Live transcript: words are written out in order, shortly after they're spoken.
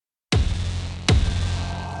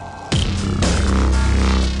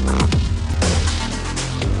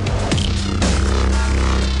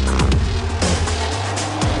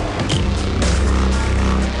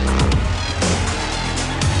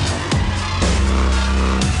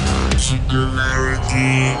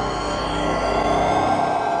Singularity.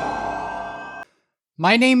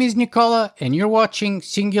 My name is Nicola, and you're watching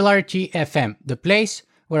Singularity FM, the place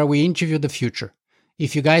where we interview the future.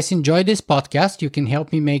 If you guys enjoy this podcast, you can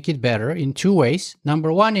help me make it better in two ways.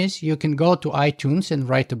 Number one is you can go to iTunes and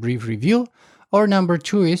write a brief review, or number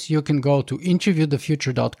two is you can go to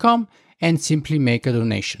interviewthefuture.com and simply make a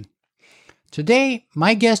donation. Today,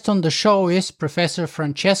 my guest on the show is Professor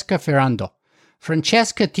Francesca Ferrando.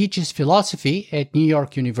 Francesca teaches philosophy at New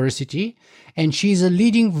York University, and she is a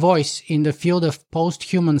leading voice in the field of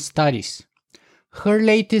posthuman studies. Her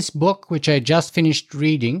latest book, which I just finished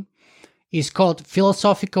reading, is called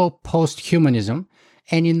Philosophical Posthumanism,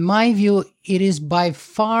 and in my view, it is by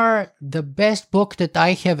far the best book that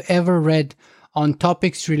I have ever read on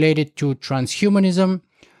topics related to transhumanism,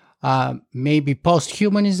 maybe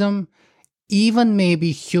posthumanism, even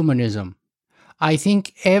maybe humanism. I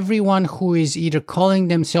think everyone who is either calling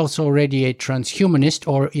themselves already a transhumanist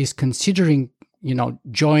or is considering,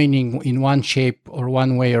 joining in one shape or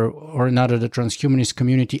one way or another the transhumanist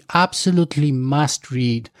community absolutely must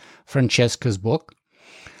read Francesca's book.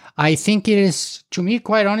 I think it is, to me,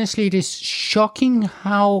 quite honestly, it is shocking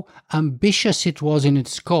how ambitious it was in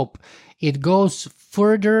its scope. It goes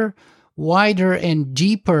further, wider, and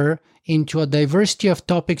deeper into a diversity of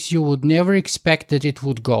topics you would never expect that it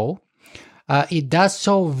would go. It does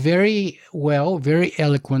so very well, very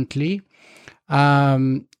eloquently.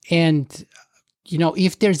 If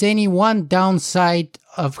there's any one downside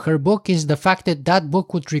of her book is the fact that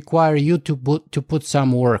book would require you to put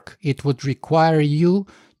some work. It would require you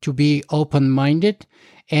to be open-minded,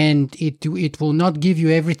 and it will not give you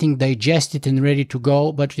everything digested and ready to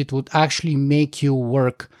go, but it would actually make you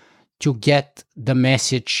work to get the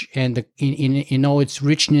message and in all its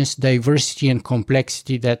richness, diversity, and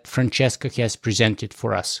complexity that Francesca has presented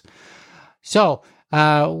for us. So,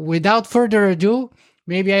 without further ado,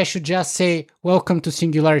 maybe I should just say, welcome to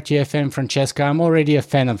Singularity FM, Francesca. I'm already a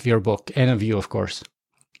fan of your book and of you, of course.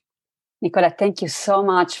 Nicola, thank you so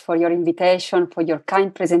much for your invitation, for your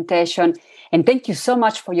kind presentation, and thank you so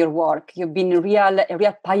much for your work. You've been a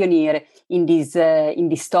real pioneer in these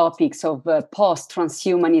topics of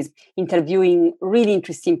post-transhumanism, interviewing really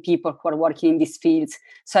interesting people who are working in these fields.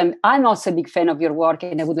 So I'm also a big fan of your work,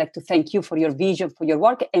 and I would like to thank you for your vision, for your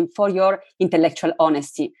work, and for your intellectual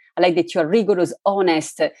honesty. I like that you are rigorous,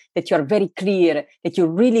 honest, that you are very clear, that you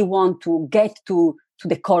really want to get to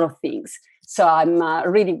the core of things. So I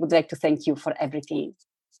really would like to thank you for everything.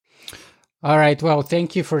 All right. Well,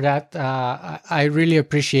 thank you for that. I really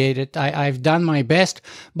appreciate it. I've done my best.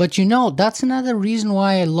 But that's another reason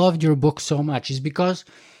why I loved your book so much is because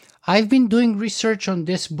I've been doing research on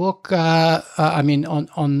this book. On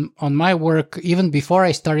my work, even before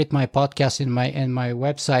I started my podcast and my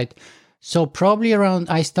website. So probably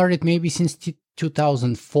I started maybe since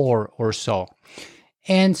 2004 or so.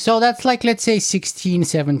 And so that's like, let's say 16,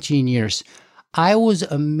 17 years. I was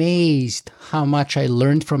amazed how much I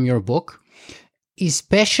learned from your book,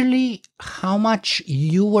 especially how much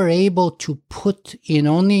you were able to put in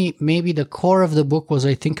only maybe the core of the book was,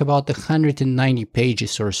 I think, about 190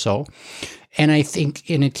 pages or so. And I think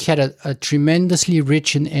it had a tremendously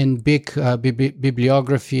rich and big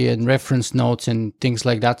bibliography and reference notes and things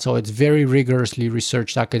like that. So it's very rigorously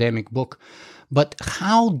researched academic book. But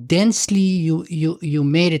how densely you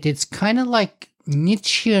made it, it's kind of like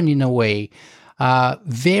Nietzschean in a way.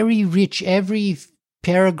 Very rich, every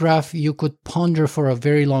paragraph you could ponder for a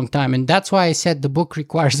very long time. And that's why I said the book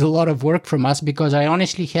requires a lot of work from us, because I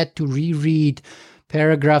honestly had to reread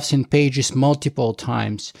paragraphs and pages multiple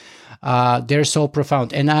times. They're so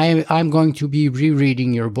profound. And I'm going to be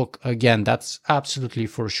rereading your book again. That's absolutely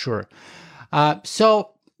for sure.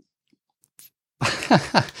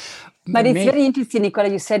 But it's very interesting, Nicola,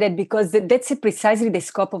 you said that, because that's precisely the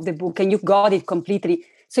scope of the book, and you got it completely.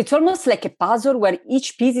 So it's almost like a puzzle where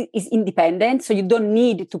each piece is independent, so you don't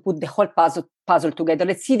need to put the whole puzzle together.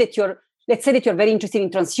 Let's say that you're very interested in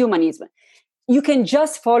transhumanism. You can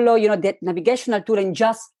just follow, the navigational tool and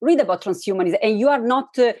just read about transhumanism, and you are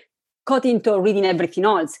not caught into reading everything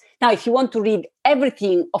else. Now, if you want to read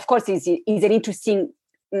everything, of course, is an interesting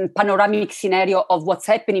panoramic scenario of what's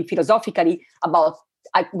happening philosophically about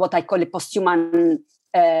what I call a posthuman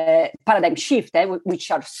paradigm shift,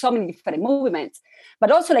 which are so many different movements.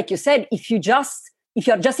 But also, like you said, if you're just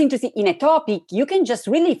interested in a topic, you can just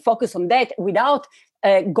really focus on that without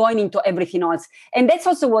going into everything else. And that's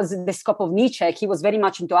also was the scope of Nietzsche. He was very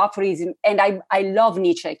much into aphorism, and I love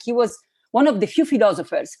Nietzsche. He was one of the few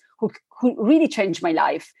philosophers who really changed my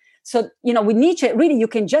life. So, with Nietzsche, really, you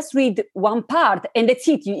can just read one part and that's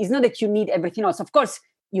it. It's not that you need everything else. Of course,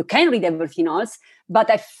 you can read everything else, but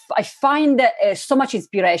I find so much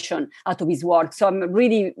inspiration out of his work. So I'm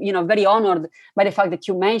really, very honored by the fact that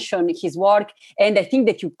you mentioned his work, and I think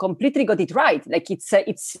that you completely got it right. Like it's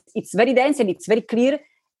very dense and it's very clear.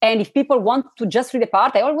 And if people want to just read a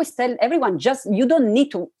part, I always tell everyone, you don't need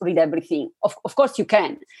to read everything. Of course you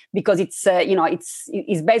can, because it's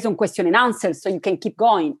based on question and answers, so you can keep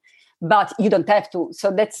going, but you don't have to. So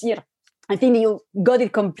that's, I think you got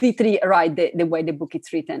it completely right, the way the book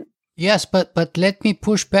is written. Yes, but let me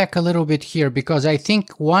push back a little bit here, because I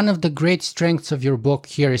think one of the great strengths of your book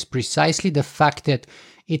here is precisely the fact that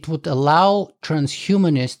it would allow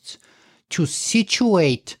transhumanists to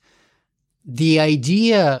situate the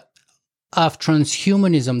idea of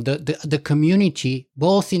transhumanism, the community,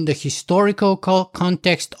 both in the historical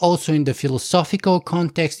context, also in the philosophical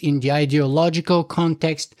context, in the ideological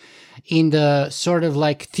context, in the sort of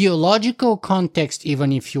like theological context,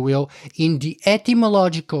 even, if you will, in the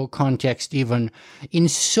etymological context, even, in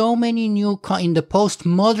so many in the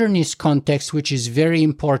postmodernist context, which is very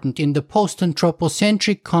important, in the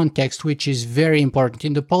post-anthropocentric context, which is very important,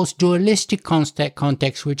 in the post-dualistic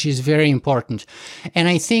context, which is very important. And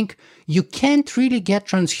I think you can't really get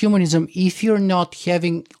transhumanism if you're not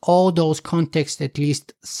having all those contexts at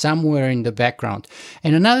least somewhere in the background.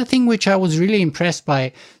 And another thing which I was really impressed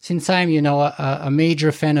by, since I'm, a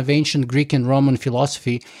major fan of ancient Greek and Roman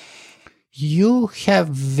philosophy, you have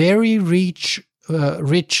very rich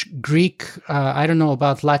Greek, I don't know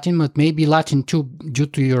about Latin, but maybe Latin too, due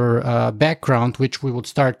to your background, which we will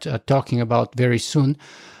start talking about very soon.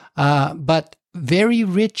 But very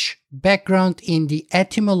rich background in the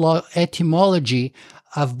etymology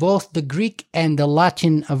of both the Greek and the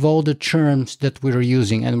Latin of all the terms that we're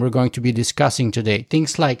using and we're going to be discussing today.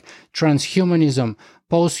 Things like transhumanism,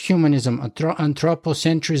 posthumanism,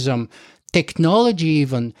 anthropocentrism, technology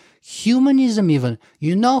even, humanism even.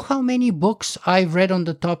 You know how many books I've read on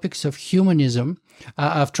the topics of humanism,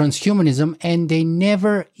 of transhumanism, and they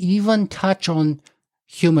never even touch on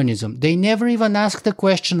humanism. They never even ask the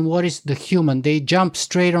question, what is the human? They jump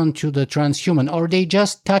straight onto the transhuman, or they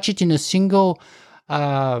just touch it in a single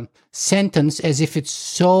sentence as if it's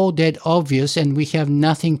so dead obvious and we have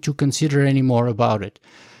nothing to consider anymore about it.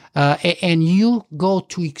 And you go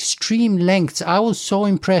to extreme lengths. I was so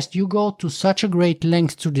impressed. You go to such a great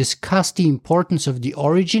length to discuss the importance of the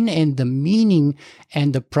origin and the meaning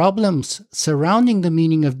and the problems surrounding the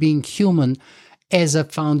meaning of being human as a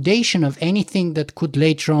foundation of anything that could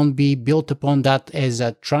later on be built upon that as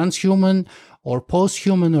a transhuman or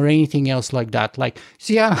posthuman or anything else like that. Like,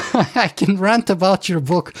 see, I can rant about your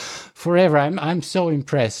book forever. I'm so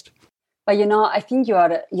impressed. But I think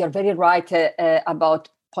you're very right about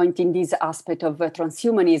pointing this aspect of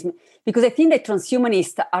transhumanism, because I think that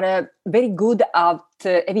transhumanists are very good at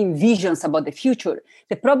having visions about the future.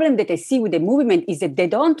 The problem that I see with the movement is that they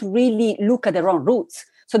don't really look at their own roots.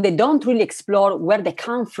 So they don't really explore where they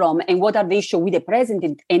come from and what are the issues with the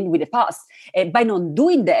present and with the past. By not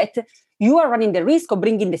doing that, you are running the risk of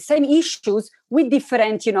bringing the same issues with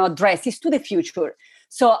different, dresses to the future.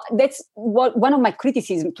 So that's one of my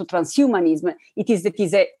criticisms to transhumanism. It is that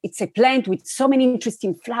it's a plant with so many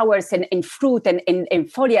interesting flowers and fruit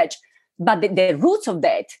and foliage, but the roots of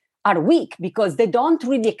that are weak because they don't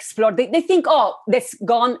really explore. They think, oh, that's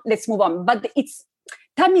gone, let's move on. But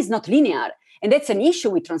time is not linear. And that's an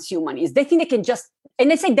issue with transhumanists. They think they can just,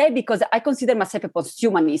 and I say that because I consider myself a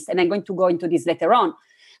posthumanist, and I'm going to go into this later on.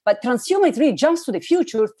 But transhumanists really jumps to the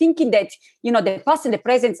future, thinking that, the past and the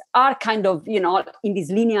present are kind of, in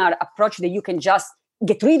this linear approach that you can just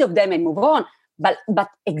get rid of them and move on. But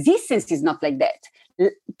existence is not like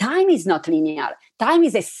that. Time is not linear. Time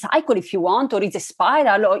is a cycle, if you want, or it's a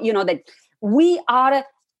spiral, or, that we are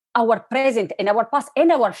our present and our past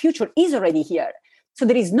and our future is already here. So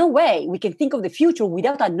there is no way we can think of the future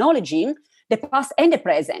without acknowledging the past and the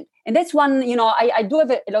present. And that's one, I do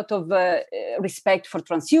have a lot of respect for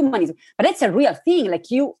transhumanism, but that's a real thing. Like,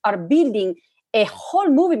 you are building a whole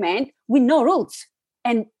movement with no roots.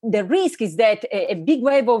 And the risk is that a big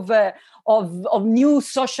wave of new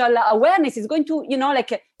social awareness is going to,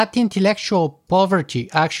 That intellectual poverty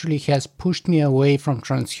actually has pushed me away from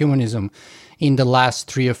transhumanism in the last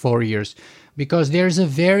 3 or 4 years, because there's a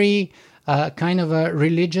very kind of a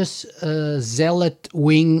religious zealot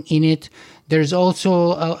wing in it. There's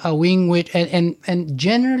also a wing with, and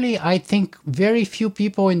generally I think very few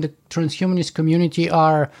people in the transhumanist community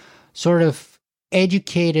are sort of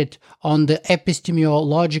educated on the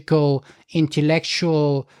epistemological,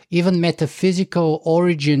 intellectual, even metaphysical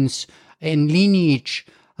origins and lineage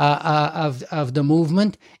of the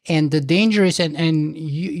movement. And the danger is, and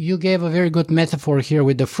you gave a very good metaphor here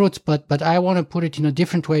with the fruits, but I want to put it in a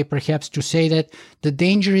different way, perhaps, to say that the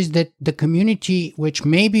danger is that the community, which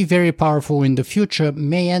may be very powerful in the future,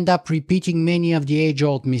 may end up repeating many of the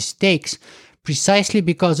age-old mistakes, precisely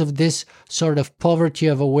because of this sort of poverty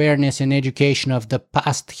of awareness and education of the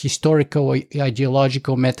past historical,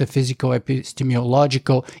 ideological, metaphysical,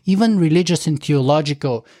 epistemological, even religious and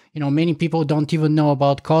theological. Many people don't even know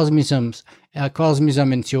about cosmism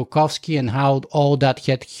and Tsiolkovsky, and how all that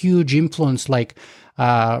had huge influence, like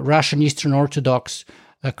Russian Eastern Orthodox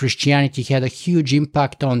Christianity had a huge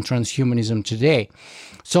impact on transhumanism today.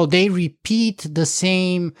 So they repeat the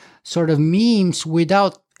same sort of memes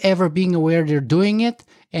without ever being aware they're doing it,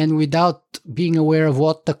 and without being aware of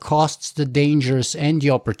what the costs, the dangers, and the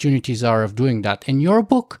opportunities are of doing that. And your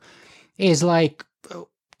book is like,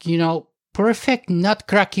 perfect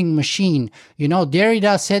nut-cracking machine.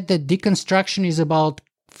 Derrida said that deconstruction is about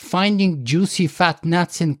finding juicy fat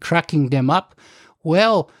nuts and cracking them up.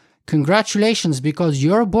 Well, congratulations, because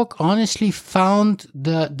your book honestly found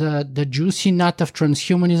the juicy nut of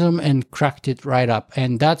transhumanism and cracked it right up.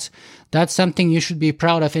 And that's something you should be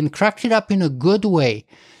proud of, and cracked it up in a good way,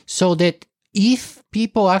 so that if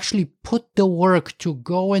people actually put the work to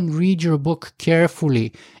go and read your book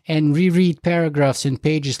carefully and reread paragraphs and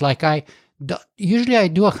pages, like usually I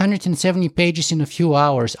do 170 pages in a few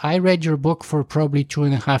hours. I read your book for probably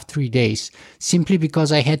 2.5, 3 days, simply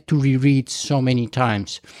because I had to reread so many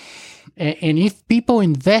times. And if people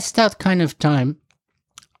invest that kind of time,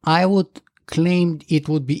 I would claim it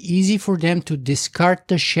would be easy for them to discard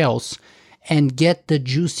the shells and get the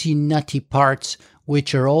juicy, nutty parts,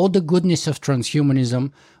 which are all the goodness of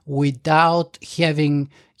transhumanism, without having,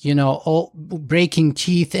 all breaking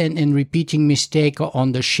teeth and repeating mistake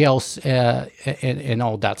on the shells and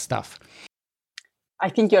all that stuff. I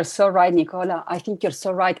think you're so right, Nicola. I think you're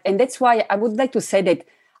so right. And that's why I would like to say that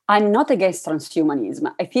I'm not against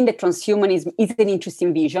transhumanism. I think that transhumanism is an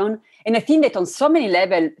interesting vision. And I think that on so many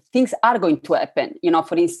levels, things are going to happen.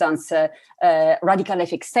 For instance, radical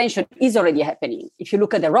life extension is already happening. If you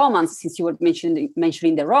look at the Romans, since you were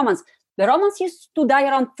mentioning the Romans used to die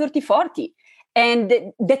around 30, 40. And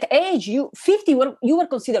that age, 50, you were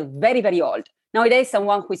considered very, very old. Nowadays,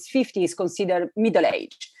 someone who is 50 is considered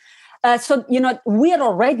middle-aged. So, we are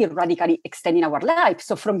already radically extending our life.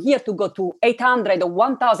 So from here to go to 800 or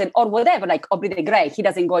 1,000 or whatever, like Aubrey de Grey, he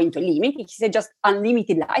doesn't go into limit. He said just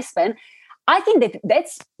unlimited lifespan. I think that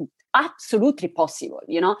that's absolutely possible,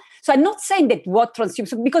 So I'm not saying that what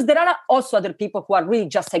transhumanism, because there are also other people who are really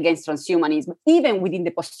just against transhumanism, even within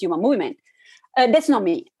the post-human movement. That's not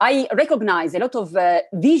me. I recognize a lot of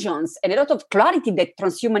visions and a lot of clarity that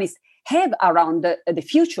transhumanists have around the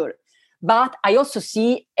future. But I also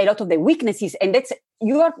see a lot of the weaknesses, and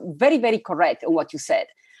you are very, very correct on what you said.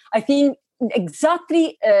 I think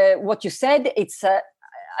exactly what you said.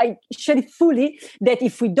 I share it fully that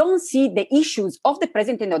if we don't see the issues of the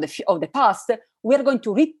present and of the past, we are going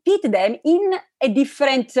to repeat them in a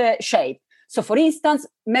different shape. So, for instance,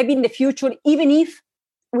 maybe in the future,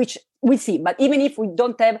 which we'll see, but even if we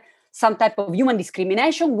don't have some type of human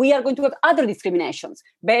discrimination, we are going to have other discriminations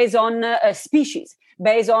based on species,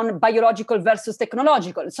 based on biological versus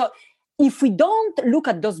technological. So if we don't look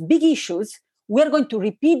at those big issues, we're going to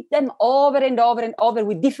repeat them over and over and over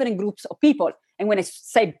with different groups of people. And when I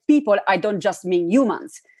say people, I don't just mean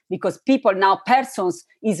humans, because people now, persons,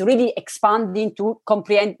 is really expanding to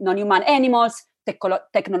comprehend non-human animals,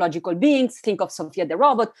 technological beings, think of Sophia the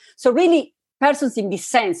robot. So really, persons in this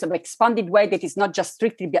sense of expanded way that is not just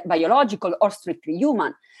strictly biological or strictly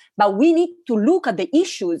human, but we need to look at the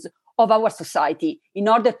issues of our society in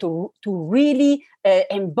order to really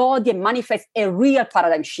embody and manifest a real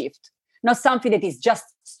paradigm shift, not something that is just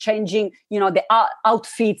changing, the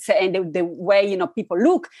outfits and the way, people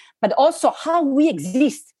look, but also how we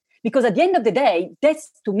exist. Because at the end of the day,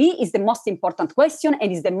 that's, to me, is the most important question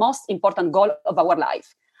and is the most important goal of our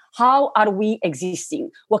life. How are we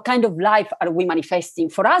existing? What kind of life are we manifesting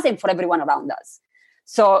for us and for everyone around us?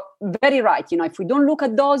 So very right. If we don't look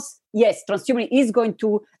at those, yes, transhumanism is going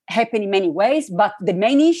to happen in many ways, but the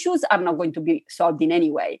main issues are not going to be solved in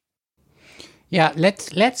any way. Yeah,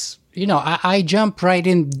 let's I jump right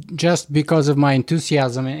in just because of my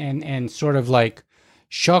enthusiasm and sort of like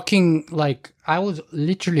shocking, like I was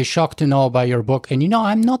literally shocked and all by your book. And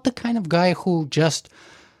I'm not the kind of guy who just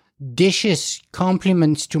dishes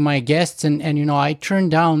compliments to my guests, and I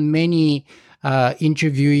turned down many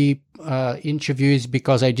interviews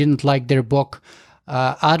because I didn't like their book.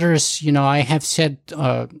 Others, I have said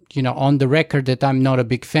on the record that I'm not a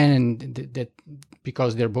big fan, and that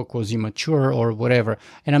because their book was immature or whatever.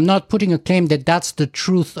 And I'm not putting a claim that that's the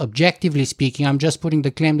truth, objectively speaking. I'm just putting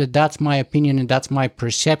the claim that that's my opinion and that's my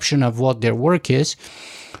perception of what their work is.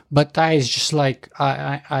 But I is just like,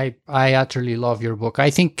 I utterly love your book. I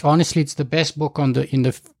think honestly, it's the best book and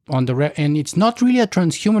it's not really a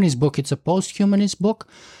transhumanist book. It's a posthumanist book.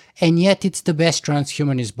 And yet it's the best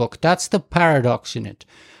transhumanist book. That's the paradox in it.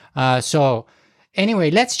 So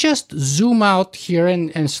anyway, let's just zoom out here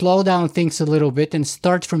and slow down things a little bit and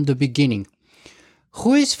start from the beginning.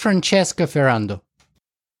 Who is Francesca Ferrando?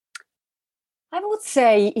 I would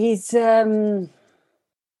say is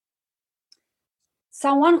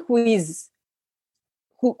someone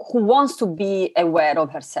who wants to be aware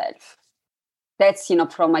of herself. That's,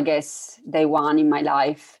 from, I guess, day one in my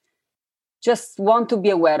life. Just want to be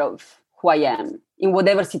aware of who I am in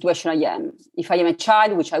whatever situation I am. If I am a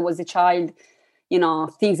child, which I was a child,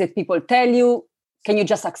 things that people tell you, can you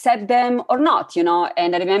just accept them or not? And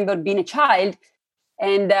I remember being a child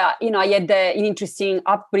and, I had an interesting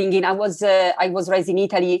upbringing. I was raised in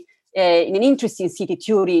Italy in an interesting city,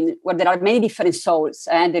 Turin, where there are many different souls.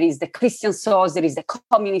 And there is the Christian souls, there is the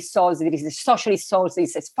communist souls, there is the socialist souls, there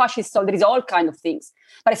is the fascist soul, there is all kinds of things.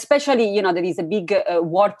 But especially, there is a big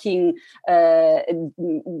working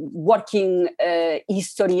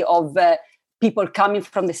history of people coming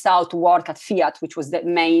from the south to work at Fiat, which was the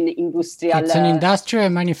main industrial... It's an industrial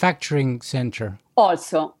manufacturing center.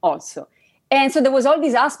 Also. And so there was all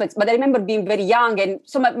these aspects, but I remember being very young. And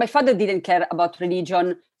so my father didn't care about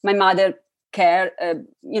religion. My mother cared,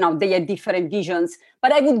 they had different visions.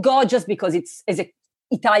 But I would go just because it's, as an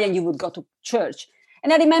Italian, you would go to church.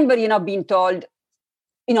 And I remember, being told,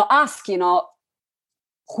 ask,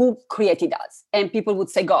 who created us? And people would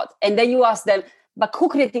say God. And then you ask them, but who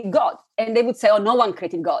created God? And they would say, oh, no one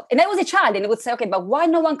created God. And I was a child, and they would say, okay, but why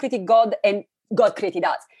no one created God and God created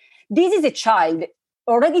us? This is a child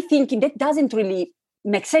already thinking that doesn't really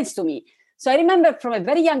make sense to me. So I remember from a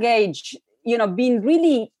very young age, being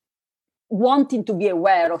really wanting to be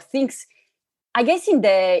aware of things, I guess in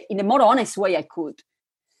the more honest way I could.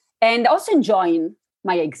 And also enjoying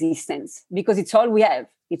my existence, because it's all we have.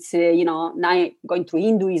 It's, now going to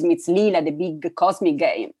Hinduism, it's Lila, the big cosmic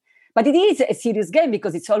game. But it is a serious game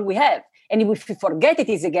because it's all we have. And if we forget it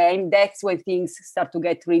is a game, that's when things start to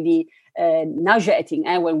get really nauseating.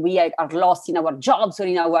 And when we are lost in our jobs or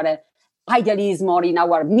in our idealism or in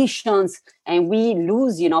our missions, and we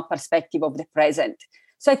lose, perspective of the present.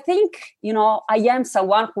 So I think, I am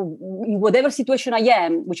someone who, in whatever situation I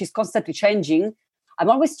am, which is constantly changing, I'm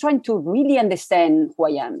always trying to really understand who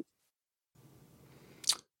I am.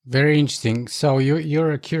 Very interesting. So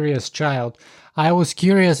you're a curious child. I was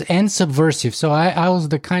curious and subversive. So I was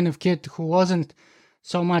the kind of kid who wasn't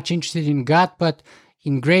so much interested in God, but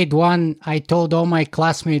in grade 1, I told all my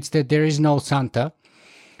classmates that there is no Santa.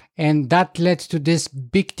 And that led to this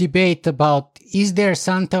big debate about, is there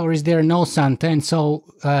Santa or is there no Santa? And so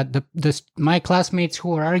my classmates who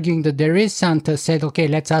were arguing that there is Santa said, okay,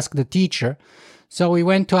 let's ask the teacher. So we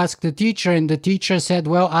went to ask the teacher, and the teacher said,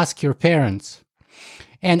 well, ask your parents.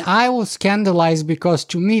 And I was scandalized because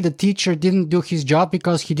to me, the teacher didn't do his job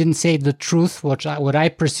because he didn't say the truth, what I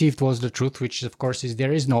perceived was the truth, which of course is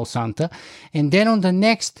there is no Santa. And then on the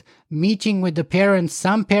next meeting with the parents,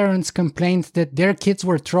 some parents complained that their kids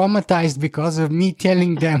were traumatized because of me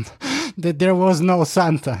telling them that there was no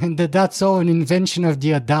Santa and that that's all an invention of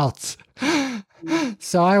the adults.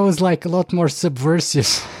 So I was like a lot more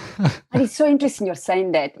subversive. And it's so interesting you're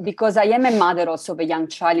saying that, because I am a mother also of a young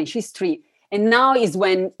child, and she's 3. And now is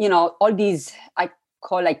when, all these, I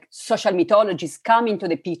call like social mythologies come into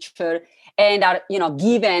the picture and are,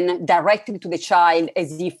 given directly to the child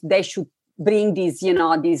as if they should bring this,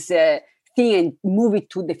 this thing and move it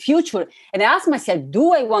to the future. And I ask myself,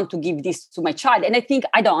 do I want to give this to my child? And I think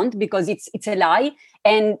I don't, because it's a lie.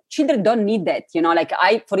 And children don't need that. Like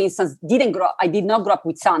I, for instance, I did not grow up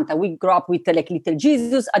with Santa. We grew up with like little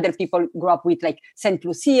Jesus. Other people grew up with like Saint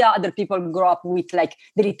Lucia. Other people grew up with like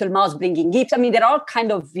the little mouse bringing gifts. I mean, there are all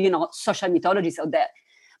kind of, social mythologies out there.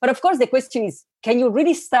 But of course, the question is, can you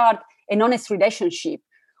really start an honest relationship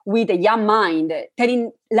with a young mind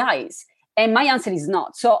telling lies? And my answer is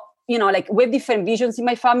not. So, like we have different visions in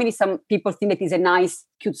my family. Some people think that is a nice,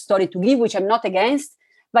 cute story to give, which I'm not against.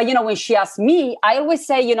 But, when she asks me, I always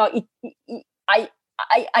say, I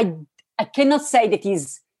cannot say that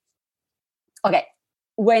is, okay.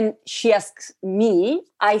 When she asks me,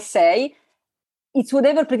 I say, it's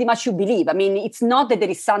whatever pretty much you believe. I mean, it's not that there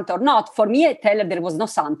is Santa or not. For me, I tell her there was no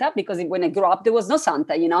Santa, because when I grew up, there was no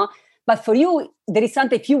Santa, But for you, there is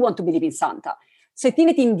Santa if you want to believe in Santa. So I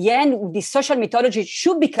think that in the end, the social mythology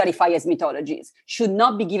should be clarified as mythologies, should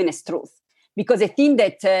not be given as truth. because I think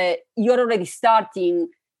that you're already starting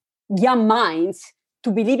young minds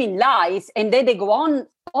to believe in lies, and then they go on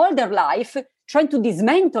all their life trying to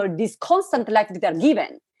dismantle this constant life that they're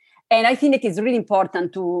given. And I think it is really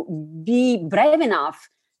important to be brave enough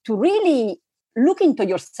to really look into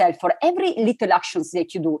yourself for every little actions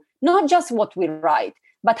that you do, not just what we write,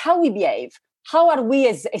 but how we behave. How are we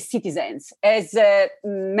as citizens, as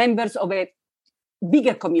members of a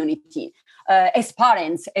bigger community, as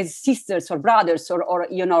parents, as sisters or brothers,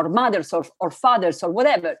 or mothers or fathers or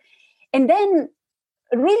whatever. And then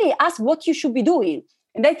really ask what you should be doing.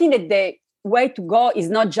 And I think that the way to go is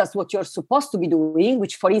not just what you're supposed to be doing,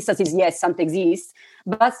 which for instance is, yes, Santa exists,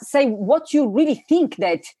 but say what you really think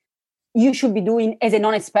that you should be doing as an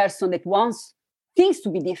honest person that wants things to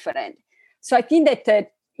be different. So I think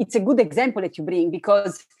that it's a good example that you bring,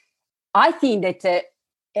 because I think that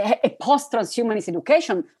a post-transhumanist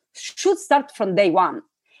education should start from day one.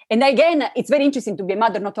 And again, it's very interesting to be a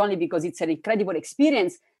mother, not only because it's an incredible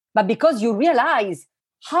experience, but because you realize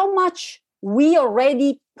how much we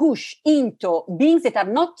already push into beings that are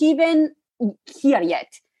not even here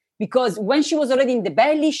yet. Because when she was already in the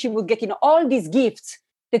belly, she would get all these gifts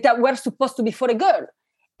that were supposed to be for a girl.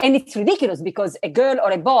 And it's ridiculous, because a girl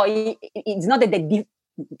or a boy, it's not that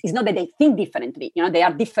they think differently. They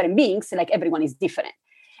are different beings, like everyone is different.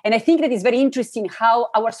 And I think that it's very interesting how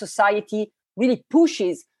our society really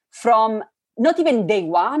pushes from not even day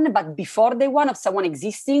one, but before day one of someone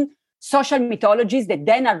existing, social mythologies that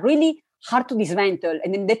then are really hard to dismantle,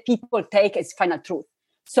 and then that people take as final truth.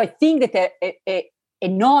 So I think that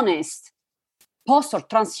an honest post or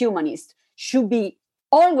transhumanist should be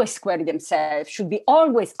always query themselves, should be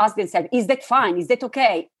always ask themselves, is that fine? Is that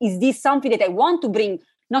okay? Is this something that I want to bring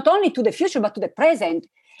not only to the future, but to the present,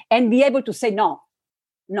 and be able to say no,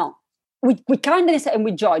 with kindness and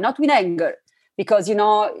with joy, not with anger. Because,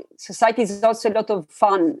 society is also a lot of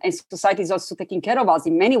fun, and society is also taking care of us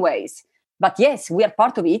in many ways. But yes, we are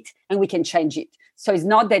part of it, and we can change it. So it's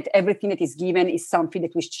not that everything that is given is something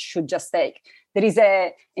that we should just take. There is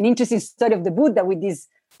an interesting story of the Buddha with this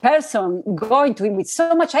person going to him with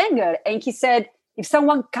so much anger. And he said, if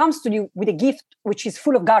someone comes to you with a gift which is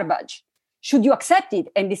full of garbage, should you accept it?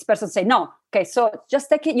 And this person said, no. Okay, so just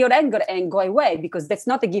take your anger and go away, because that's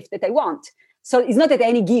not a gift that I want. So it's not that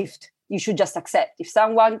any gift you should just accept. If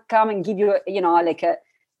someone come and give you,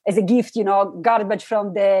 as a gift, garbage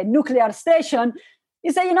from the nuclear station,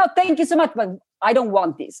 you say, thank you so much, but I don't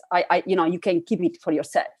want this. You can keep it for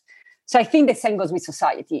yourself. So I think the same goes with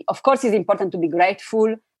society. Of course, it's important to be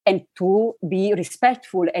grateful and to be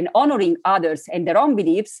respectful and honoring others and their own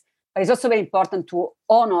beliefs, but it's also very important to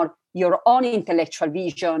honor your own intellectual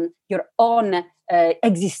vision, your own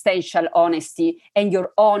existential honesty, and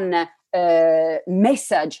your own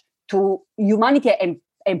message to humanity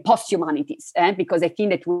and post-humanities. Because I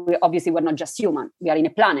think that we're not just human. We are in a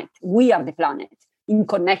planet. We are the planet, in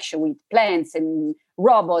connection with plants and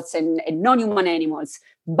robots and non-human animals,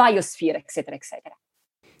 biosphere, etc., etc.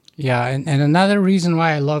 Yeah, and another reason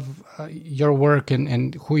why I love your work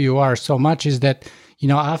and who you are so much is that,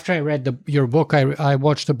 after I read your book, I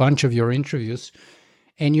watched a bunch of your interviews,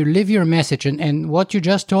 and you live your message. And what you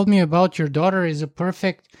just told me about your daughter is a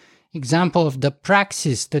perfect example of the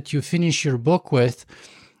praxis that you finish your book with,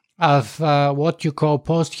 of what you call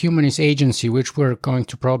post-humanist agency, which we're going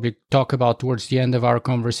to probably talk about towards the end of our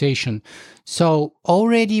conversation. So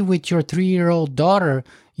already with your 3-year-old daughter,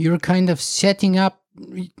 you're kind of setting up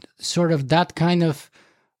sort of that kind of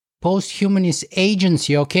post-humanist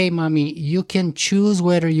agency. Okay, mommy, you can choose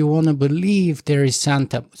whether you want to believe there is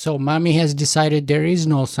Santa. So mommy has decided there is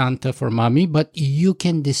no Santa for mommy, but you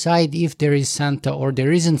can decide if there is Santa or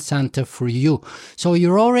there isn't Santa for you. So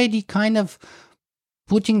you're already kind of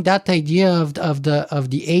putting that idea of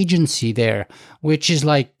the agency there, which is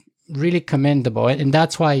like really commendable, and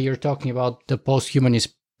that's why you're talking about the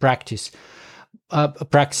post-humanist praxis.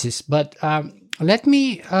 But let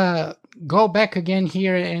me go back again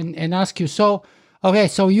here and ask you. So, okay,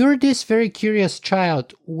 so you're this very curious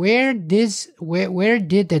child. Where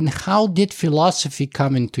did and how did philosophy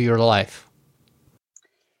come into your life?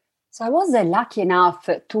 So I was lucky enough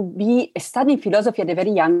to be studying philosophy at a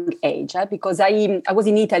very young age, because I was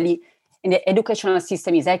in Italy, and the educational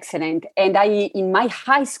system is excellent. And in my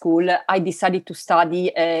high school, I decided to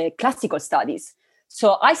study classical studies.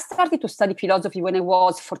 So I started to study philosophy when I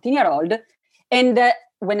was 14-year-old, and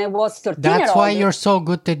when I was 13-year-old... That's why you're so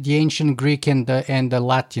good at the ancient Greek and the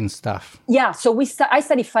Latin stuff. Yeah, so I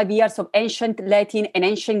studied 5 years of ancient Latin and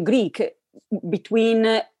ancient Greek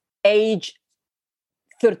between age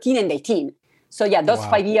 13 and 18. So yeah, those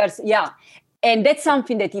 5 years, yeah. And that's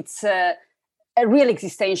something that it's a real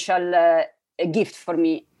existential a gift for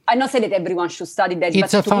me. I'm not saying that everyone should study that.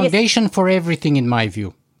 It's a foundation for everything, in my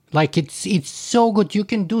view. Like it's so good. You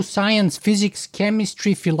can do science, physics,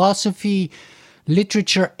 chemistry, philosophy,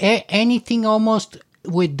 literature, anything almost.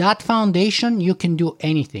 With that foundation, you can do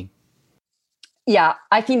anything. Yeah,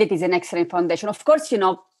 I think that is an excellent foundation. Of course,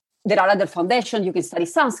 there are other foundations. You can study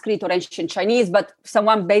Sanskrit or ancient Chinese, but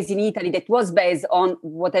someone based in Italy that was based on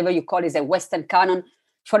whatever you call is a Western canon,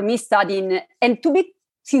 for me studying, and to be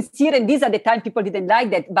sincere, and these are the time people didn't like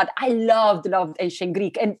that, but I loved ancient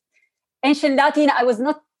Greek. And ancient Latin, I was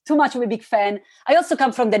not too much of a big fan. I also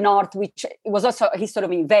come from the North, which was also a history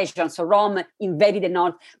of invasion. So Rome invaded the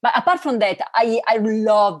North. But apart from that, I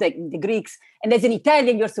love the Greeks. And as an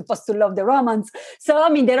Italian, you're supposed to love the Romans. So, I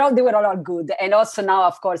mean, they were all good. And also now,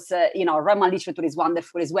 of course, Roman literature is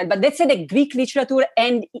wonderful as well. But let's say the Greek literature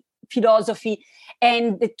and philosophy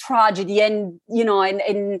and the tragedy and,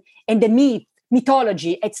 and the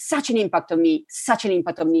mythology, it's such an impact on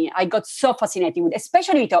me. I got so fascinated with,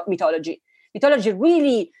 especially mythology. Mythology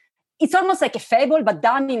really, it's almost like a fable, but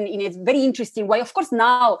done in a very interesting way. Of course,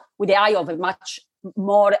 now with the eye of a much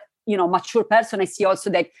more, mature person, I see also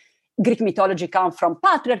that Greek mythology comes from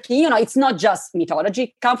patriarchy. It's not just mythology,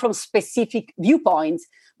 it comes from specific viewpoints.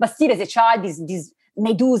 But still, as a child, these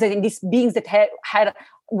Medusas and these beings that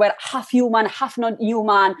were half human, half not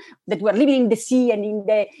human, that were living in the sea and in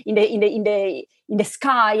the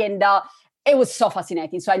sky, and it was so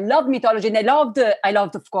fascinating. So I loved mythology, and I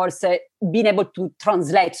loved, of course, being able to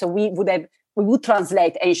translate. So we would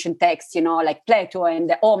translate ancient texts, like Plato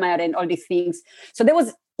and Homer and all these things. So that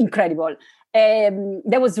was incredible.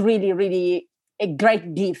 That was really, really a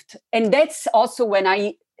great gift. And that's also when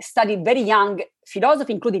I studied very young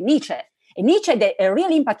philosophy, including Nietzsche. And Nietzsche had a real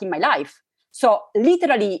impact in my life. So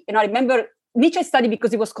literally, I remember Nietzsche studied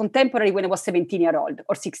because he was contemporary when I was 17-year-old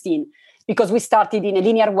or 16, because we started in a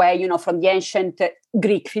linear way, from the ancient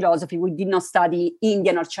Greek philosophy. We did not study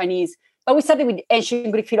Indian or Chinese, but we started with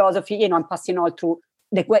ancient Greek philosophy, and passing all through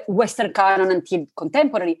the Western canon until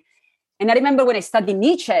contemporary. And I remember when I studied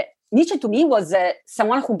Nietzsche to me was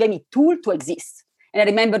someone who gave me tool to exist. And I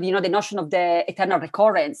remember, the notion of the eternal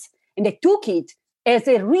recurrence, and I took it as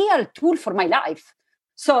a real tool for my life.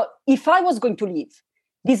 So if I was going to live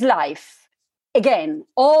this life again,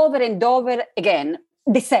 over and over again,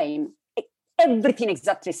 the same, everything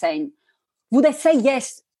exactly the same, would I say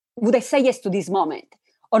yes? Would I say yes to this moment?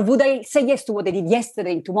 Or would I say yes to what I did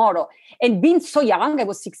yesterday and tomorrow? And being so young, I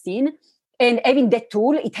was 16, and having that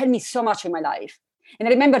tool, it helped me so much in my life. And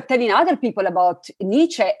I remember telling other people about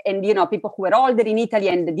Nietzsche, and people who were older in Italy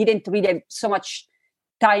and didn't really have so much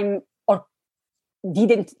time, or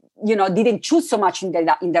didn't choose so much in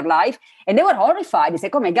their life, and they were horrified. They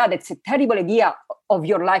said, "Oh my God, that's a terrible idea of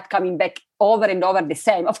your life coming back over and over the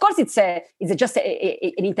same." Of course, it's just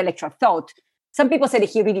an intellectual thought. Some people say that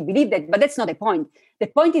he really believed that, but that's not the point. The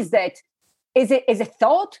point is that as a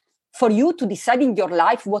thought for you to decide in your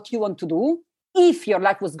life what you want to do, if your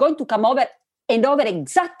life was going to come over and over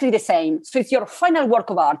exactly the same. So it's your final work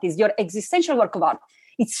of art, it's your existential work of art.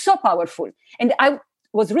 It's so powerful. And I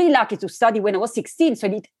was really lucky to study when I was 16.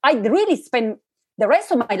 So I really spent the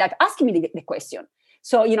rest of my life asking me the question.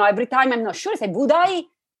 So, every time I'm not sure, I said, would I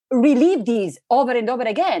relive these over and over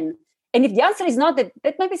again? And if the answer is not,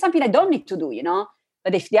 that might be something I don't need to do,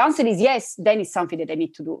 But if the answer is yes, then it's something that I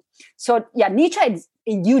need to do. So, yeah, Nietzsche had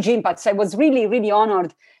a huge impact. So I was really, really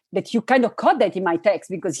honored that you kind of caught that in my text,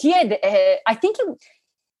 because he had, I think,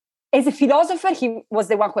 as a philosopher, he was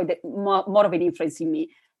the one who had more of an influence in me.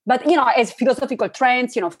 But, as philosophical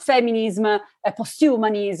trends, feminism,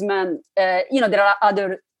 posthumanism, there are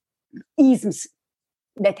other isms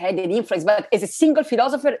that had an influence. But as a single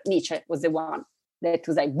philosopher, Nietzsche was the one that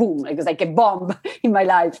was like, boom, it was like a bomb in my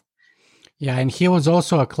life. Yeah, and he was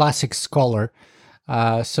also a classic scholar.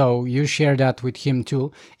 So you share that with him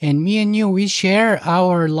too. And me and you, we share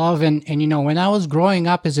our love. And when I was growing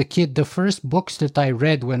up as a kid, the first books that I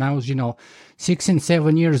read when I was, 6 and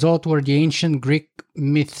 7 years old were the ancient Greek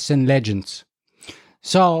myths and legends.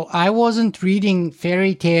 So I wasn't reading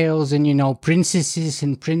fairy tales and, princesses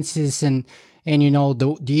and princes and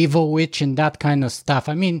the evil witch and that kind of stuff.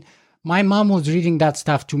 I mean, my mom was reading that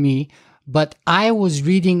stuff to me, but I was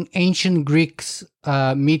reading ancient Greeks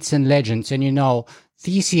myths and legends, and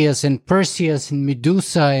Theseus and Perseus and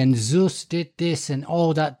Medusa and Zeus did this and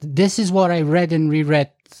all that. This is what I read and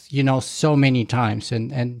reread, so many times,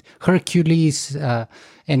 and Hercules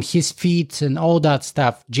and his feats and all that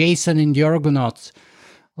stuff, Jason and the Argonauts.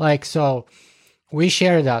 So we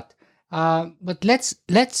share that. But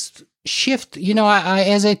let's shift,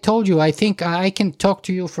 as I told you, I think I can talk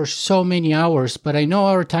to you for so many hours, but I know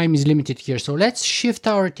our time is limited here. So let's shift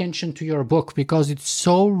our attention to your book, because it's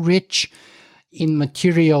so rich in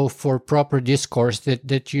material for proper discourse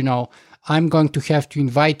that I'm going to have to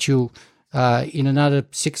invite you in another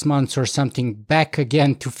 6 months or something back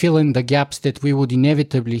again to fill in the gaps that we would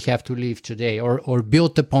inevitably have to leave today, or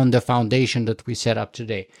build upon the foundation that we set up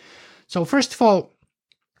today. So first of all,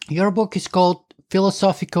 your book is called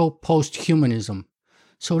Philosophical Posthumanism.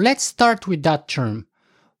 So let's start with that term.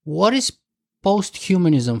 What is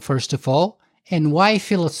posthumanism, first of all, and why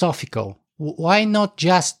philosophical? Why not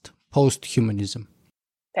just posthumanism?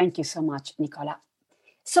 Thank you so much, Nicola.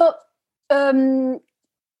 So,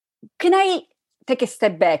 can I take a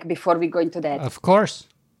step back before we go into that? Of course.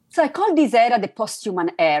 So I call this era the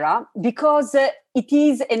posthuman era because it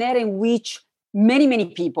is an era in which many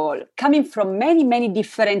people coming from many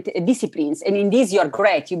different disciplines. And in this, you're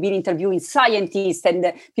great. You've been interviewing scientists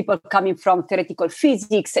and people coming from theoretical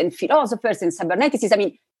physics and philosophers and cyberneticists. I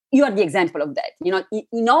mean, you are the example of that.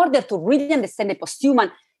 In order to really understand the posthuman,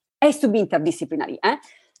 it has to be interdisciplinary.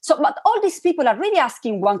 So, but all these people are really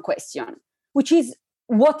asking one question, which is,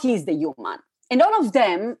 what is the human? And all of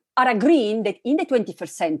them are agreeing that in the 21st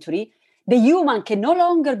century, the human can no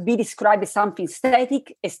longer be described as something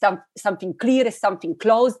static, as something clear, as something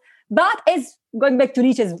closed, but as, going back to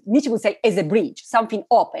Nietzsche would say, as a bridge, something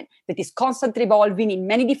open that is constantly evolving in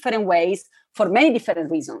many different ways for many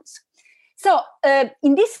different reasons. So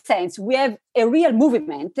in this sense, we have a real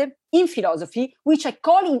movement in philosophy, which I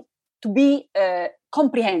call it to be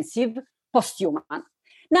comprehensive posthuman.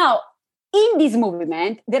 Now, in this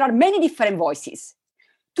movement, there are many different voices,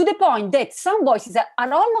 to the point that some voices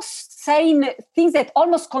are almost saying things that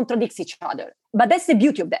almost contradict each other. But that's the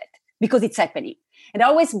beauty of that, because it's happening. And I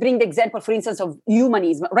always bring the example, for instance, of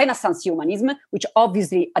humanism, Renaissance humanism, which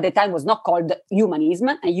obviously at the time was not called humanism,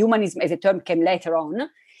 and humanism as a term came later on.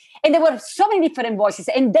 And there were so many different voices,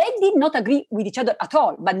 and they did not agree with each other at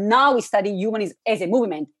all. But now we study humanism as a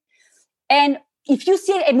movement. And if you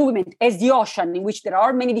see a movement as the ocean, in which there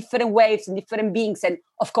are many different waves and different beings, and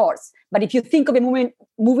of course, but if you think of a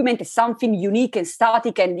movement as something unique and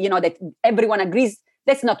static and that everyone agrees,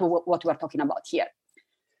 that's not what we're talking about here.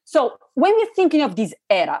 So when we're thinking of this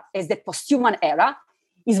era as the posthuman era,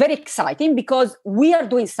 it's very exciting because we are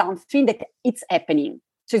doing something that it's happening.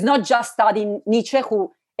 So it's not just studying Nietzsche,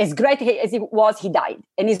 who, as great as he was, he died.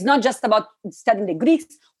 And it's not just about studying the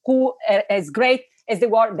Greeks, who, as great as they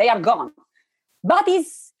were, they are gone. But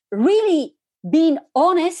it's really being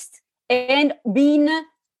honest and being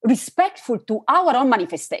respectful to our own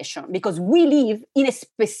manifestation, because we live in a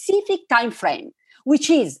specific time frame, which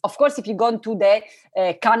is, of course, if you go into the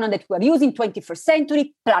canon that we're using, 21st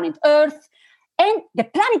century, planet Earth, and the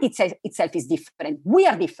planet itself is different. We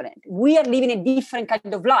are different. We are living a different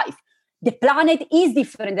kind of life. The planet is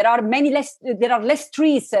different. There are less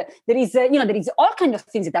trees. There is all kinds of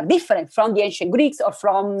things that are different from the ancient Greeks or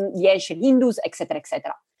from the ancient Hindus, etc.,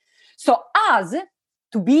 etc. So us,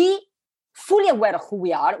 to be fully aware of who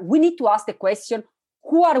we are, we need to ask the question,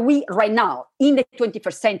 who are we right now in the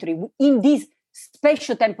 21st century, in this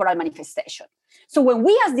spatio-temporal manifestation? So when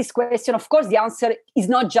we ask this question, of course, the answer is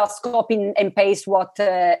not just copy and paste what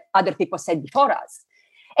other people said before us.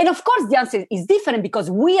 And of course, the answer is different because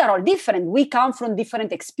we are all different. We come from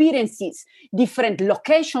different experiences, different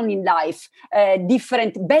location in life,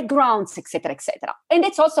 different backgrounds, etc., etc. And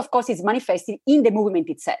that's also, of course, is manifested in the movement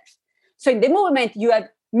itself. So in the movement, you have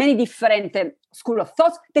many different schools of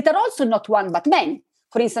thoughts that are also not one but many.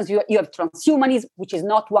 For instance, you have transhumanism, which is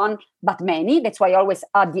not one but many. That's why I always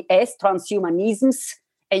add the S, transhumanisms.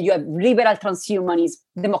 And you have liberal transhumanism,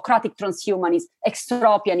 democratic transhumanism,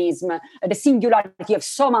 extropianism, the singularity. You have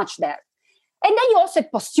so much there. And then you also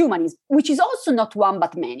have posthumanism, which is also not one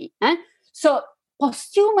but many. So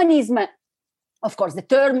posthumanism, of course, the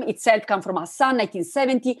term itself comes from Hassan,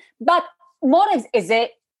 1970, but more as a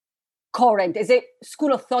current, as a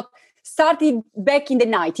school of thought, started back in the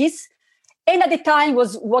 90s. And at the time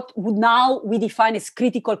was what would now we define as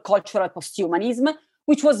critical cultural posthumanism,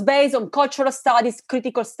 which was based on cultural studies,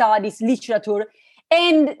 critical studies, literature.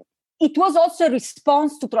 And it was also a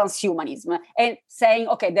response to transhumanism and saying,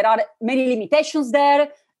 okay, there are many limitations there.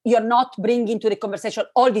 You're not bringing to the conversation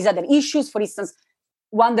all these other issues. For instance,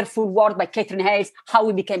 wonderful work by Catherine Hayes, How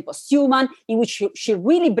We Became Posthuman, in which she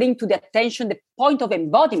really brings to the attention the point of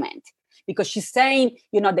embodiment. Because she's saying,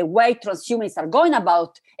 the way transhumanists are going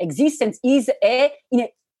about existence is in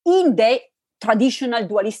the traditional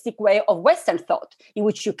dualistic way of Western thought, in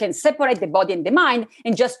which you can separate the body and the mind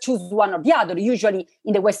and just choose one or the other. Usually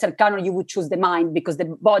in the Western canon, you would choose the mind because the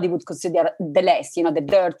body would consider the less, the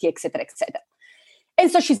dirty, etc., etc.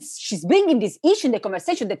 And so she's bringing this issue in the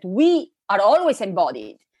conversation that we are always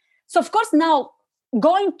embodied. So of course, now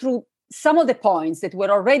going through some of the points that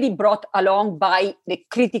were already brought along by the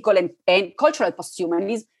critical and cultural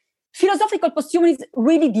posthumanism, philosophical posthumanism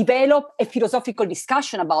really developed a philosophical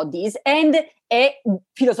discussion about this and a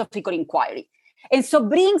philosophical inquiry. And so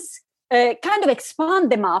brings, kind of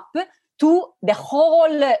expand the map to the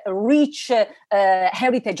whole rich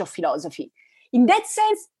heritage of philosophy. In that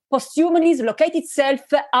sense, posthumanism locates itself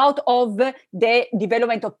out of the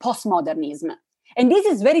development of postmodernism. And this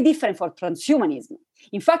is very different for transhumanism.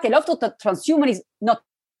 In fact, a lot of transhumanists not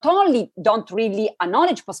only don't really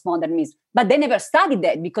acknowledge postmodernism, but they never studied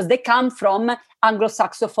that because they come from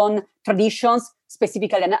Anglo-Saxon traditions,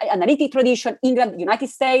 specifically analytic tradition, England, United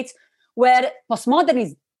States, where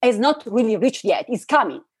postmodernism has not really reached yet. It's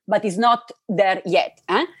coming, but it's not there yet.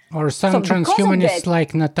 Or some transhumanists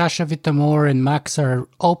like Natasha Vita-More and Max are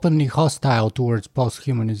openly hostile towards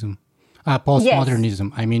posthumanism. Postmodernism,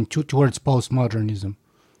 yes. I mean, towards postmodernism.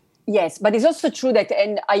 Yes, but it's also true that,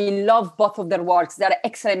 and I love both of their works, they're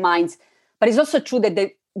excellent minds, but it's also true that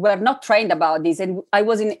they were not trained about this. And I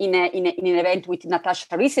was in an event with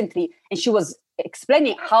Natasha recently, and she was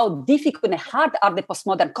explaining how difficult and hard are the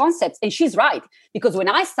postmodern concepts. And she's right, because when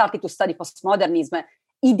I started to study postmodernism,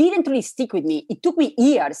 it didn't really stick with me. It took me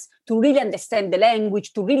years to really understand the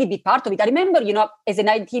language, to really be part of it. I remember, as a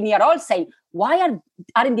 19-year-old saying, why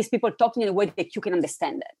aren't these people talking in a way that you can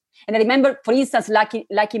understand it? And I remember, for instance,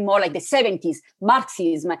 liking more like the 70s,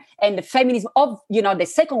 Marxism and the feminism of, the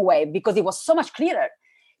second wave, because it was so much clearer.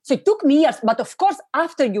 So it took me years. But of course,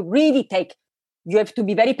 after you really you have to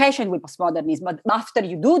be very patient with postmodernism. But after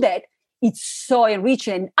you do that, it's so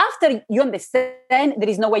enriching. And after you understand, there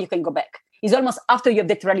is no way you can go back. It's almost after you have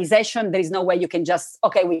that realization, there is no way you can just,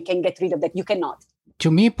 we can get rid of that. You cannot. To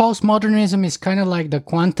me, postmodernism is kind of like the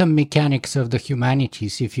quantum mechanics of the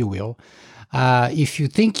humanities, if you will. If you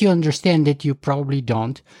think you understand it, you probably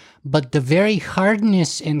don't. But the very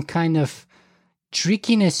hardness and kind of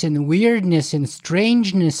trickiness and weirdness and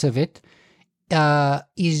strangeness of it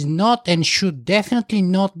is not and should definitely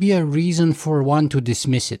not be a reason for one to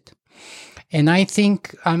dismiss it. And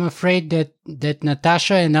I'm afraid that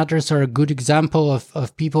Natasha and others are a good example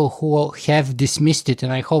of people who have dismissed it.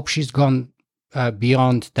 And I hope she's gone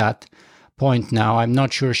beyond that point now. I'm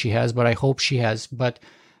not sure she has, but I hope she has. But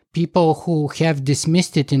people who have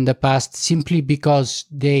dismissed it in the past simply because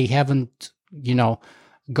they haven't,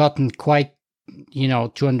 gotten quite,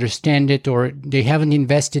 to understand it, or they haven't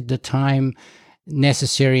invested the time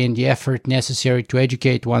necessary and the effort necessary to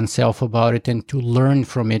educate oneself about it and to learn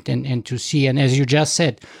from it and to see. And as you just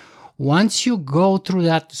said, once you go through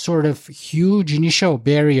that sort of huge initial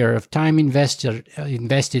barrier of time invested,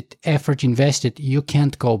 effort invested, you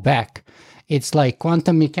can't go back. It's like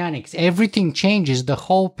quantum mechanics. Everything changes, the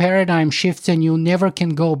whole paradigm shifts, and you never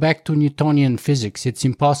can go back to Newtonian physics. It's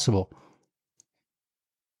impossible.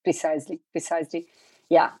 Precisely.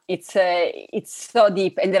 Yeah, it's so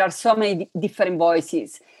deep, and there are so many different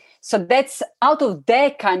voices. So that's out of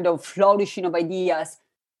that kind of flourishing of ideas,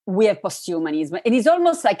 we have posthumanism. And it's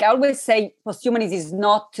almost like I always say, posthumanism is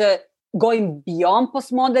not going beyond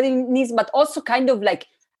postmodernism, but also kind of like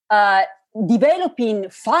developing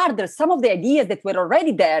further some of the ideas that were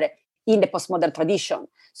already there in the postmodern tradition.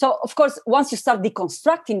 So, of course, once you start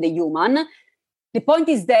deconstructing the human, the point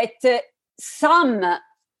is that some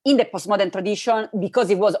in the postmodern tradition, because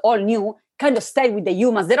it was all new, kind of stay with the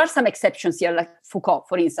humans. There are some exceptions here, like Foucault,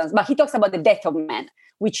 for instance, but he talks about the death of man,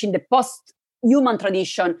 which in the post-human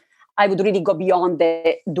tradition, I would really go beyond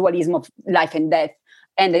the dualism of life and death,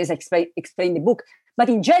 and as I explain in the book. But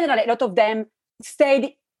in general, a lot of them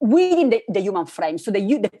stayed within the human frame. So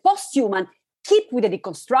the post-human keep with the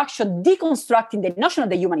deconstructing the notion of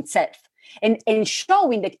the human itself, and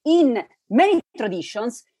showing that in many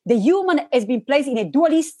traditions, the human has been placed in a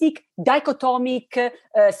dualistic, dichotomic,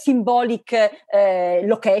 symbolic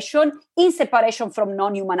location in separation from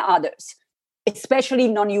non-human others, especially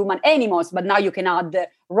non-human animals. But now you can add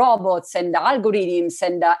robots and algorithms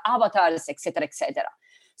and avatars, etc., etc.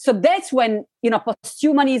 So that's when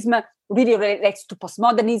posthumanism really relates to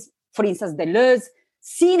postmodernism. For instance, Deleuze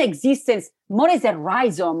seeing existence more as a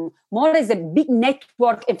rhizome, more as a big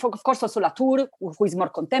network, and of course also Latour, who is more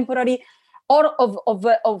contemporary, or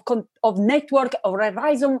of network or a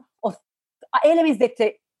rhizome of elements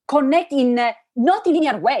that connect in not in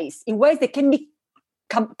linear ways, in ways that can be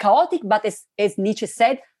chaotic, but as Nietzsche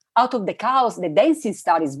said, out of the chaos, the dancing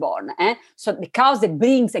star is born. So the chaos that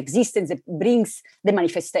brings existence, that brings the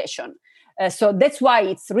manifestation. So that's why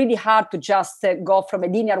it's really hard to just go from a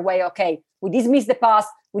linear way. Okay, we dismiss the past,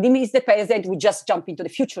 we dismiss the present, we just jump into the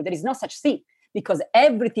future. There is no such thing, because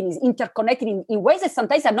everything is interconnected in ways that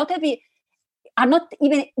sometimes are not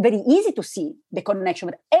even very easy to see the connection,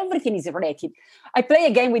 but everything is related. I play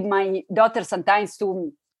a game with my daughter sometimes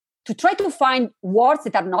to try to find words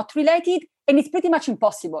that are not related, and it's pretty much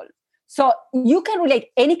impossible. So you can relate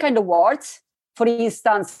any kind of words. For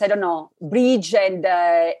instance, I don't know, bridge and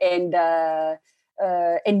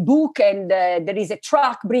book, and there is a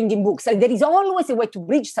truck bringing books. So there is always a way to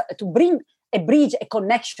bring a bridge, a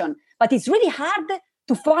connection, but it's really hard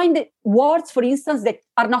to find words, for instance, that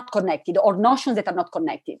are not connected, or notions that are not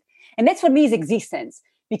connected. And that's, for me, is existence,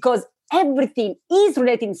 because everything is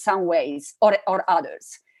related in some ways or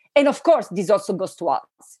others. And of course, this also goes to us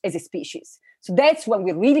as a species. So that's when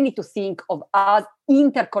we really need to think of us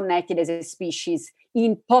interconnected as a species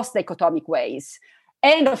in post-dichotomic ways.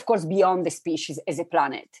 And of course, beyond the species as a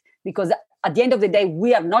planet. Because at the end of the day,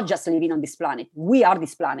 we are not just living on this planet. We are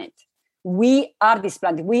this planet. We are this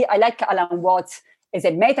planet. I like Alan Watts as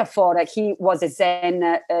a metaphor. He was a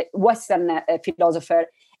Zen Western philosopher.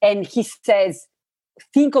 And he says,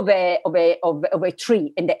 think of a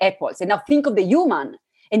tree and the apples. And now think of the human.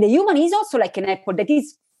 And the human is also like an apple that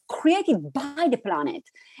is created by the planet.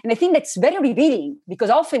 And I think that's very revealing, because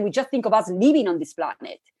often we just think of us living on this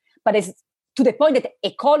planet. But it's to the point that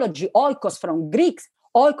ecology, oikos from Greeks,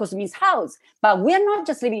 oikos means house. But we are not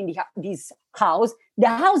just living in this house. The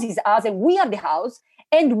house is us, and we are the house.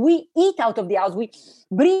 And we eat out of the house. We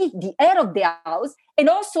breathe the air of the house. And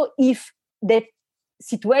also, if the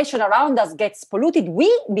situation around us gets polluted, we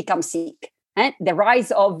become sick. The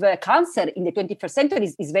rise of cancer in the 21st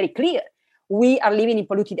century is very clear. We are living in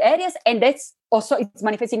polluted areas, and that's also, it's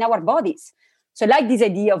manifesting in our bodies. So I like this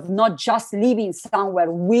idea of not just living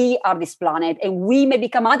somewhere. We are this planet, and we may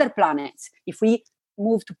become other planets. If we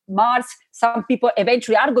move to Mars, some people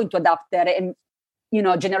eventually are going to adapt there, and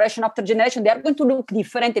generation after generation, they are going to look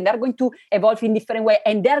different, and they're going to evolve in different way,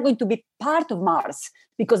 and they're going to be part of Mars,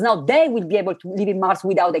 because now they will be able to live in Mars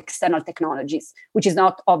without external technologies, which is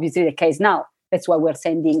not obviously the case now. That's why we're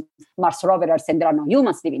sending Mars rovers, and there are no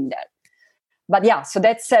humans living there. But yeah, so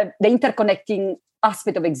that's the interconnecting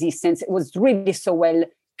aspect of existence. It was really so well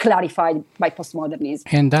clarified by postmodernism.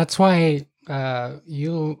 And that's why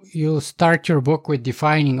you start your book with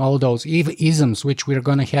defining all those isms, which we're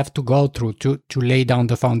going to have to go through to lay down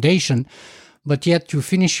the foundation. But yet you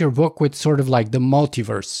finish your book with sort of like the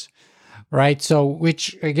multiverse, right? So,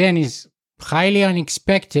 which again is highly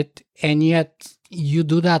unexpected, and yet you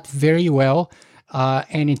do that very well.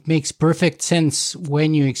 And it makes perfect sense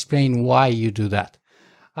when you explain why you do that.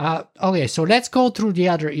 Okay, so let's go through the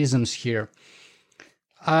other isms here.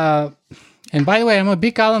 And by the way, I'm a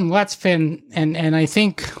big Alan Watts fan, and I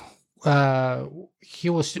think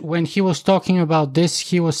when he was talking about this,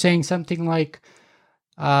 he was saying something like,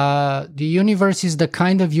 the universe is the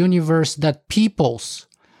kind of universe that peoples.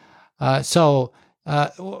 So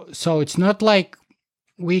it's not like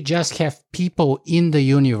we just have people in the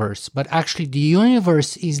universe, but actually the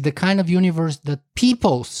universe is the kind of universe that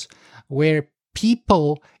peoples, where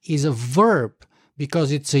people is a verb,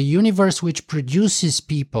 because it's a universe which produces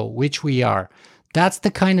people, which we are. That's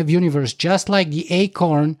the kind of universe, just like the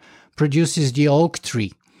acorn produces the oak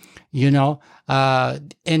tree,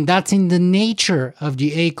 and that's in the nature of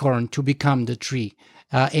the acorn to become the tree.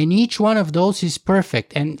 And each one of those is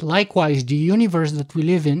perfect. And likewise, the universe that we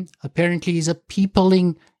live in apparently is a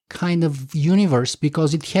peopling kind of universe,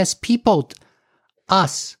 because it has peopled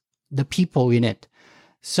us, the people in it.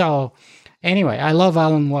 So anyway, I love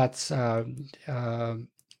Alan Watts.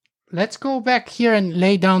 Let's go back here and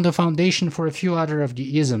lay down the foundation for a few other of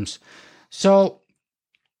the isms. So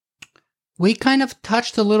we kind of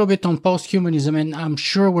touched a little bit on posthumanism, and I'm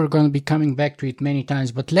sure we're going to be coming back to it many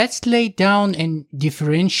times, but let's lay down and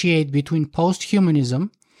differentiate between posthumanism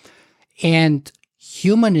and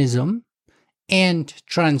humanism and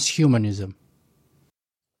transhumanism.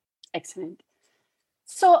 Excellent.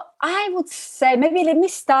 So I would say, maybe let me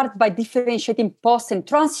start by differentiating post and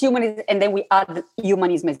transhumanism, and then we add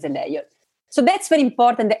humanism as a layer. So that's very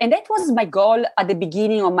important. And that was my goal at the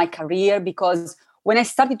beginning of my career, because when I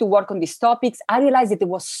started to work on these topics, I realized that there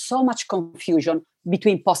was so much confusion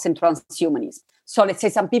between post and transhumanism. So let's say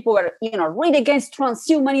some people were, really against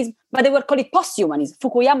transhumanism, but they were calling it posthumanism.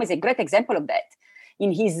 Fukuyama is a great example of that.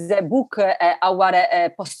 In his book,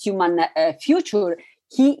 Our Posthuman Future,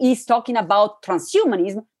 he is talking about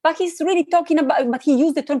transhumanism, but he's really talking about, but he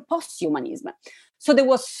used the term posthumanism. So there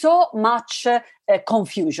was so much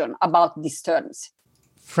confusion about these terms.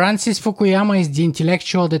 Francis Fukuyama is the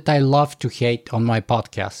intellectual that I love to hate on my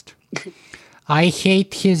podcast. I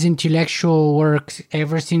hate his intellectual work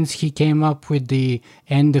ever since he came up with the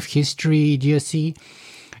end of history idiocy,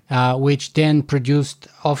 which then produced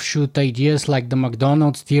offshoot ideas like the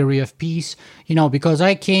McDonald's theory of peace. Because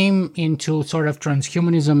I came into sort of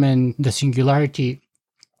transhumanism and the singularity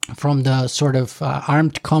from the sort of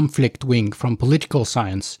armed conflict wing from political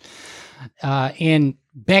science. And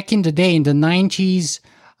back in the day, in the 90s,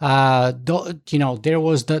 there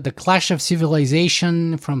was the clash of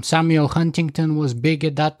civilization from Samuel Huntington was big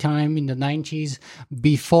at that time in the 90s.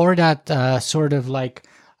 Before that, in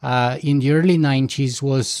the early 90s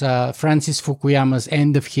was Francis Fukuyama's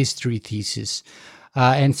end of history thesis.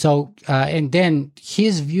 And then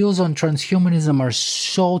his views on transhumanism are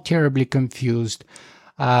so terribly confused.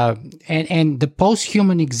 And the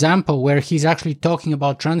post-human example where he's actually talking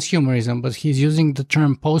about transhumanism, but he's using the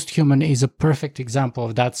term post-human, is a perfect example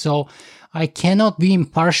of that. So I cannot be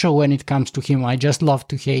impartial when it comes to him. I just love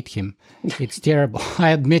to hate him. It's terrible.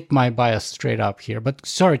 I admit my bias straight up here, but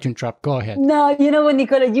sorry to interrupt. Go ahead. No,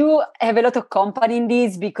 Nicola, you have a lot of company in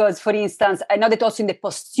this because, for instance, I know that also in the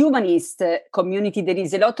posthumanist community, there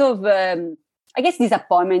is a lot of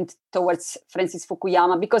disappointment towards Francis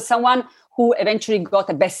Fukuyama, because someone who eventually got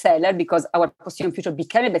a bestseller, because Our Posthuman Future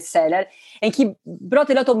became a bestseller, and he brought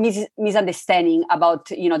a lot of misunderstanding about,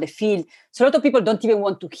 the field. So a lot of people don't even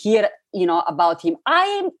want to hear, about him.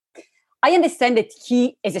 I understand that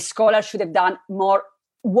he, as a scholar, should have done more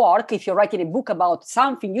work. If you're writing a book about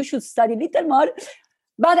something, you should study a little more.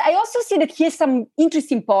 But I also see that he has some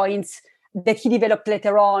interesting points that he developed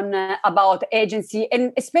later on about agency,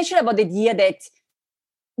 and especially about the idea that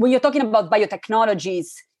when you're talking about biotechnologies,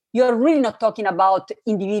 you're really not talking about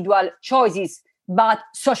individual choices, but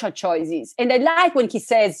social choices. And I like when he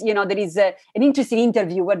says, there is an interesting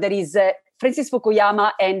interview where there is Francis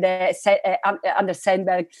Fukuyama and Anders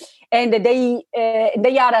Sandberg, and they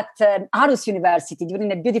are at Aarhus University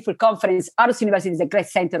during a beautiful conference. Aarhus University is a great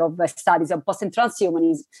center of studies on post and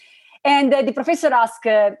transhumanism. And the professor asked,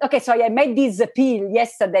 okay, so I made this pill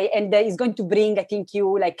yesterday, and it's going to bring, I think,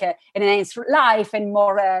 you like an enhanced life and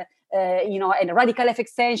more, and a radical life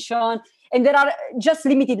extension. And there are just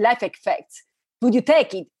limited life effects. Would you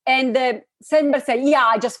take it? And Sandberg said, yeah,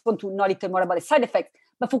 I just want to know a little more about the side effects.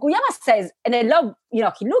 But Fukuyama says, and I love,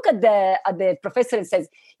 he looked at the professor and says,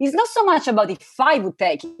 it's not so much about if I would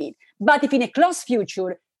take it, but if in a close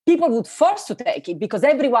future, people would force to take it because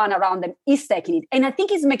everyone around them is taking it. And I think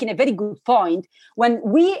he's making a very good point. When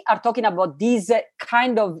we are talking about these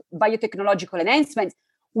kind of biotechnological enhancements,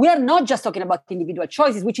 we are not just talking about individual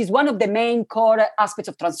choices, which is one of the main core aspects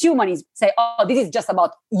of transhumanism. Say, oh, this is just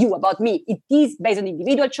about you, about me. It is based on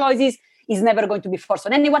individual choices. It's never going to be forced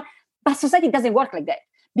on anyone. But society doesn't work like that.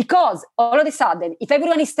 Because all of a sudden, if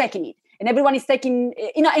everyone is taking it, and everyone is taking,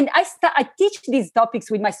 and I teach these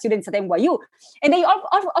topics with my students at NYU, and they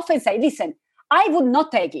often say, listen, I would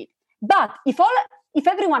not take it. But if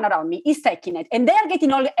everyone around me is taking it, and they are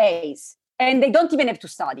getting all A's, and they don't even have to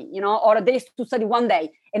study, or they have to study one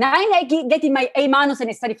day, and I'm getting my A- and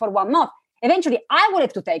I study for 1 month, eventually I will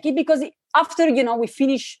have to take it, because after, we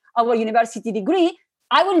finish our university degree,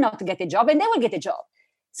 I will not get a job, and they will get a job.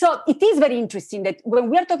 So it is very interesting that when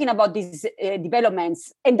we are talking about these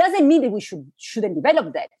developments, it doesn't mean that we shouldn't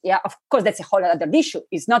develop that. Yeah, of course, that's a whole other issue.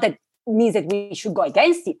 It's not that it means that we should go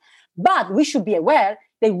against it, but we should be aware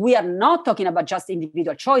that we are not talking about just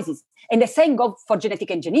individual choices. And the same goes for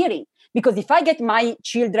genetic engineering, because if I get my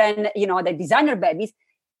children, the designer babies,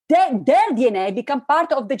 their DNA become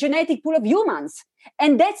part of the genetic pool of humans.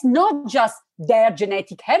 And that's not just their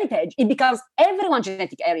genetic heritage. It becomes everyone's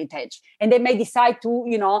genetic heritage. And they may decide to,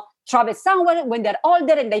 travel somewhere when they're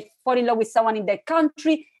older and they fall in love with someone in their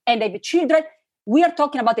country and they have children. We are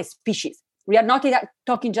talking about a species. We are not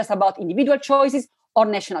talking just about individual choices or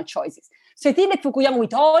national choices. So I think that Fukuyama,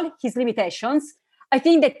 with all his limitations, I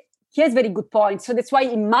think that he has very good points. So that's why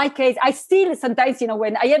in my case, I still sometimes,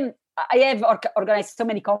 when I have organized so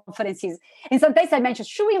many conferences, and sometimes I mention,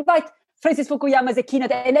 should we invite Francis Fukuyama as a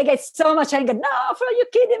keynote? And I get so much anger. No, are you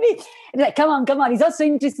kidding me? And like, come on. It's also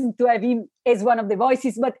interesting to have him as one of the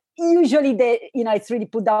voices, but usually it's really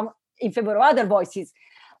put down in favor of other voices.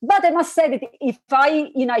 But I must say that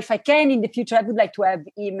if I can in the future, I would like to have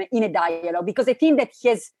him in a dialogue, because I think that he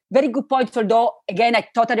has very good points. Although, again, I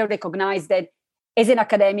totally recognize that as an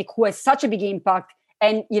academic who has such a big impact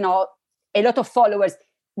and, a lot of followers,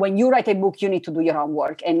 when you write a book, you need to do your own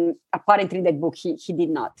work. And apparently in that book, he did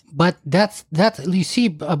not. But that you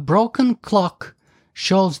see, a broken clock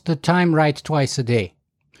shows the time right twice a day.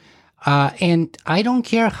 And I don't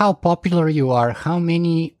care how popular you are, how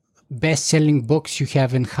many best-selling books you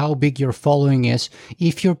have, and how big your following is,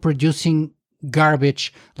 if you're producing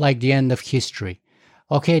garbage like the end of history.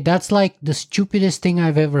 Okay, that's like the stupidest thing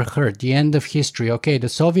I've ever heard. The end of history. Okay, the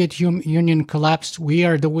Soviet Union collapsed. We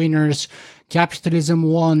are the winners. Capitalism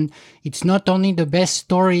won. It's not only the best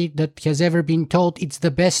story that has ever been told, it's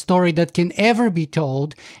the best story that can ever be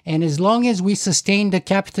told. And as long as we sustain the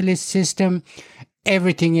capitalist system,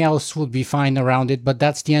 everything else would be fine around it. But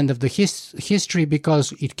that's the end of the history,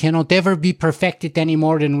 because it cannot ever be perfected any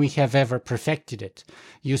more than we have ever perfected it,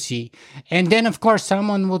 you see. And then, of course,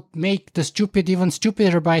 someone would make the stupid even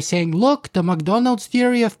stupider by saying, look, the McDonald's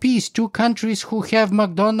theory of peace, 2 countries who have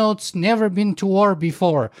McDonald's never been to war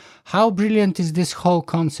before. How brilliant is this whole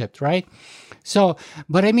concept, right? So,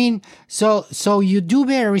 but I mean, so you do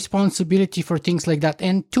bear responsibility for things like that.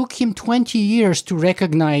 And took him 20 years to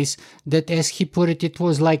recognize that, as he put it, it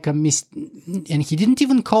was like a and he didn't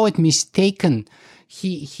even call it mistaken.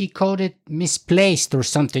 He called it misplaced or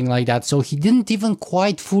something like that. So he didn't even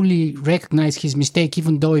quite fully recognize his mistake,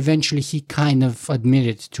 even though eventually he kind of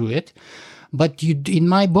admitted to it. But you, in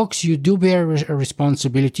my books, you do bear a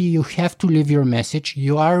responsibility. You have to live your message.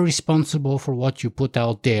 You are responsible for what you put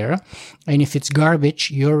out there. And if it's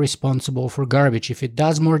garbage, you're responsible for garbage. If it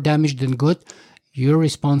does more damage than good, you're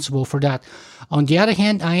responsible for that. On the other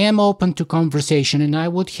hand, I am open to conversation, and I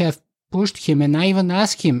would have pushed him, and I even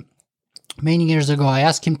asked him many years ago, I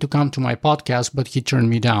asked him to come to my podcast, but he turned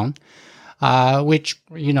me down. Which,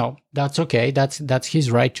 you know, that's okay. That's his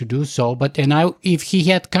right to do so. But if he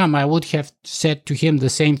had come, I would have said to him the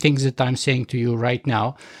same things that I'm saying to you right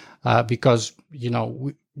now, because, you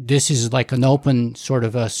know, this is like an open sort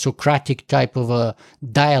of a Socratic type of a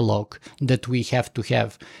dialogue that we have to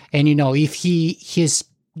have. And, you know, if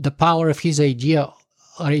the power of his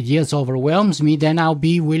ideas overwhelms me, then I'll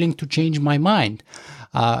be willing to change my mind,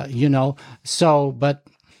 you know. So, but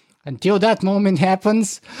until that moment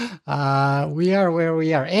happens, we are where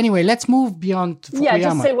we are. Anyway, let's move beyond Fukuyama. Yeah,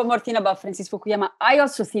 just say one more thing about Francis Fukuyama. I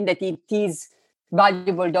also think that it is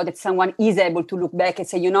valuable, though, that someone is able to look back and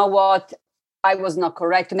say, you know what, I was not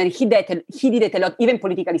correct. And then he did it a lot, even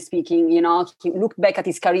politically speaking. You know, he looked back at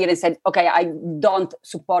his career and said, okay, I don't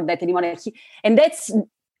support that anymore. And that's,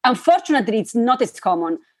 unfortunately, it's not as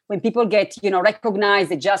common. When people get, you know, recognized,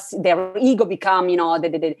 they just, their ego become, you know,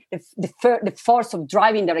 the force of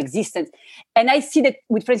driving their existence. And I see that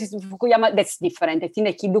with Francis Fukuyama, that's different. I think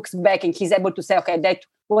that he looks back and he's able to say, okay, that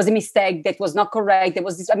was a mistake, that was not correct, that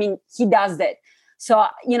was this. I mean, he does that. So,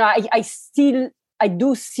 you know, I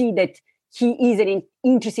do see that he is an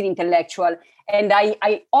interesting intellectual. And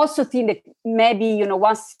I also think that maybe, you know,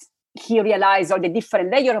 once he realized all the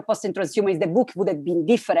different layers of post-transhumanism, the book would have been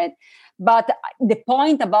different. But the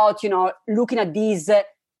point about, you know, looking at these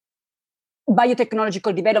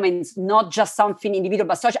biotechnological developments, not just something individual,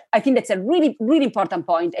 but such, I think that's a really, really important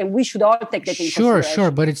point, and we should all take that into consideration.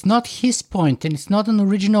 Sure, but it's not his point, and it's not an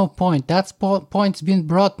original point. That point's been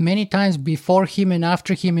brought many times before him and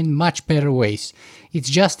after him in much better ways. It's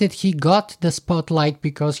just that he got the spotlight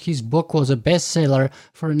because his book was a bestseller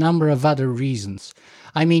for a number of other reasons.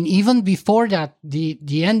 I mean, even before that,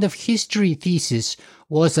 the end of history thesis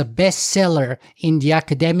was a bestseller in the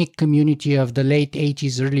academic community of the late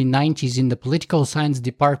 80s, early 90s in the political science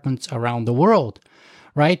departments around the world,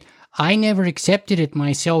 right? I never accepted it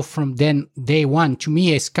myself from then day one. To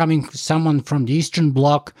me, as coming someone from the Eastern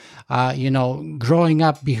Bloc, you know, growing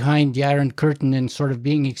up behind the Iron Curtain and sort of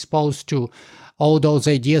being exposed to all those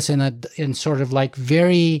ideas and sort of like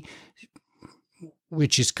very,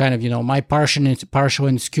 which is kind of, you know, my partial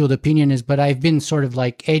and skewed opinion is, but I've been sort of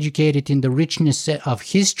like educated in the richness of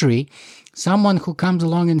history. Someone who comes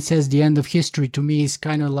along and says the end of history to me is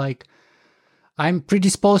kind of like, I'm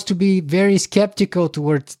predisposed to be very skeptical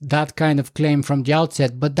towards that kind of claim from the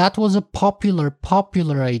outset. But that was a popular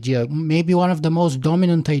idea, maybe one of the most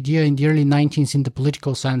dominant idea in the early 19th in the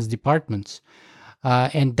political science departments.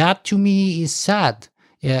 And that to me is sad.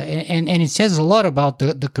 Yeah, and it says a lot about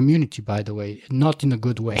the community, by the way, not in a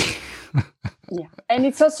good way. Yeah, and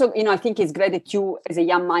it's also, you know, I think it's great that you, as a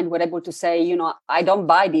young mind, were able to say, you know, I don't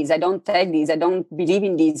buy these, I don't take these, I don't believe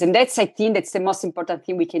in these. And that's, I think, that's the most important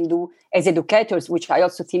thing we can do as educators, which I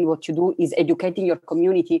also think what you do is educating your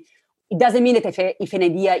community. It doesn't mean that if an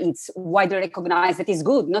idea is widely recognized, that is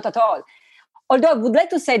good, not at all. Although I would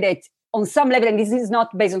like to say that on some level, and this is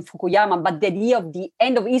not based on Fukuyama, but the idea of the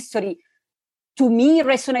end of history, to me,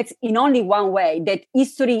 resonates in only one way, that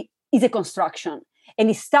history is a construction. And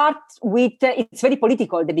it starts with, it's very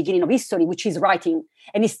political, the beginning of history, which is writing.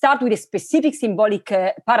 And it starts with a specific symbolic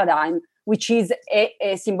paradigm, which is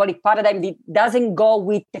a symbolic paradigm that doesn't go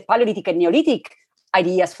with the Paleolithic and Neolithic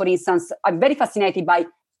ideas. For instance, I'm very fascinated by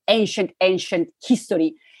ancient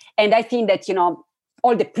history. And I think that,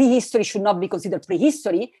 all the prehistory should not be considered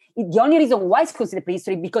prehistory. The only reason why it's considered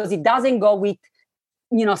prehistory because it doesn't go with,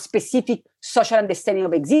 specific social understanding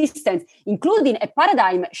of existence, including a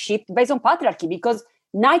paradigm shift based on patriarchy, because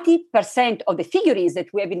 90% of the figurines that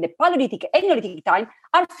we have in the Paleolithic and Neolithic time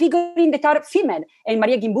are figurines that are female. And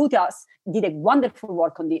Maria Gimbutas did a wonderful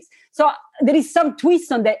work on this. So there is some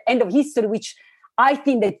twist on the end of history, which I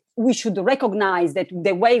think that we should recognize that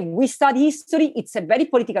the way we study history, it's a very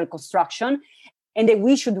political construction, and that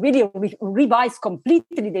we should really revise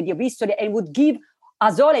completely the idea of history and would give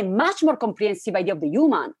us all a much more comprehensive idea of the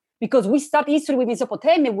human. Because we start history with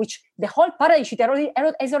Mesopotamia, which the whole paradigm shift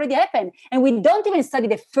has already happened. And we don't even study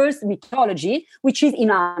the first mythology, which is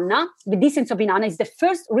Inanna. The Descents of Inanna is the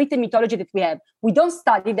first written mythology that we have. We don't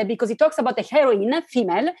study that because it talks about the heroine,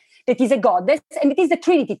 female, that is a goddess, and it is the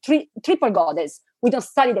Trinity, triple goddess. We don't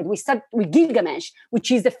study that. We start with Gilgamesh,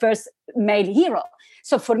 which is the first male hero.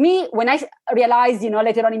 So for me, when I realized,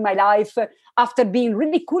 later on in my life, after being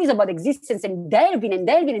really curious about existence and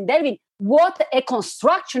delving, what a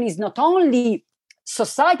construction is not only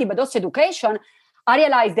society, but also education, I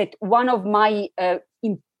realized that one of the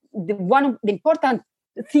important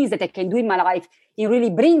things that I can do in my life in really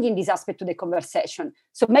bringing this aspect to the conversation.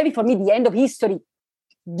 So maybe for me, the end of history,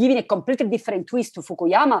 giving a completely different twist to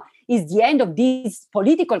Fukuyama, is the end of this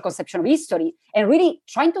political conception of history and really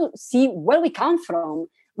trying to see where we come from,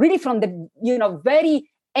 really from the very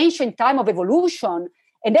ancient time of evolution.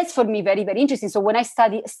 And that's for me very, very interesting. So when I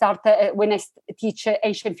teach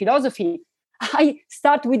ancient philosophy, I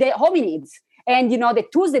start with the hominids and the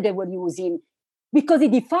tools that they were using, because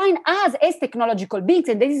it defines us as technological beings,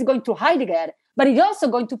 and this is going to Heidegger, but it's also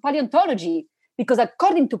going to paleontology. Because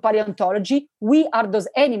according to paleontology, we are those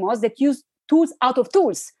animals that use tools out of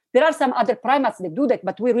tools. There are some other primates that do that,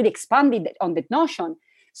 but we really expanded on that notion.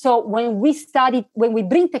 So when we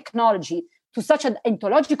bring technology to such an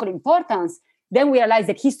ontological importance, then we realize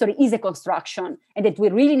that history is a construction and that we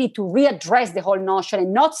really need to readdress the whole notion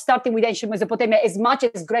and not starting with ancient Mesopotamia, as much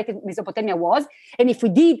as great Mesopotamia was. And if we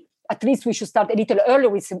did, at least we should start a little earlier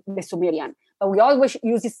with the Sumerian. But we always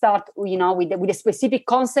usually start, with a specific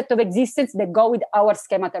concept of existence that go with our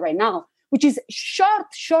schemata right now, which is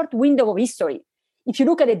short window of history. If you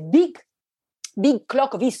look at a big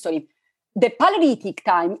clock of history, the Paleolithic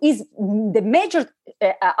time is the major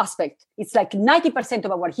aspect. It's like 90%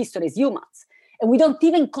 of our history is humans, and we don't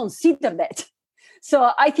even consider that.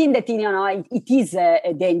 So I think that it is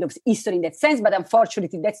the end of history in that sense, but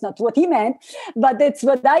unfortunately that's not what he meant. But that's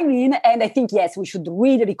what I mean, and I think yes, we should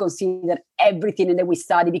really reconsider everything that we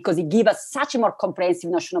study, because it gives us such a more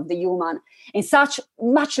comprehensive notion of the human and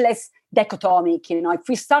much less dichotomic. If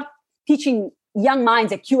we start teaching young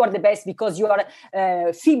minds that you are the best because you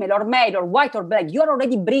are female or male or white or black, you are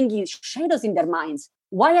already bringing shadows in their minds.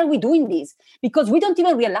 Why are we doing this? Because we don't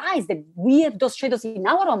even realize that we have those shadows in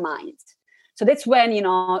our own minds. So that's when,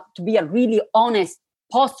 to be a really honest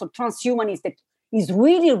post or transhumanist that is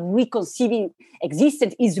really reconceiving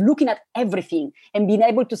existence, is looking at everything and being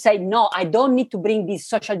able to say, no, I don't need to bring this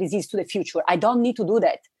social disease to the future. I don't need to do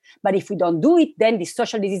that. But if we don't do it, then the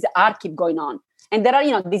social diseases are keep going on. And there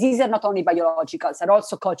are, diseases are not only biological, they're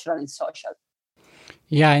also cultural and social.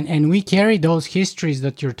 Yeah, and we carry those histories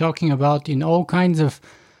that you're talking about in all kinds of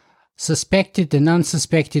suspected and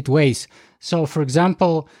unsuspected ways. So, for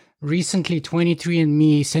example, recently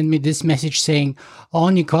 23andMe sent me this message saying, "Oh,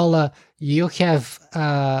 Nicola, you have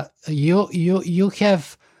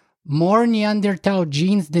more Neanderthal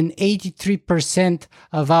genes than 83%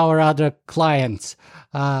 of our other clients."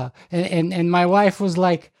 And my wife was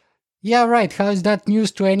like, "Yeah, right. How is that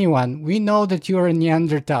news to anyone? We know that you're a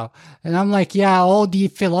Neanderthal." And I'm like, yeah, all the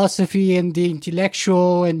philosophy and the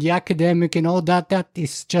intellectual and the academic and all that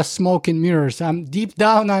is just smoke and mirrors. Deep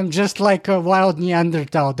down, I'm just like a wild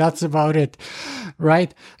Neanderthal. That's about it.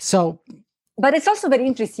 Right? So. But it's also very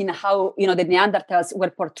interesting how, the Neanderthals were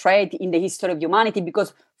portrayed in the history of humanity,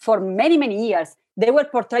 because for many, many years, they were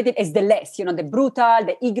portrayed as the less, the brutal,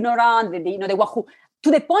 the ignorant, the one who, to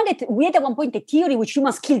the point that we had at one point a theory which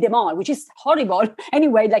humans kill them all, which is horrible.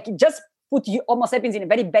 Anyway, like it just put Homo sapiens in a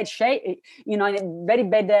very bad shape, in a very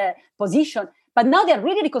bad position. But now they're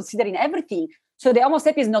really reconsidering everything. So the Homo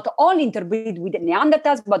sapiens not only interbreed with the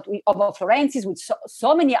Neanderthals, but with Homo florensis, with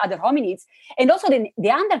so many other hominids. And also the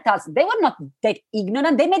Neanderthals, they were not that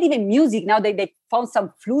ignorant. They made even music. Now they found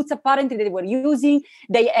some flutes apparently they were using.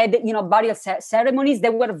 They had, burial ceremonies. They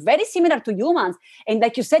were very similar to humans. And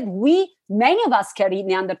like you said, many of us carry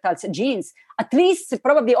Neanderthals genes. At least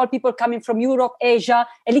probably all people coming from Europe, Asia,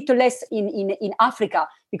 a little less in Africa,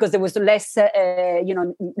 because there was less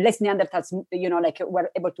Neanderthals, were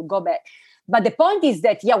able to go back. But the point is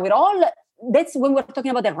that, that's when we're talking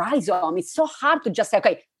about the rhizome. It's so hard to just say,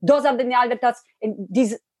 okay, those are the Neanderthals and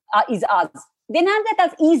this is us. The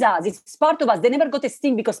Neanderthals is us. It's part of us. They never got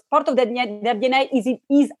extinct because part of their DNA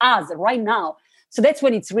is us right now. So that's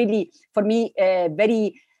when it's really, for me,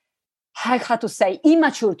 very, how to say,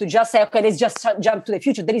 immature to just say, okay, let's just jump to the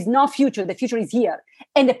future. There is no future. The future is here.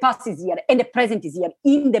 And the past is here. And the present is here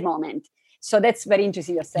in the moment. So that's very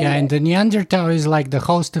interesting you're saying. Yeah, and the Neanderthal is like the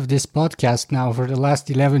host of this podcast now for the last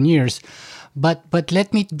 11 years. But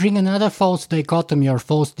let me bring another false dichotomy or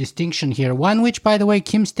false distinction here. One which, by the way,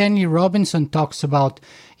 Kim Stanley Robinson talks about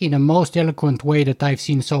in a most eloquent way that I've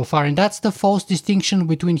seen so far. And that's the false distinction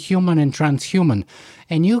between human and transhuman.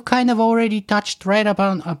 And you kind of already touched right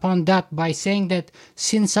upon that by saying that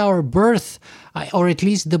since our birth, or at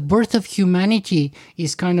least the birth of humanity,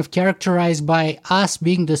 is kind of characterized by us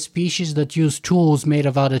being the species that use tools made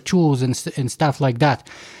of other tools and stuff like that.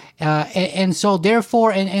 And so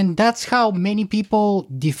therefore, and that's how many people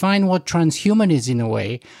define what transhuman is in a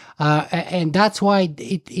way. And that's why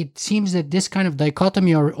it seems that this kind of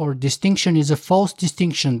dichotomy or distinction is a false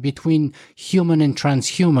distinction between human and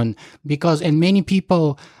transhuman, and many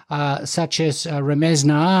people, such as Ramez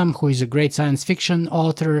Naam, who is a great science fiction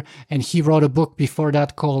author, and he wrote a book before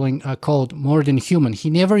that called More Than Human.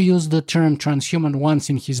 He never used the term transhuman once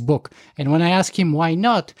in his book. And when I asked him why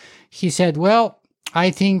not, he said, well, I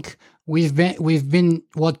think we've been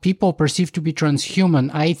what people perceive to be transhuman.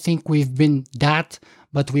 I think we've been that,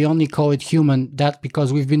 but we only call it human that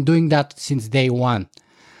because we've been doing that since day one.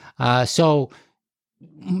 So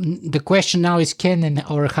the question now is,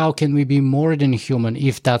 how can we be more than human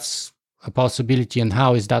if that's a possibility, and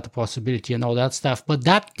how is that a possibility and all that stuff? But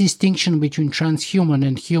that distinction between transhuman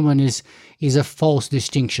and human is a false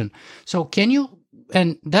distinction. So can you,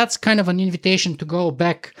 and that's kind of an invitation to go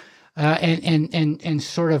back and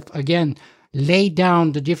sort of, again, lay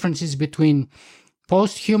down the differences between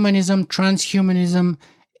posthumanism, transhumanism,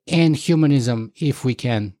 and humanism, if we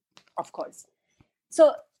can. Of course.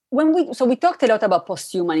 So we talked a lot about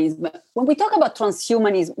posthumanism. When we talk about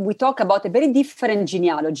transhumanism, we talk about a very different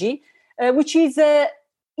genealogy, which is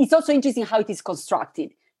it's also interesting how it is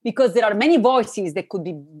constructed, because there are many voices that could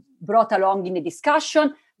be brought along in the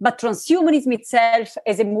discussion. But transhumanism itself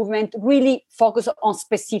as a movement really focuses on a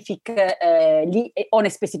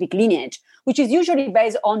specific lineage, which is usually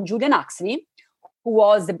based on Julian Huxley, who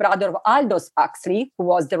was the brother of Aldous Huxley, who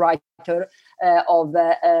was the writer of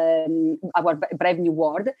Our Brave New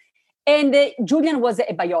World. And Julian was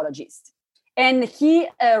a biologist. And he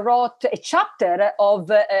wrote a chapter of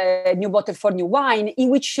New Bottle for New Wine, in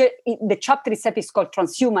which the chapter itself is called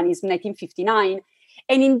Transhumanism, 1959.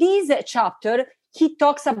 And in this chapter, he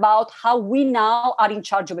talks about how we now are in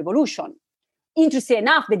charge of evolution. Interesting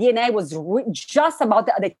enough, the DNA was just about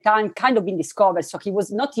at the time kind of being discovered. So he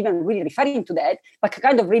was not even really referring to that, but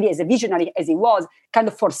kind of really as a visionary as he was, kind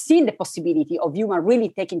of foreseeing the possibility of human really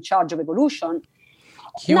taking charge of evolution.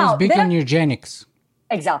 He was big on eugenics.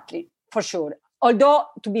 Exactly, for sure. Although,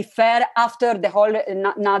 to be fair, after the whole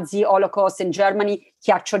Nazi Holocaust in Germany,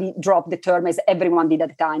 he actually dropped the term, as everyone did at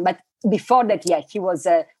the time. But before that, he was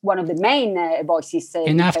one of the main voices.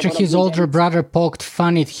 And after his older brother poked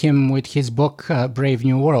fun at him with his book, Brave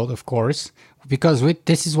New World, of course, because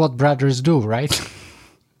this is what brothers do, right?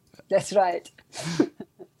 That's right.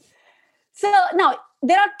 So now,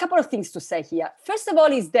 there are a couple of things to say here. First of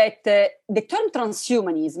all is that the term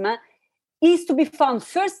transhumanism is to be found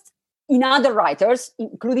first in other writers,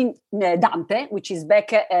 including Dante, which is back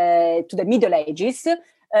to the Middle Ages,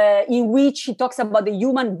 in which he talks about the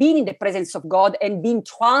human being in the presence of God and being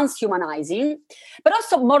transhumanizing, but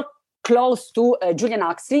also more close to Julian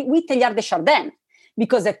Huxley with Teilhard de Chardin,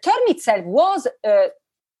 because the term itself was,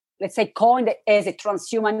 let's say, coined as a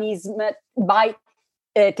transhumanism by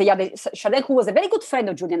Teilhard de Chardin, who was a very good friend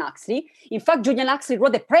of Julian Huxley. In fact, Julian Huxley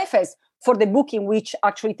wrote the preface for the book in which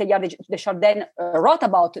actually Teilhard de Chardin wrote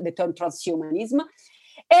about the term transhumanism.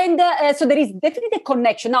 And so there is definitely a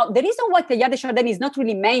connection. Now, the reason why Teilhard de Chardin is not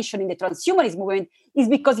really mentioned in the transhumanist movement is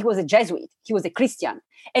because he was a Jesuit. He was a Christian.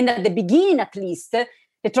 And at the beginning, at least,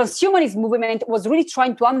 the transhumanist movement was really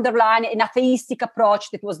trying to underline an atheistic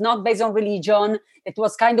approach that was not based on religion, that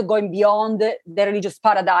was kind of going beyond the religious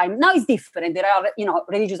paradigm. Now it's different. There are,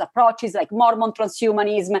 religious approaches like Mormon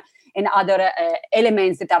transhumanism and other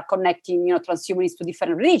elements that are connecting, transhumanists to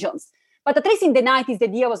different religions. But at least in the 90s, the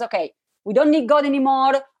idea was, okay, we don't need God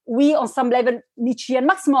anymore. We, on some level, Nietzschean,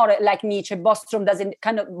 Max More like Nietzsche, Bostrom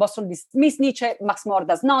dismiss Nietzsche, Max More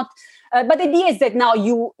does not. But the idea is that now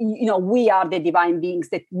we are the divine beings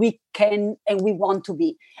that we can and we want to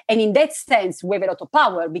be. And in that sense, we have a lot of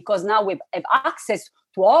power because now we have access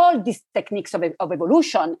to all these techniques of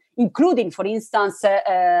evolution, including, for instance,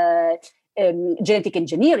 genetic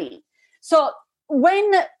engineering. So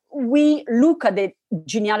when we look at the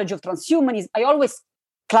genealogy of transhumanism, I always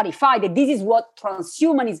clarify that this is what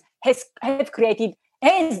transhumanism have created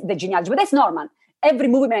as the genealogy, but that's normal. Every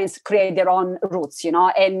movement create their own roots,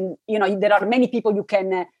 and there are many people you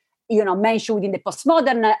can mention within the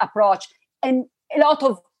postmodern approach, and a lot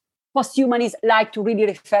of posthumanists like to really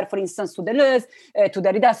refer, for instance, to Deleuze, to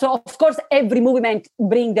Derrida. So of course, every movement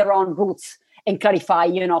bring their own roots and clarify,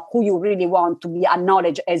 who you really want to be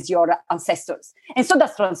acknowledged as your ancestors, and so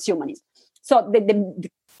does transhumanism. So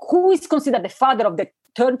who is considered the father of the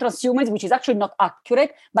term transhumanism, which is actually not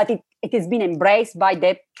accurate, but it has been embraced by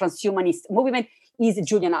the transhumanist movement, is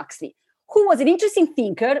Julian Huxley, who was an interesting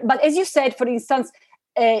thinker, but as you said, for instance,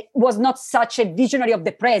 was not such a visionary of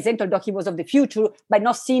the present, although he was of the future, by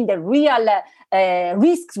not seeing the real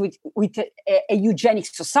risks with a eugenic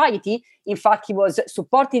society. In fact, he was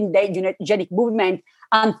supporting the eugenic movement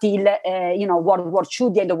until World War II,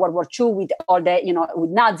 the end of World War II, with all the with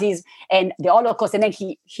Nazis and the Holocaust, and then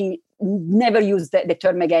he never used the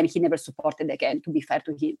term again. He never supported again. To be fair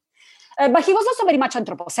to him, but he was also very much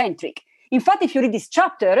anthropocentric. In fact, if you read this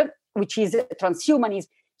chapter, which is transhumanism,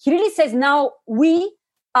 he really says now we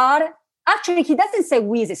are. Actually, he doesn't say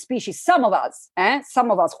we as a species, some of us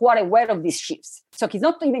who are aware of these shifts. So he's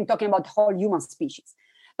not even talking about the whole human species.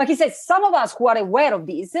 But he says some of us who are aware of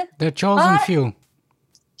this, the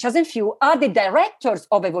chosen few are the directors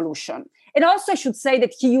of evolution. And also I should say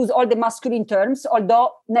that he used all the masculine terms,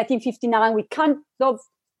 although 1959 we can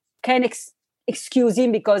excuse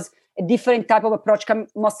him because a different type of approach came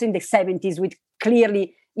mostly in the 70s with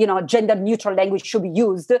clearly, gender neutral language should be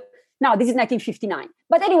used. Now, this is 1959.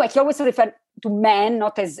 But anyway, he always referred to man,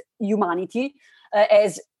 not as humanity,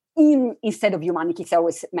 as instead of humanity, it's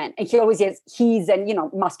always man. And he always has his and,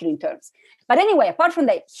 masculine terms. But anyway, apart from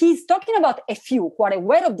that, he's talking about a few who are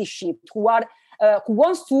aware of this shift, who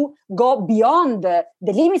wants to go beyond the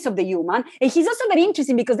limits of the human. And he's also very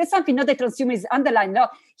interesting because that's something not that transhumanists underline. No,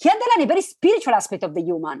 he underlined a very spiritual aspect of the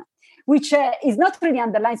human, which is not really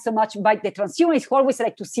underlined so much by the transhumanists who always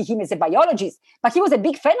like to see him as a biologist. But he was a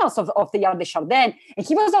big fan also of Teilhard de Chardin, and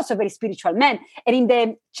he was also a very spiritual man. And in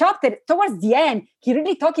the chapter, towards the end, he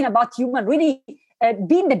really talking about human really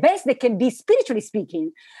being the best they can be, spiritually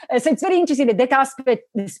speaking. So it's very interesting that aspect,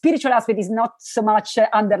 the spiritual aspect, is not so much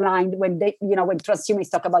underlined when when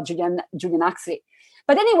transhumanists talk about Julian Huxley.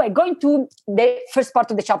 But anyway, going to the first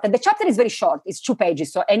part of the chapter is very short. It's 2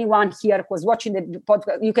 pages. So anyone here who's watching the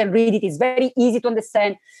podcast, you can read it. It's very easy to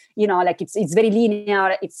understand. It's very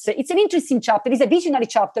linear. It's an interesting chapter. It's a visionary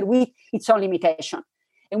chapter with its own limitation.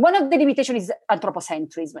 And one of the limitations is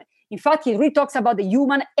anthropocentrism. In fact, he really talks about the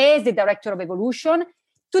human as the director of evolution,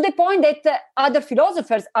 to the point that other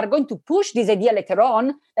philosophers are going to push this idea later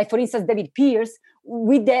on, like, for instance, David Pearce,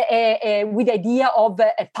 with the idea of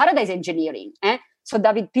paradise engineering. So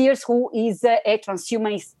David Pearce, who is a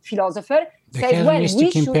transhumanist philosopher, says,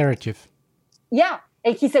 hedonistic imperative. Yeah,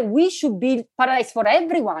 and he said, we should build paradise for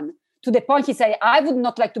everyone. To the point, he said, I would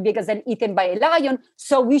not like to be a gazelle eaten by a lion,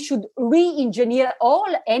 so we should re-engineer all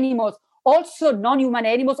animals, also non-human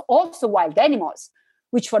animals, also wild animals,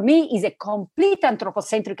 which for me is a complete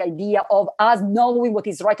anthropocentric idea of us knowing what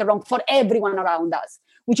is right or wrong for everyone around us,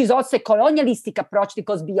 which is also a colonialistic approach that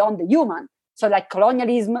goes beyond the human. So like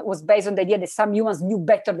colonialism was based on the idea that some humans knew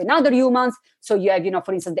better than other humans. So you have,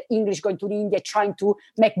 for instance, the English going to India trying to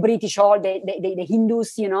make British all the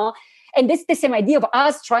Hindus, And that's the same idea of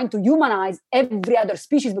us trying to humanize every other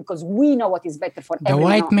species because we know what is better for everyone. The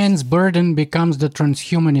white man's burden becomes the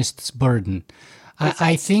transhumanist's burden.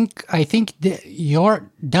 I think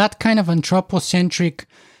that kind of anthropocentric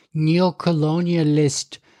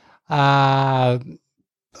neo-colonialist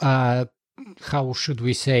how should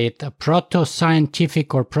we say it, a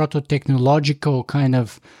proto-scientific or proto-technological kind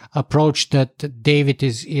of approach that David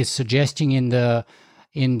is suggesting in the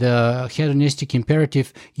in the hedonistic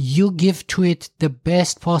imperative, you give to it the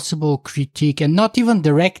best possible critique, and not even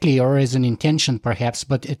directly or as an intention perhaps,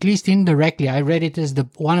 but at least indirectly. I read it as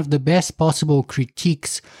one of the best possible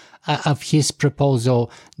critiques of his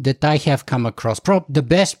proposal that I have come across, the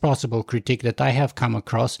best possible critique that I have come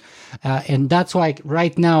across. And that's why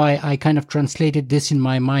right now I kind of translated this in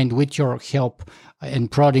my mind with your help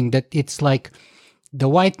and prodding, that it's like the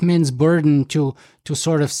white man's burden to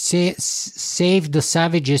sort of save the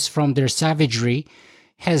savages from their savagery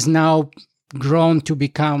has now grown to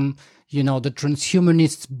become, the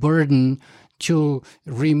transhumanists' burden to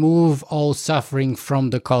remove all suffering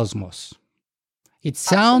from the cosmos. It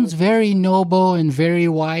sounds very noble and very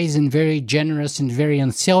wise and very generous and very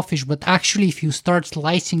unselfish, but actually if you start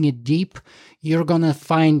slicing it deep, you're going to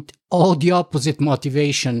find all the opposite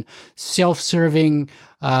motivation: self-serving,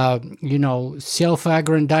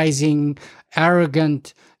 self-aggrandizing,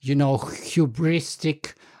 arrogant,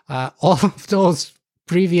 hubristic, all of those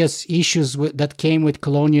previous issues that came with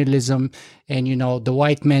colonialism and, the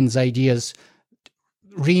white man's ideas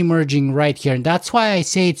reemerging right here. And that's why I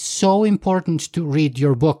say it's so important to read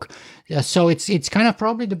your book. So it's kind of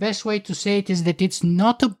probably the best way to say it is that it's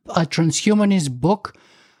not a transhumanist book.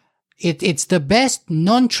 It's the best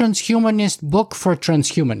non-transhumanist book for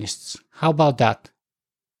transhumanists. How about that?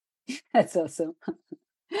 That's awesome.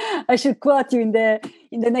 I should quote you in the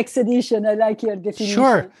next edition. I like your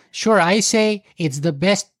definition. Sure. I say it's the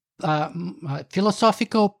best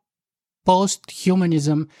philosophical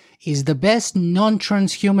posthumanism is the best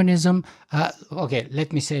non-transhumanism. Okay,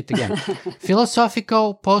 let me say it again.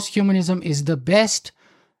 Philosophical posthumanism is the best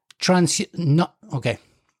okay.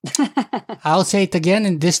 I'll say it again,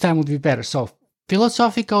 and this time would be better. So,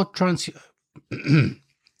 philosophical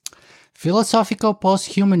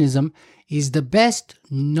posthumanism is the best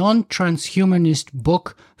non-transhumanist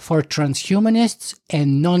book for transhumanists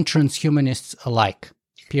and non-transhumanists alike.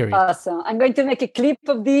 Period. Awesome. I'm going to make a clip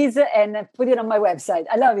of these and put it on my website.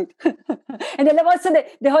 I love it. And I love also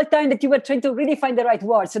the whole time that you were trying to really find the right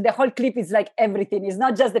word. So the whole clip is like everything. It's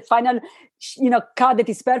not just the final, cut that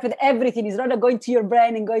is perfect. Everything is rather going to your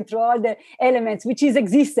brain and going through all the elements, which is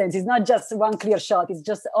existence. It's not just one clear shot. It's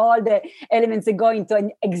just all the elements that go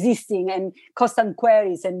into existing and constant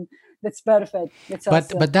queries, and that's perfect. That's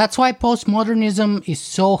awesome. But that's why postmodernism is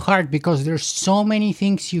so hard, because there's so many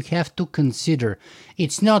things you have to consider.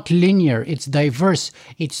 It's not linear, it's diverse,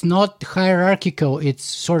 it's not hierarchical, it's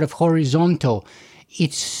sort of horizontal.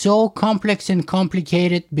 It's so complex and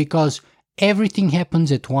complicated because everything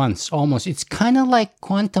happens at once, almost. It's kind of like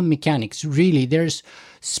quantum mechanics, really. There's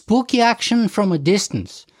spooky action from a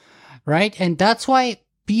distance, right? And that's why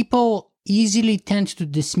people easily tend to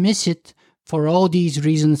dismiss it for all these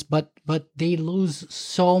reasons, but they lose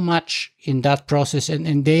so much in that process,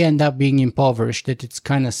 and they end up being impoverished that it's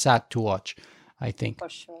kind of sad to watch, I think. For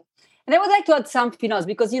sure. And I would like to add something else,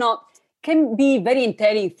 because, can be very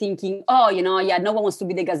entailling thinking, no one wants to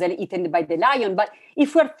be the gazelle eaten by the lion. But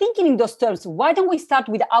if we're thinking in those terms, why don't we start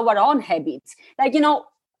with our own habits? Like,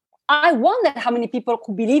 I wonder how many people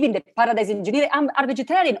who believe in the paradise engineering are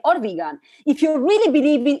vegetarian or vegan. If you're really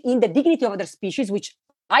believing in the dignity of other species, which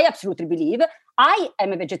I absolutely believe, I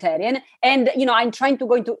am a vegetarian, and I'm trying to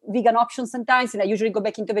go into vegan options sometimes, and I usually go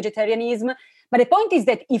back into vegetarianism. But the point is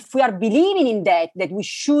that if we are believing in that we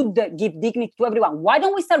should give dignity to everyone, why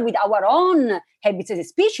don't we start with our own habits as a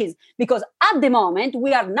species? Because at the moment,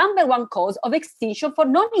 we are number one cause of extinction for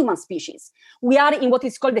non-human species. We are in what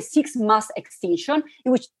is called the sixth mass extinction,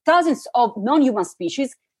 in which thousands of non-human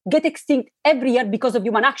species get extinct every year because of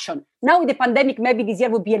human action. Now with the pandemic, maybe this year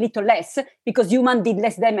would be a little less because humans did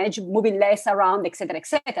less damage, moving less around, etc.,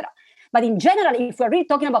 etc. But in general, if we're really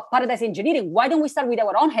talking about paradise engineering, why don't we start with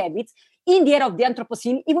our own habits? In the era of the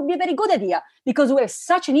Anthropocene, it would be a very good idea because we have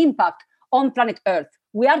such an impact on planet Earth.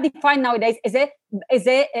 We are defined nowadays as a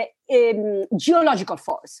geological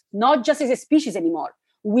force, not just as a species anymore.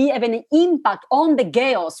 We have an impact on the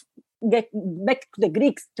chaos, get back to the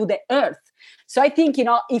Greeks, to the earth. So I think,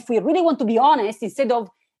 if we really want to be honest, instead of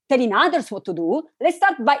telling others what to do, let's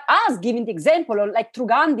start by us giving the example, or like through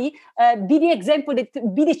Gandhi, be the example,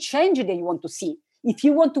 be the change that you want to see. If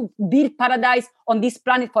you want to build paradise on this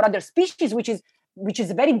planet for other species, which is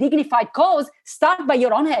a very dignified cause, start by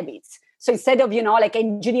your own habits. So instead of, like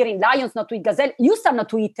engineering lions not to eat gazelle, you start not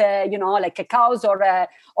to eat, like cows or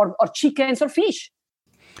chickens or fish.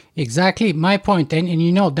 Exactly my point.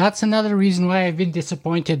 And that's another reason why I've been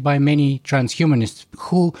disappointed by many transhumanists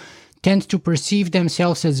who tend to perceive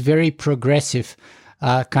themselves as very progressive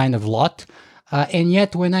kind of lot. And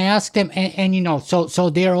yet when I ask them, so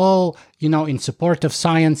they're all, in support of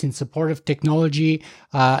science, in support of technology,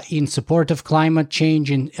 in support of climate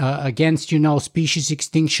change, and against, species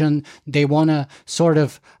extinction. They want to sort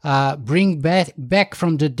of bring back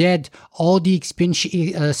from the dead all the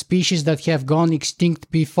species that have gone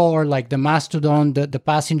extinct before, like the mastodon, the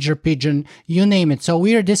passenger pigeon, you name it. So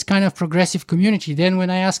we are this kind of progressive community. Then when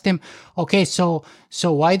I ask them, okay, so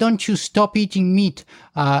why don't you stop eating meat?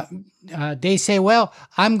 They say, well,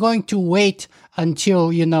 I'm going to wait until,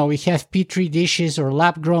 we have petri dishes or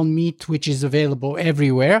lab-grown meat, which is available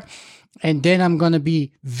everywhere. And then I'm going to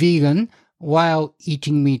be vegan while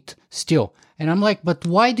eating meat still. And I'm like, but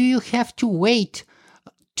why do you have to wait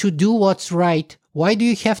to do what's right? Why do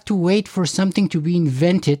you have to wait for something to be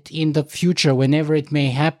invented in the future, whenever it may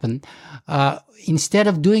happen, instead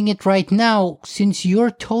of doing it right now, since you're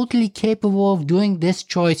totally capable of doing this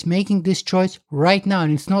choice, making this choice right now,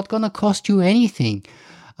 and it's not going to cost you anything.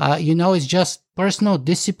 It's just personal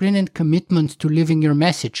discipline and commitment to living your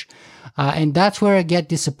message. And that's where I get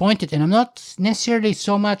disappointed. And I'm not necessarily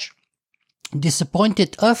so much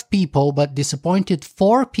disappointed of people, but disappointed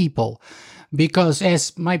for people. Because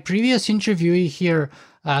as my previous interviewee here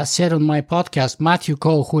said on my podcast, Matthew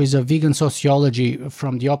Cole, who is a vegan sociology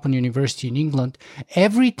from the Open University in England,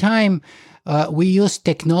 every time we use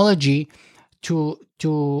technology to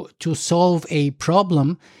solve a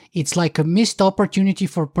problem, it's like a missed opportunity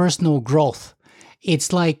for personal growth.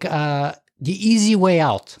 It's like the easy way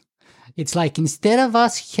out. It's like, instead of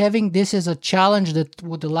us having this as a challenge that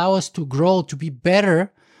would allow us to grow, to be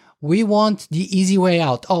better, we want the easy way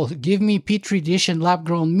out. Oh, give me petri dish and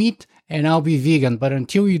lab-grown meat and I'll be vegan. But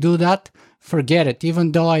until you do that, forget it.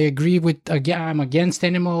 Even though I agree I'm against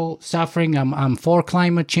animal suffering, I'm for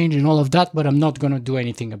climate change and all of that, but I'm not going to do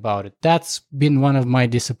anything about it. That's been one of my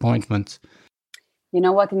disappointments. You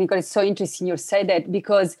know what, Nicola, it's so interesting you say that,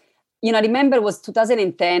 because, I remember it was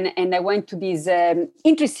 2010 and I went to this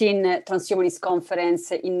interesting transhumanist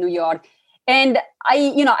conference in New York. And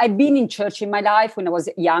I'd been in church in my life when I was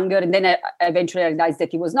younger, and then I eventually realized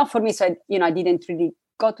that it was not for me. So I didn't really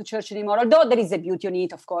go to church anymore, although there is a beauty in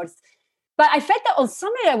it, of course. But I felt that on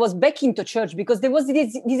some level I was back into church, because there was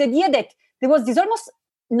this idea that there was this almost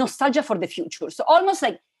nostalgia for the future. So almost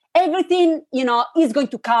like everything, is going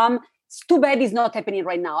to come. It's too bad it's not happening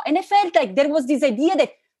right now. And I felt like there was this idea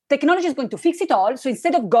that technology is going to fix it all. So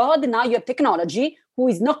instead of God, now you have technology, who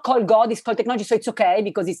is not called God, it's called technology. So it's okay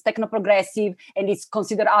because it's techno-progressive and it's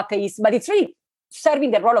considered atheist, but it's really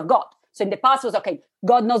serving the role of God. So in the past it was, okay,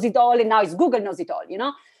 God knows it all, and now it's Google knows it all,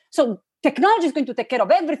 So technology is going to take care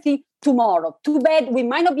of everything tomorrow. Too bad we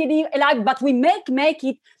might not be alive, but we make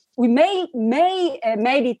it. We may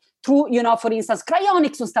made it through, for instance,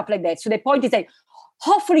 cryonics and stuff like that. So the point is that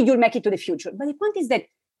hopefully you'll make it to the future. But the point is that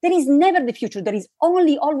there is never the future. There is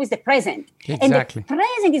only always the present. Exactly. And the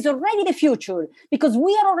present is already the future, because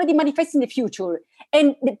we are already manifesting the future.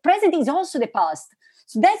 And the present is also the past.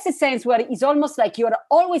 So that's the sense where it's almost like you're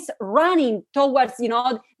always running towards,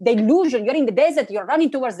 the illusion. You're in the desert, you're running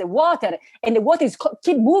towards the water, and the water is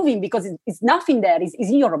keep moving because it's nothing there. It's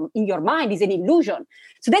in your mind. It's an illusion.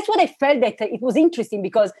 So that's what I felt that it was interesting,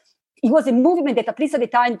 because it was a movement that, at least at the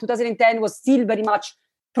time, 2010, was still very much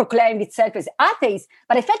proclaimed itself as atheist.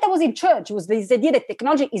 But I felt I was in church. It was this idea that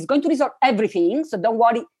technology is going to resolve everything. So don't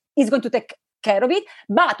worry, it's going to take care of it.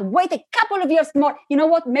 But wait a couple of years more. You know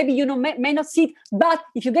what? Maybe you may not see it. But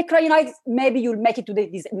if you get cryonized, maybe you'll make it to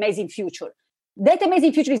this amazing future. That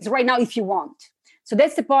amazing future is right now if you want. So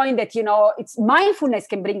that's the point that, it's mindfulness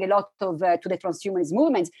can bring a lot of to the transhumanist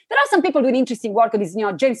movements. There are some people doing interesting work on this.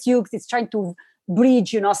 James Hughes is trying to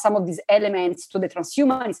bridge, some of these elements to the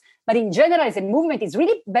transhumanists. But in general, as a movement, it's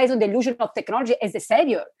really based on the illusion of technology as the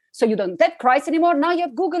savior. So you don't have Christ anymore. Now you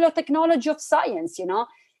have Google or technology of science,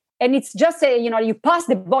 And it's just, you pass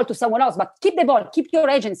the ball to someone else, but keep the ball, keep your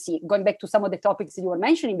agency. Going back to some of the topics you were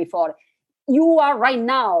mentioning before, you are right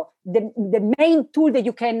now, the main tool that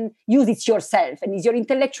you can use is yourself, and it's your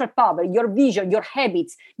intellectual power, your vision, your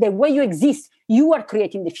habits, the way you exist. You are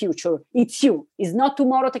creating the future. It's you. It's not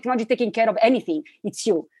tomorrow technology taking care of anything. It's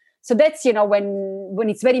you. So that's, when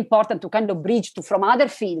it's very important to kind of bridge from other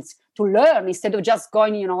fields to learn instead of just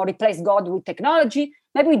going, replace God with technology.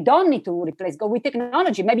 Maybe we don't need to replace God with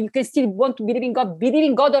technology. Maybe you can still want to believe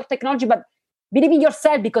in God or technology, but believe in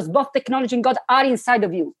yourself, because both technology and God are inside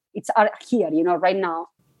of you. It's here, right now.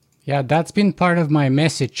 Yeah, that's been part of my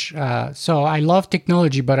message. So I love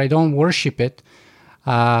technology, but I don't worship it.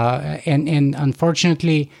 And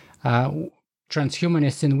unfortunately,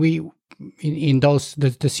 transhumanists, and we, in those, the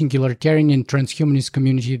singularitarian and transhumanist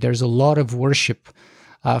community, there's a lot of worship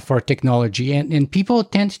for technology. And people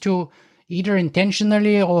tend to, either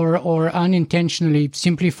intentionally or unintentionally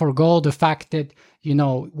simply forgo the fact that,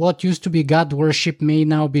 what used to be God worship may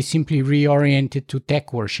now be simply reoriented to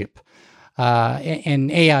tech worship,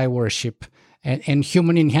 and AI worship, and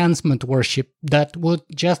human enhancement worship, that would,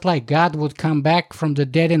 just like God would come back from the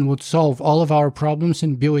dead and would solve all of our problems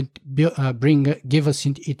and give us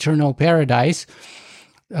eternal paradise.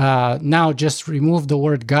 Now just remove the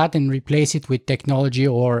word God and replace it with technology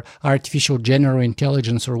or artificial general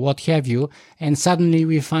intelligence or what have you, and suddenly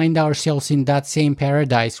we find ourselves in that same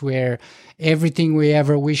paradise where everything we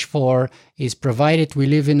ever wish for is provided. We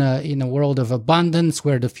live in a world of abundance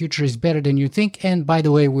where the future is better than you think, and by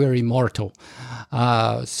the way, we're immortal.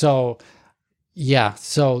 So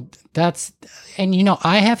that's, and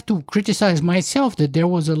I have to criticize myself that there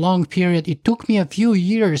was a long period. It took me a few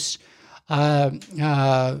years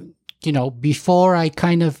before I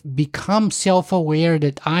kind of become self-aware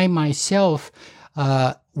that I myself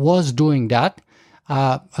was doing that.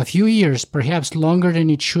 A few years, perhaps longer than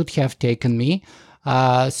it should have taken me.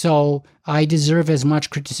 So I deserve as much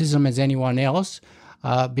criticism as anyone else,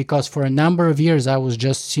 because for a number of years I was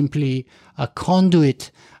just simply a conduit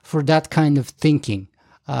for that kind of thinking,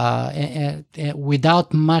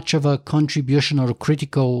 without much of a contribution or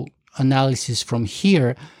critical analysis from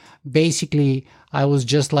here. Basically, I was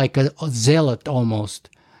just like a zealot almost,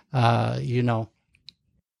 But you know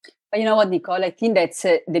what, Nicole? I think that's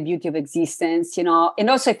the beauty of existence, and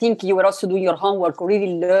also I think you were also doing your homework,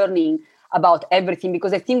 really learning about everything,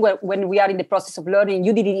 because I think when we are in the process of learning,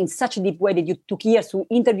 you did it in such a deep way that you took years to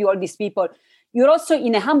interview all these people. You're also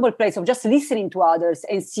in a humble place of just listening to others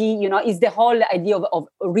and see, it's the whole idea of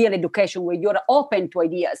real education where you're open to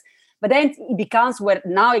ideas. But then it becomes where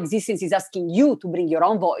now existence is asking you to bring your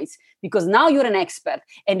own voice, because now you're an expert.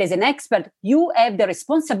 And as an expert, you have the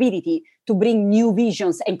responsibility to bring new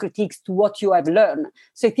visions and critiques to what you have learned.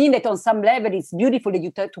 So I think that on some level, it's beautiful that you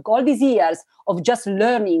took all these years of just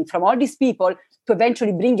learning from all these people to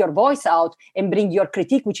eventually bring your voice out and bring your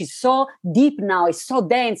critique, which is so deep now, is so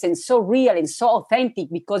dense and so real and so authentic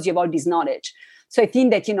because you have all this knowledge. So I think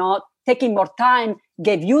that, taking more time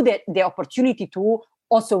gave you the opportunity to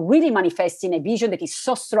also really manifesting a vision that is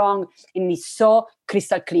so strong and is so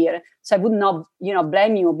crystal clear. So I would not,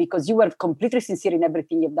 blame you, because you were completely sincere in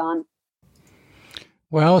everything you've done.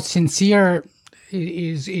 Well, sincere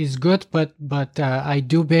is good, but I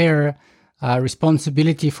do bear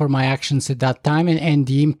responsibility for my actions at that time and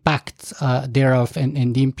the impact thereof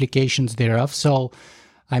and the implications thereof. So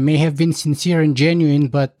I may have been sincere and genuine,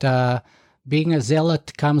 but being a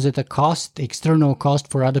zealot comes at a cost, external cost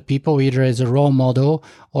for other people, either as a role model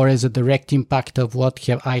or as a direct impact of what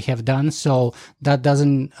I have done. So that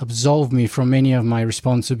doesn't absolve me from any of my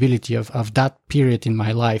responsibility of that period in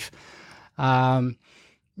my life.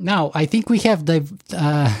 Now, I think we have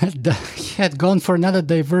had gone for another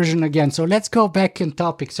diversion again. So let's go back on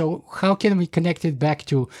topic. So how can we connect it back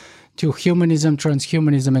to humanism,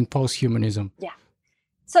 transhumanism, and posthumanism? Yeah.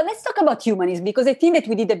 So let's talk about humanism, because I think that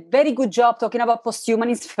we did a very good job talking about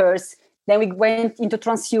posthumanism first. Then we went into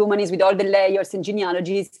transhumanism with all the layers and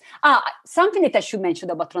genealogies. Something that I should mention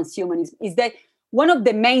about transhumanism is that one of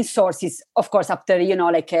the main sources, of course, after,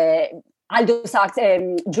 Aldous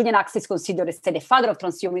Julian Huxley is considered as the father of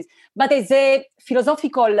transhumanism, but as a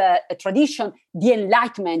philosophical tradition, the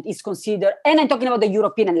Enlightenment is considered, and I'm talking about the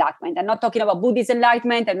European Enlightenment. I'm not talking about Buddhist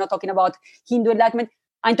Enlightenment. I'm not talking about Hindu Enlightenment.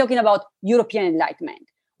 I'm talking about European Enlightenment,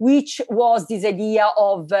 which was this idea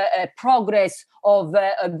of progress of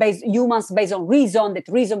humans based on reason, that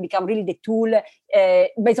reason become really the tool,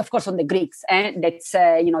 based, of course, on the Greeks. That's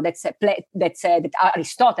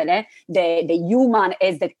Aristotle, the human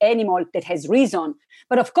as that animal that has reason.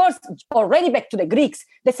 But of course, already back to the Greeks,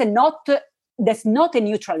 that's not a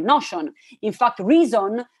neutral notion. In fact,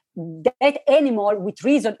 reason, that animal with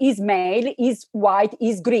reason is male, is white,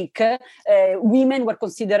 is Greek. Women were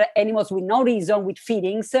considered animals with no reason, with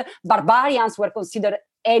feelings. Barbarians were considered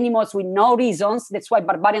animals with no reasons. That's why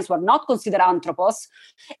barbarians were not considered anthropos,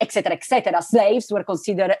 etc., etc. Slaves were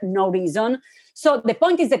considered no reason. So the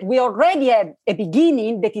point is that we already have a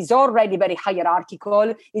beginning that is already very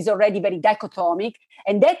hierarchical, is already very dichotomic,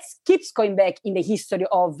 and that keeps going back in the history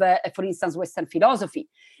of, for instance, Western philosophy.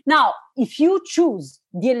 Now, if you choose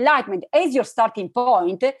the Enlightenment as your starting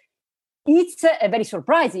point, it's very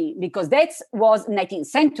surprising, because that was 19th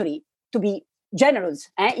century, to be generous,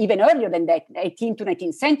 even earlier than that, 18th to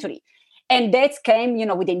 19th century. And that came,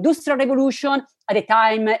 with the Industrial Revolution. At the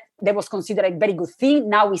time, that was considered a very good thing.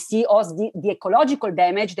 Now we see also the ecological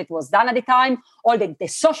damage that was done at the time, all the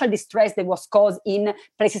social distress that was caused in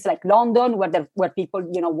places like London, where there were people,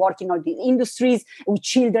 working on these industries with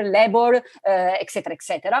children labor, etc.,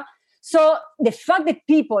 etc. So the fact that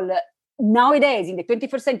people nowadays in the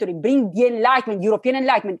 21st century bring the Enlightenment, European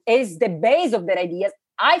Enlightenment, as the base of their ideas,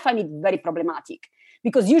 I find it very problematic,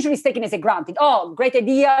 because usually it's taken as a granted. Oh, great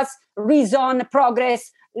ideas, reason,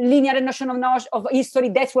 progress, linear notion of history,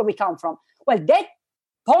 that's where we come from. Well, that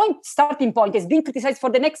starting point has been criticized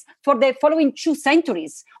for the following 2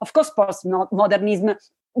 centuries. Of course, postmodernism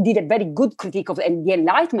did a very good critique of the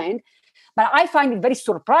Enlightenment, but I find it very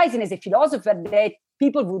surprising as a philosopher that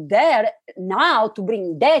people would dare now to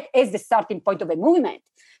bring that as the starting point of a movement.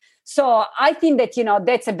 So I think that,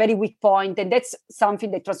 that's a very weak point, and that's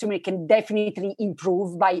something that transhumanism can definitely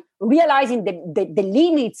improve by realizing the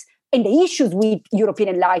limits and the issues with European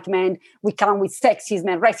Enlightenment. We come with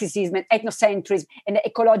sexism and racism and ethnocentrism and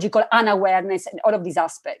ecological unawareness and all of these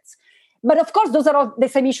aspects. But of course, those are all the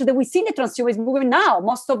same issues that we see in the transhumanist movement now.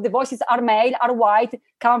 Most of the voices are male, are white,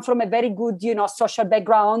 come from a very good, social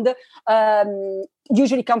background,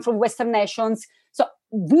 usually come from Western nations. So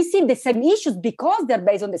we see the same issues because they're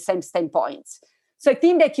based on the same standpoints. So I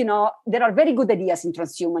think that, there are very good ideas in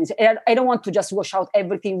transhumanism. And I don't want to just wash out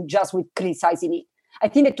everything just with criticizing it. I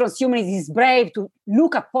think that transhumanism is brave to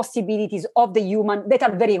look at possibilities of the human that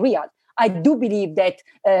are very real. I do believe that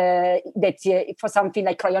for something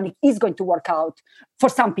like cryonic is going to work out for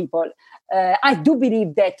some people. I do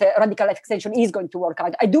believe that radical life extension is going to work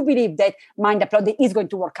out. I do believe that mind uploading is going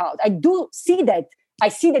to work out. I do see that. I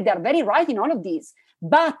see that they're very right in all of these.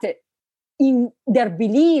 But in their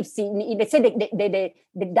beliefs, in let's say the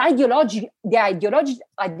ideology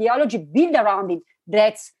built around it,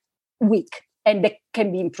 that's weak and that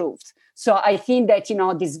can be improved. So I think that,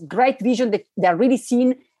 this great vision that they're really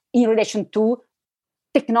seen in relation to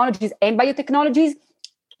technologies and biotechnologies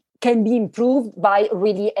can be improved by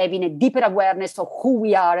really having a deeper awareness of who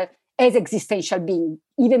we are as existential beings,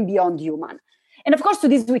 even beyond human. And of course, to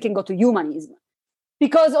this, we can go to humanism.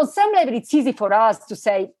 Because on some level, it's easy for us to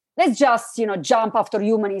say, let's just, jump after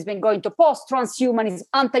humanism and go into post-transhumanism,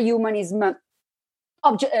 anti-humanism,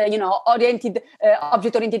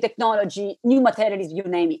 object-oriented technology, new materialism, you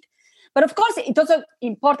name it. But of course, it's also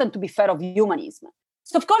important to be fair of humanism.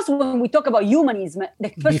 So, of course, when we talk about humanism, the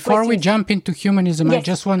first before we jump into humanism, yes. I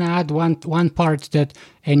just want to add one part that,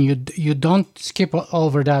 and you don't skip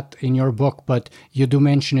over that in your book, but you do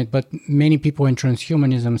mention it. But many people in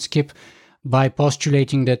transhumanism skip by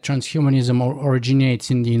postulating that transhumanism originates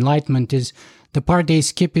in the Enlightenment. Is the part they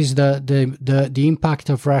skip is the impact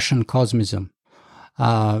of Russian cosmism,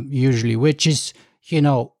 usually, which is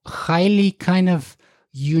highly kind of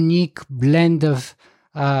unique blend of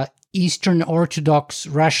Eastern Orthodox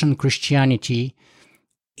Russian Christianity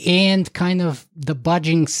and kind of the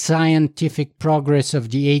budding scientific progress of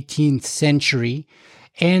the 18th century,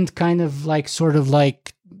 and kind of Russian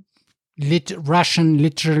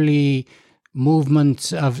literary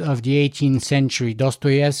movements of the 18th century,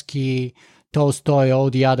 Dostoevsky, Tolstoy, all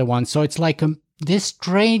the other ones. So it's like this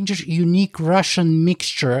strange, unique Russian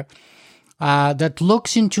mixture that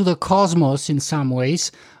looks into the cosmos in some ways,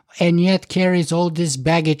 and yet carries all this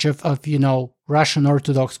baggage of Russian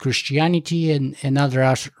Orthodox Christianity and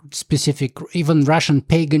other specific, even Russian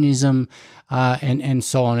paganism, and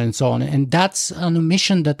so on and so on. And that's a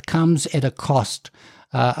mission that comes at a cost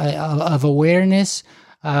of awareness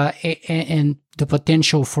and the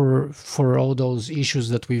potential for all those issues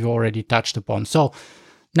that we've already touched upon. So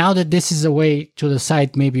now that this is a way to the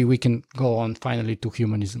side, maybe we can go on finally to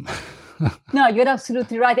humanism. No, you're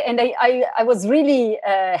absolutely right. And I was really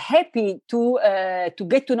happy to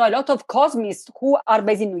get to know a lot of cosmists who are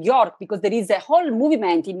based in New York, because there is a whole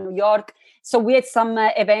movement in New York. So we had some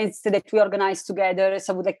events that we organized together.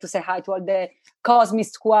 So I would like to say hi to all the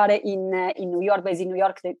cosmists who are in New York, based in New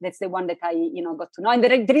York. That's the one that I got to know. And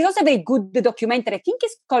there is also a very good documentary. I think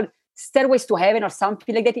it's called Stairways to Heaven or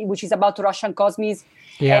something like that, which is about Russian cosmists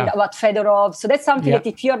and about Fedorov. So that's something that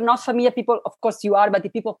if you're not familiar, people, of course you are, but the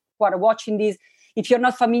people who are watching this, if you're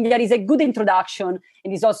not familiar, is a good introduction,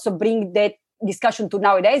 and is also bring that discussion to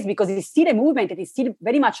nowadays, because it's still a movement that is still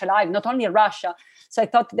very much alive, not only in Russia. So I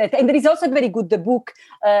thought that, and there is also a very good book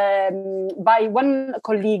by one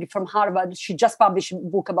colleague from Harvard. She just published a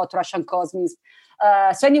book about Russian cosmists.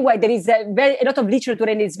 So anyway, there is a lot of literature,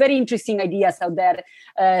 and it's very interesting ideas out there.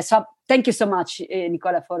 So thank you so much,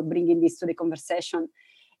 Nicola, for bringing this to the conversation.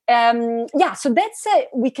 So that's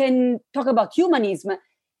we can talk about humanism.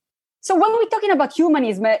 So when we're talking about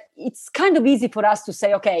humanism, it's kind of easy for us to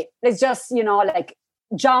say, okay, let's just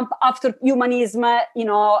jump after humanism,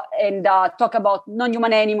 and talk about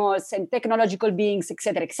non-human animals and technological beings,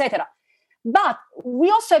 etc., etc. But we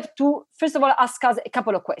also have to, first of all, ask us a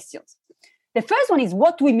couple of questions. The first one is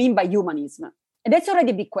what we mean by humanism. And that's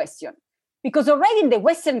already a big question. because already in the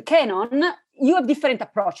Western canon, you have different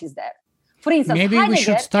approaches there. For instance, maybe Heidegger, we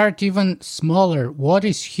should start even smaller. What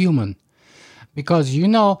is human? Because,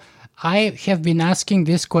 I have been asking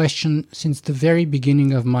this question since the very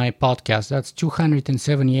beginning of my podcast. That's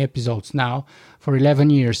 270 episodes now for 11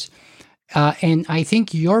 years. And I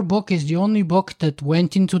think your book is the only book that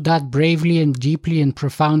went into that bravely and deeply and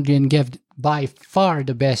profoundly and gave by far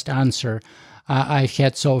the best answer I've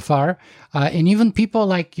had so far. And even people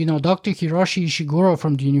like, Dr. Hiroshi Ishiguro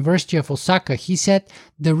from the University of Osaka, he said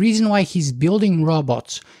the reason why he's building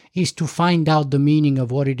robots is to find out the meaning of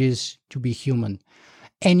what it is to be human.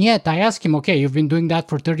 And yet I asked him, okay, you've been doing that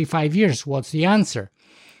for 35 years. What's the answer?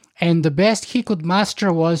 And the best he could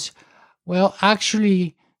master was, well,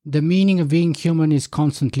 actually, the meaning of being human is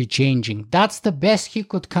constantly changing. That's the best he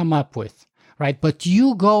could come up with, right? But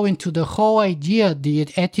you go into the whole idea, the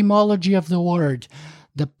etymology of the word,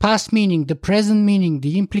 the past meaning, the present meaning,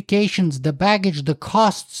 the implications, the baggage, the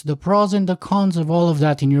costs, the pros and the cons of all of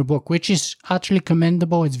that in your book, which is actually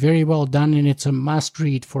commendable. It's very well done, and it's a must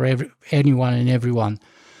read for anyone and everyone.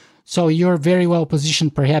 So you're very well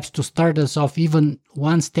positioned perhaps to start us off even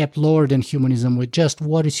one step lower than humanism with just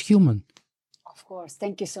what is human. Of course.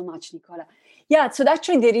 Thank you so much, Nicola. Yeah, so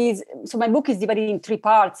actually so my book is divided in 3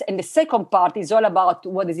 parts, and the second part is all about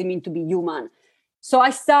what does it mean to be human. So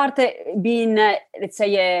I started being, let's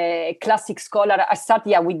say, a classic scholar. I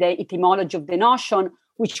started with the etymology of the notion,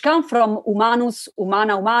 which come from humanus,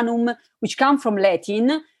 humana, humanum, which come from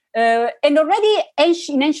Latin. And already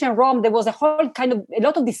in ancient Rome, there was a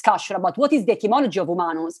lot of discussion about what is the etymology of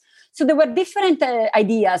humanus. So there were different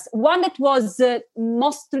ideas. One that was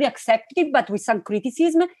mostly accepted, but with some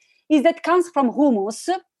criticism, is that comes from humus,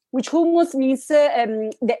 which humus means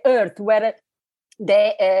the earth where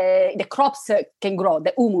the crops can grow,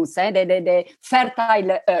 the humus, the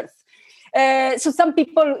fertile earth. So some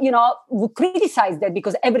people, would criticize that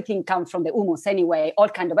because everything comes from the humus anyway, all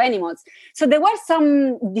kind of animals. So there was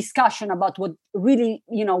some discussion about what really,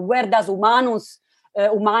 where does humanus,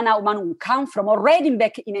 humana, humanum come from already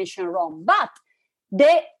back in ancient Rome. But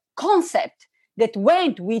the concept that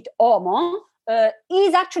went with homo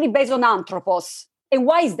is actually based on anthropos. And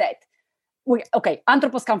why is that?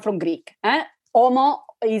 Anthropos come from Greek. Homo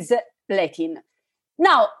is Latin.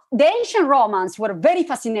 Now, the ancient Romans were very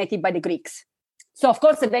fascinated by the Greeks. So, of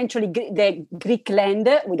course, eventually the Greek land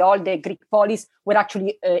with all the Greek polis were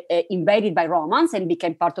actually invaded by Romans and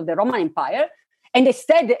became part of the Roman Empire. And they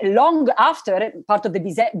stayed long after part of the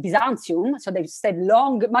Byzantium. So they stayed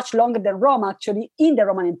much longer than Rome, actually, in the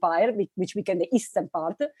Roman Empire, which became the eastern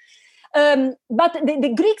part. But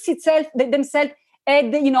the Greeks themselves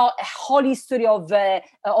had, a whole history of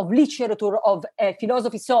literature, of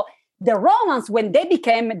philosophy. So the Romans, when they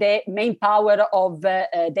became the main power of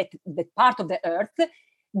that part of the earth,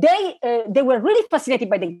 they were really fascinated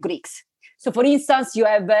by the Greeks. So, for instance, you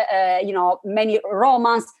have many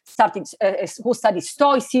Romans who studied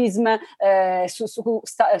Stoicism,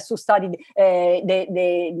 who studied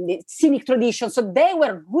the Cynic tradition. So they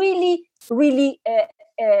were really, really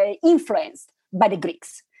influenced by the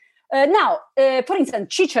Greeks. Now, for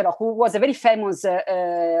instance, Cicero, who was a very famous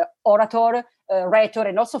orator, rhetor,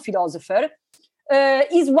 and also philosopher,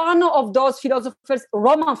 is one of those philosophers,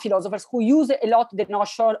 Roman philosophers, who use a lot the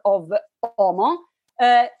notion of homo.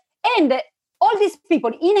 And all these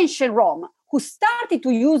people in ancient Rome who started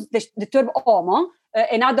to use the term homo,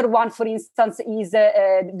 another one, for instance, is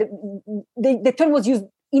the term was used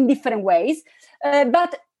in different ways,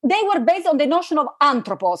 but they were based on the notion of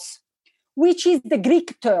anthropos, which is the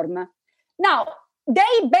Greek term. Now, they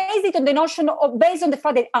based it on the notion of, based on the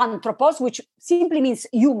fact that anthropos, which simply means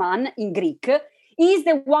human in Greek, is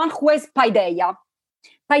the one who has paideia.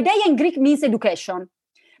 Paideia in Greek means education,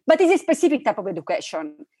 but it's a specific type of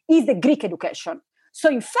education. It's the Greek education. So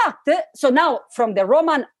in fact, now from the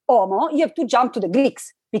Roman homo, you have to jump to the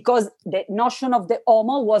Greeks, because the notion of the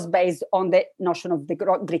homo was based on the notion of the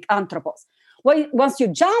Greek anthropos. Well, once you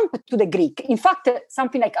jump to the Greek, in fact,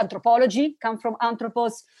 something like anthropology comes from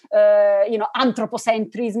anthropos,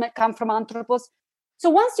 anthropocentrism comes from anthropos.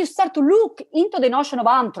 So once you start to look into the notion of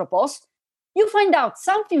anthropos, you find out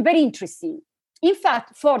something very interesting. In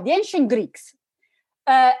fact, for the ancient Greeks,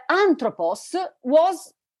 anthropos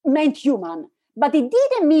meant human, but it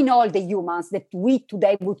didn't mean all the humans that we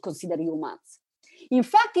today would consider humans. In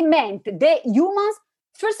fact, it meant the humans,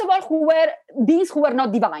 first of all, who were beings who were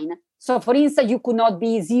not divine. So, for instance, you could not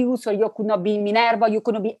be Zeus, or you could not be Minerva, you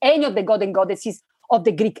could not be any of the gods and goddesses of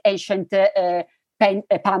the Greek ancient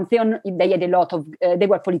pantheon. They had a lot of, they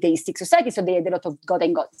were polytheistic society, so they had a lot of gods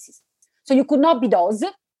and goddesses. So you could not be those.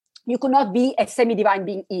 You could not be a semi-divine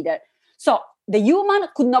being either. So the human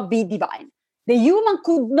could not be divine. The human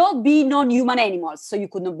could not be non-human animals. So you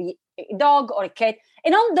could not be a dog or a cat.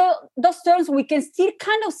 And on those terms, we can still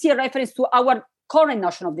kind of see a reference to our current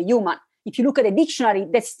notion of the human. If you look at the dictionary,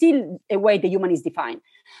 that's still a way the human is defined.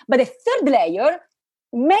 But the third layer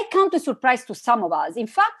may come to surprise to some of us. In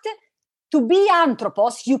fact, to be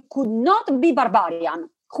anthropos, you could not be barbarian.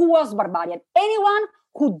 Who was barbarian? Anyone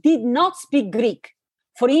who did not speak Greek.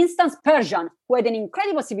 For instance, Persian, who had an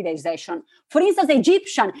incredible civilization. For instance,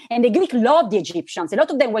 Egyptian, and the Greek loved the Egyptians. A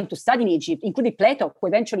lot of them went to study in Egypt, including Plato, who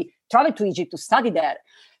eventually traveled to Egypt to study there.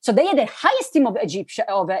 So they had a high esteem of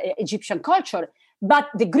Egyptian culture, but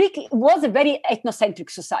the Greek was a very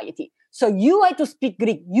ethnocentric society. So you had to speak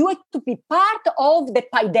Greek. You had to be part of the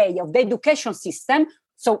paideia, of the education system.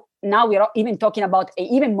 So now we are even talking about an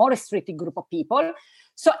even more restricted group of people.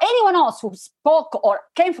 So anyone else who spoke or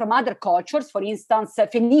came from other cultures, for instance,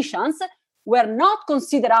 Phoenicians, were not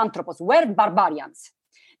considered anthropos, were barbarians.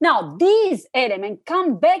 Now, these elements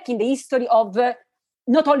come back in the history of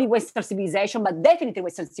not only Western civilization, but definitely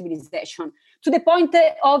Western civilization, to the point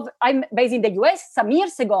of, I'm based in the US some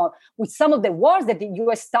years ago, with some of the wars that the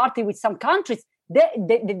US started with some countries,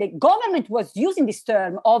 the government was using this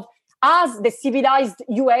term of, as the civilized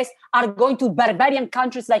US are going to barbarian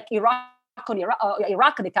countries like Iraq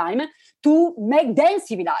at the time, to make them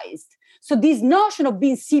civilized. So this notion of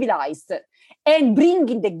being civilized and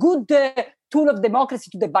bringing the good tool of democracy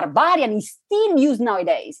to the barbarian is still used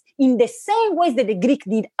nowadays in the same ways that the Greek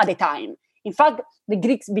did at the time. In fact, the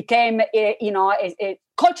Greeks became a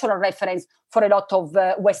cultural reference for a lot of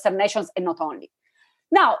Western nations, and not only.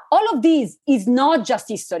 Now, all of this is not just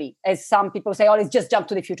history, as some people say, oh, let's just jump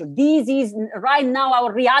to the future. This is right now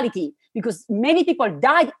our reality, because many people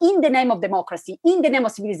died in the name of democracy, in the name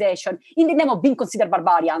of civilization, in the name of being considered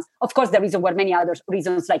barbarians. Of course, there were many other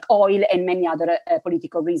reasons like oil and many other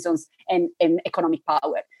political reasons and economic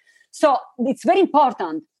power. So it's very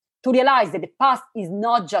important to realize that the past is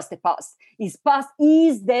not just the past. Its past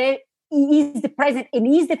is the present and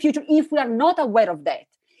is the future if we are not aware of that.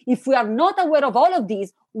 If we are not aware of all of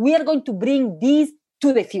these, we are going to bring these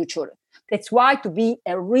to the future. That's why to be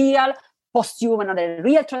a real posthuman or a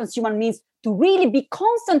real transhuman means to really be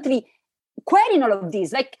constantly querying all of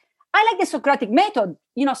these. Like, I like the Socratic method.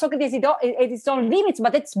 Socrates has its own limits,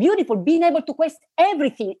 but it's beautiful, being able to question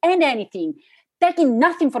everything and anything, taking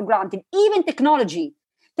nothing for granted, even technology.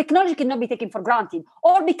 Technology cannot be taken for granted,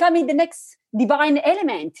 or becoming the next divine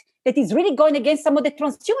element that is really going against some of the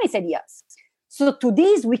transhumanist ideas. So to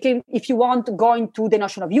this, we can, if you want, go into the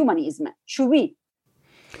notion of humanism. Should we?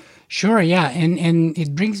 Sure, yeah. And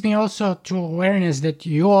it brings me also to awareness that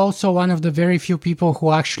you're also one of the very few people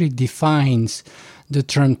who actually defines the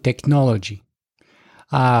term technology.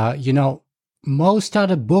 Most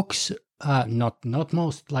other books, not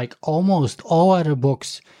most, like almost all other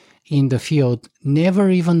books in the field never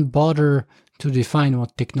even bother to define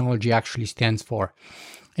what technology actually stands for.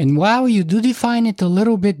 And while you do define it a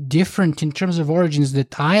little bit different in terms of origins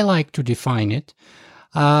that I like to define it,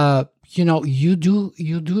 you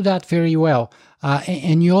do that very well.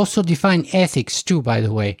 And you also define ethics too, by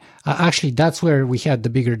the way. Actually, that's where we had the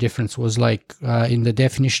bigger difference, was like in the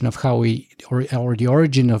definition of how or the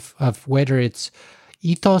origin of whether it's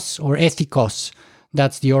ethos or ethikos.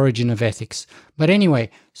 That's the origin of ethics. But anyway,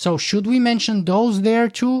 so should we mention those there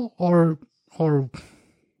too, or?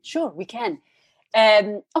 Sure, we can.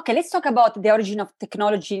 Okay, let's talk about the origin of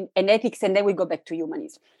technology and ethics, and then we go back to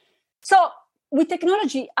humanism. So with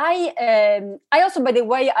technology, I also, by the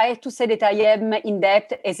way, I have to say that I am in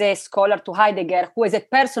debt as a scholar to Heidegger, who as a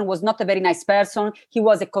person was not a very nice person. He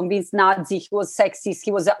was a convinced Nazi, he was sexist,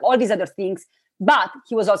 he was all these other things, but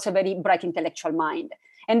he was also a very bright intellectual mind.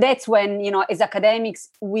 And that's when, as academics,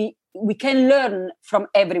 we can learn from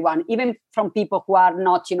everyone, even from people who are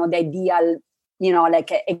not, the ideal,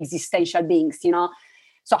 like existential beings,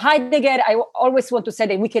 So Heidegger, I always want to say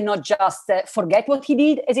that we cannot just forget what he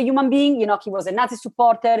did as a human being. He was a Nazi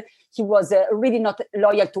supporter. He was really not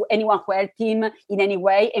loyal to anyone who helped him in any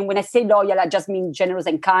way. And when I say loyal, I just mean generous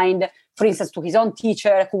and kind. For instance, to his own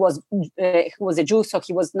teacher, who was a Jew, so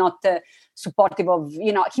he was not supportive of,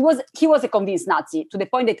 he was a convinced Nazi, to the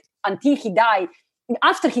point that until he died,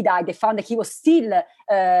 after he died, they found that he was still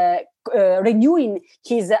renewing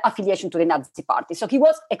his affiliation to the Nazi party. So he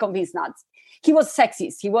was a convinced Nazi. He was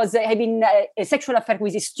sexist. He was having a sexual affair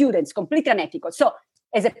with his students, completely unethical. So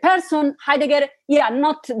as a person, Heidegger,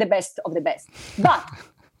 not the best of the best. But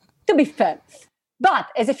to be fair, but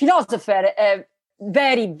as a philosopher,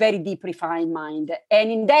 very, very deep refined mind.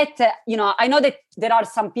 And in that, I know that there are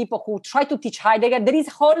some people who try to teach Heidegger. There is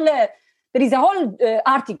whole there is a whole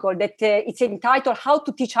article that it's entitled "How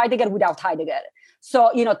to Teach Heidegger Without Heidegger."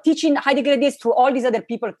 So, teaching Heidegger ideas through all these other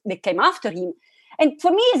people that came after him. And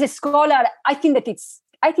for me as a scholar, I think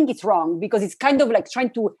it's wrong, because it's kind of like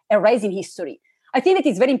trying to erase in history. I think that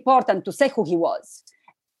it's very important to say who he was.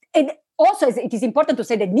 And also, it is important to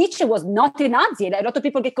say that Nietzsche was not a Nazi. And a lot of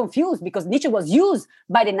people get confused because Nietzsche was used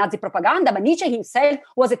by the Nazi propaganda, but Nietzsche himself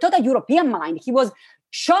was a total European mind. He was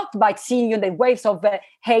shocked by seeing the waves of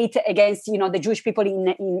hate against the Jewish people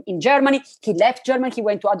in Germany. He left Germany. He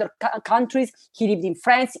went to other countries. He lived in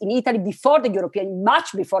France, in Italy,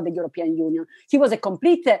 much before the European Union. He was a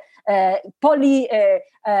complete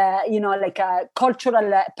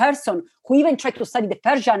cultural person who even tried to study the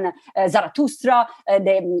Persian Zarathustra.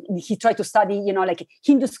 He tried to study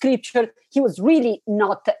Hindu scripture. He was really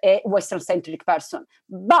not a Western-centric person,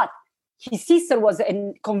 but his sister was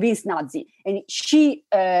a convinced Nazi, and she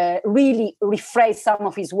really rephrased some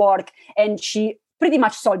of his work, and she pretty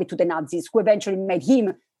much sold it to the Nazis, who eventually made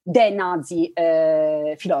him the Nazi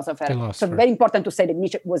philosopher. So very important to say that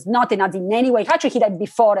Nietzsche was not a Nazi in any way. Actually, he died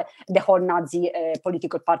before the whole Nazi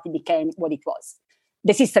political party became what it was.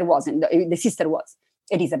 The sister wasn't. The sister was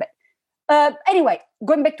Elizabeth. Anyway,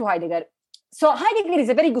 going back to Heidegger. So Heidegger is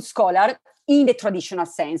a very good scholar in the traditional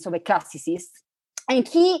sense of a classicist, and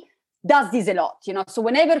he does this a lot, So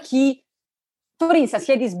whenever for instance,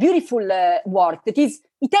 he had this beautiful work that it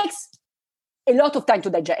takes a lot of time to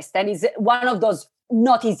digest, and is one of those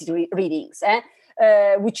not easy readings,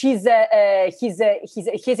 which is he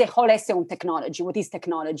has a whole essay on technology. What is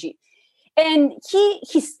technology? And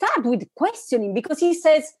he starts with questioning, because he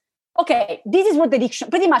says, okay, this is what the dictionary,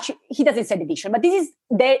 pretty much, he doesn't say the dictionary, but this is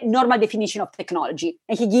the normal definition of technology.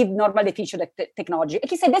 And he gives normal definition of technology. And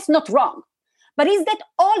he said, that's not wrong. But is that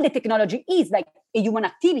all the technology is, like a human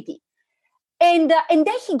activity? And then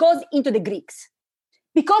he goes into the Greeks,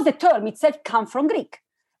 because the term itself comes from Greek.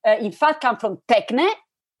 In fact, comes from techne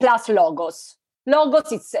plus logos.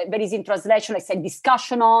 Logos, it's very easy in translation. It's a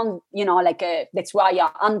discussion on, that's why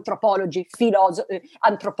anthropology, philosophy,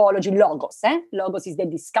 anthropology, logos. Logos is the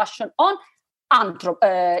discussion on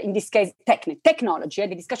in this case, technology,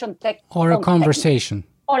 the discussion or a conversation.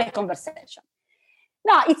 Or a conversation.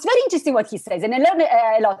 Now, it's very interesting what he says, and I learned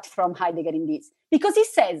a lot from Heidegger in this, because he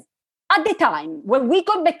says, at the time, when we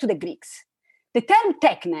go back to the Greeks, the term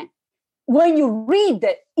techne, when you read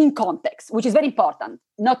in context, which is very important,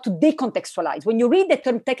 not to decontextualize, when you read the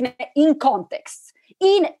term techne in context,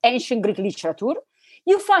 in ancient Greek literature,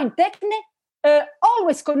 you find techne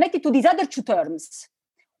always connected to these other two terms.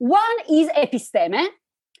 One is episteme,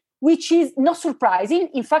 which is not surprising.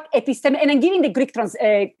 In fact, episteme, and I'm giving the Greek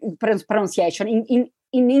pronunciation. In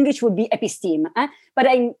English would be episteme, but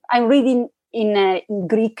I'm reading in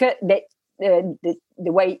Greek the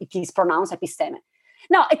way it is pronounced, episteme.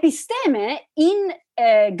 Now, episteme in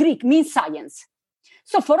Greek means science.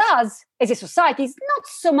 So for us as a society, it's not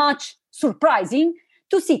so much surprising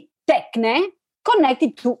to see techne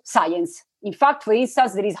connected to science. In fact, for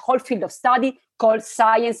instance, there is a whole field of study called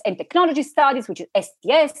Science and Technology Studies, which is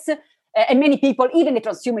STS. And many people, even the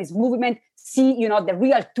transhumanist movement, see, the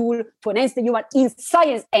real tool to enhance the human in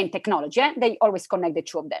science and technology. They always connect the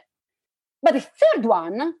two of them. But the third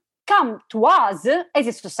one comes to us as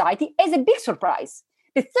a society as a big surprise.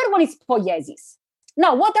 The third one is poiesis.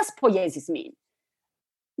 Now, what does poiesis mean?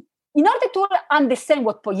 In order to understand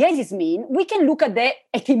what poiesis means, we can look at the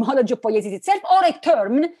etymology of poiesis itself, or a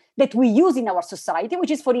term that we use in our society,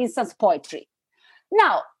 which is, for instance, poetry.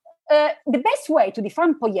 Now, the best way to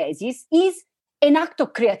define poiesis is an act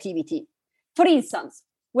of creativity. For instance,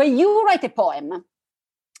 when you write a poem,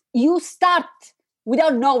 you start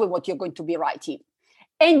without knowing what you're going to be writing,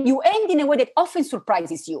 and you end in a way that often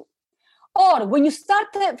surprises you. Or when you start,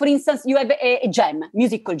 for instance, you have a jam,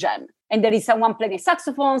 musical jam, and there is someone playing a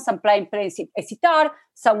saxophone, someone playing a sitar,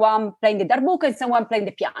 someone playing the darbuka, and someone playing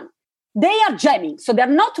the piano. They are jamming, so they're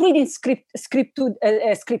not reading scriptures.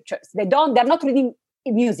 They're not reading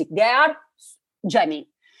music. They are jamming.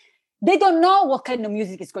 They don't know what kind of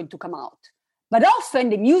music is going to come out, but often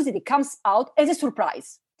the music that comes out as a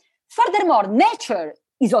surprise. Furthermore, nature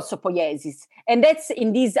is also poiesis, and that's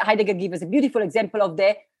in this Heidegger gives us a beautiful example of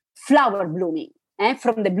the flower blooming,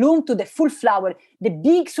 from the bloom to the full flower, the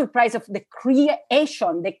big surprise of the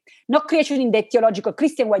creation, not creation in the theological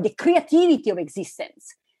Christian way, the creativity of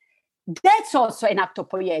existence. That's also an act of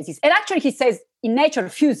poiesis. And actually, he says in nature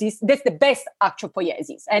fuses, that's the best act of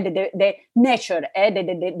poiesis, and the nature,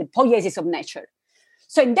 the poiesis of nature.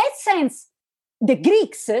 So in that sense, the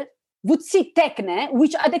Greeks would see techne,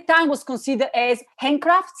 which at the time was considered as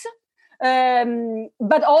handcrafts,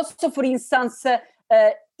 but also, for instance,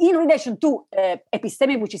 in relation to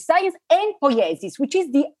episteme, which is science, and poiesis, which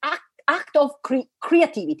is the act of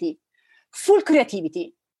creativity, full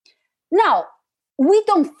creativity. Now, we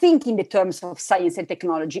don't think in the terms of science and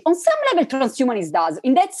technology. On some level, transhumanism does.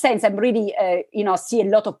 In that sense, I'm really, see a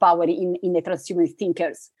lot of power in the transhumanist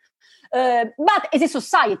thinkers. But as a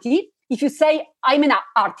society, if you say, I'm an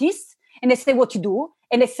artist, and they say what you do,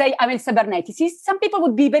 and they say, I'm a cyberneticist, some people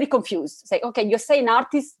would be very confused. Say, okay, you say an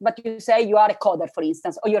artist, but you say you are a coder, for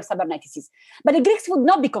instance, or you're a cyberneticist. But the Greeks would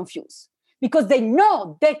not be confused because they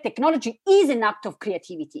know that technology is an act of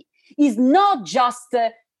creativity. It's not just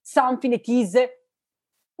something that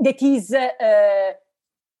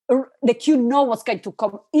you know what's going to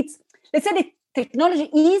come. Let's say that technology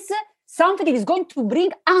is something that is going to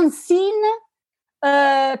bring unseen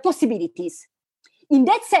possibilities. In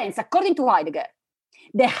that sense, according to Heidegger,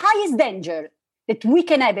 the highest danger that we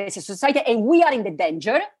can have as a society, and we are in the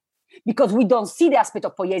danger because we don't see the aspect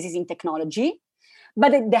of poiesis in technology,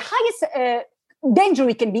 but the highest danger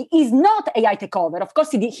we can be is not AI takeover. Of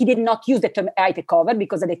course, he did not use the term AI takeover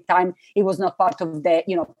because at the time it was not part of the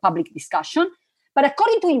public discussion. But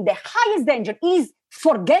according to him, the highest danger is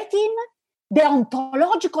forgetting the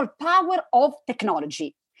ontological power of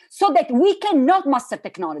technology, so that we cannot master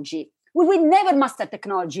technology. We will never master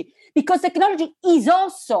technology because technology is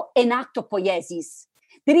also an act of poiesis.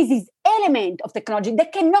 There is this element of technology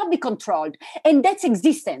that cannot be controlled, and that's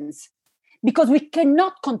existence, because we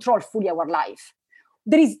cannot control fully our life.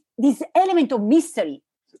 There is this element of mystery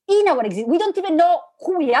in our existence. We don't even know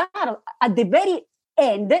who we are at the very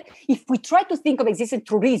end. If we try to think of existence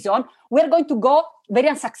through reason, we're going to go very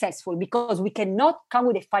unsuccessful because we cannot come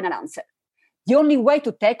with a final answer. The only way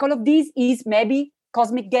to take all of this is maybe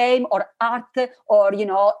cosmic game or art or,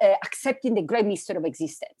 accepting the great mystery of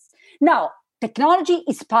existence. Now, technology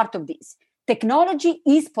is part of this. Technology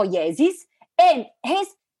is poiesis and has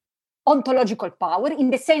ontological power in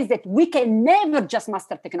the sense that we can never just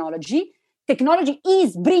master technology. Technology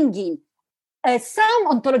is bringing some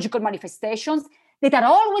ontological manifestations that are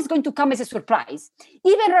always going to come as a surprise.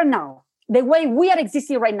 Even right now, the way we are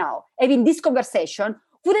existing right now, having this conversation,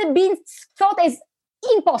 would have been thought as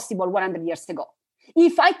impossible 100 years ago.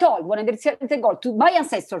 If I told 100 years ago to my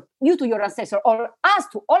ancestor, you to your ancestor, or us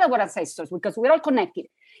to all our ancestors, because we're all connected,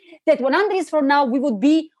 that 100 years from now, we would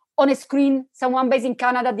be on a screen, someone based in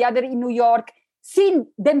Canada, the other in New York, seeing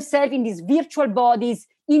themselves in these virtual bodies,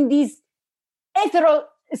 in this ethereal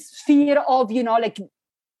sphere of,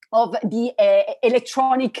 of the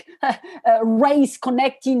electronic rays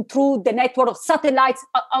connecting through the network of satellites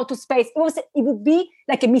out of space. It would be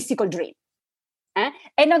like a mystical dream. And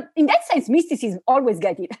in that sense, mysticism always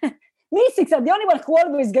get it. Mystics are the only ones who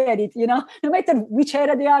always get it, no matter which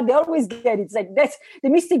era they are, they always get it. It's like that's the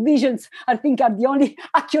mystic visions, I think, are the only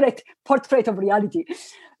accurate portrait of reality.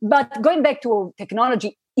 But going back to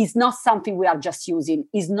technology is not something we are just using.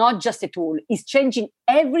 It's not just a tool. It's changing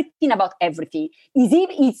everything about everything.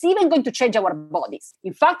 It's even going to change our bodies.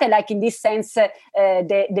 In fact, I like in this sense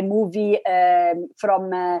the movie from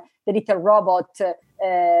the little robot.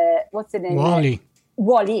 What's the name?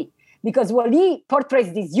 Wall-E. Because Wall-E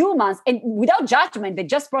portrays these humans, and without judgment, they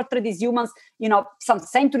just portray these humans, some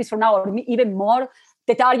centuries from now, or even more,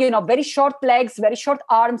 that are, very short legs, very short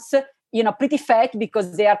arms, pretty fat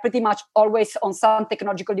because they are pretty much always on some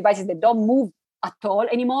technological devices that don't move at all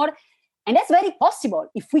anymore. And that's very possible.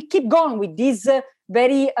 If we keep going with this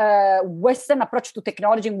very Western approach to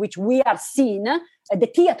technology in which we are seeing the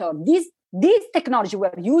theater, this technology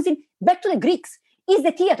we're using, back to the Greeks, is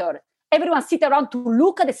the theater. Everyone sit around to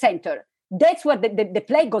look at the center. That's where the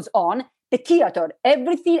play goes on, the theater.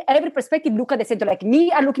 Everything, every perspective, look at the center. Like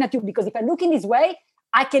me, I'm looking at you because if I look in this way,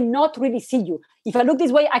 I cannot really see you. If I look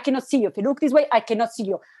this way, I cannot see you. If I look this way, I cannot see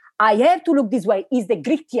you. I have to look this way is the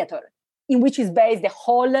Greek theater, in which is based the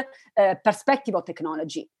whole perspective of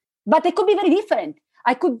technology. But it could be very different.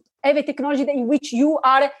 I could have a technology in which you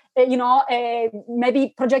are,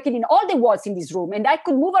 maybe projected in all the walls in this room, and I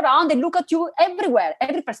could move around and look at you everywhere,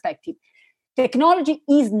 every perspective. Technology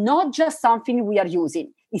is not just something we are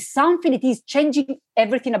using. It's something that is changing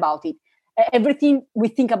everything about it, everything we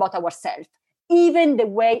think about ourselves, even the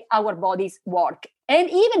way our bodies work, and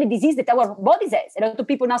even the disease that our bodies has. A lot of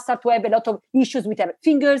people now start to have a lot of issues with their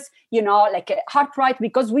fingers, like heart rate,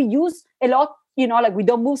 because we use a lot, like we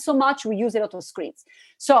don't move so much, we use a lot of screens.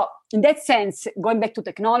 So in that sense, going back to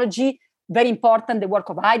technology, very important, the work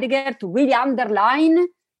of Heidegger to really underline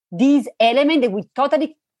this element that we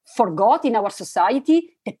totally forgot in our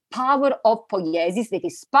society, the power of poiesis that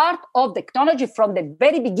is part of technology from the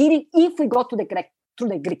very beginning, if we go to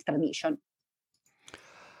the Greek tradition.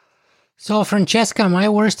 So, Francesca, my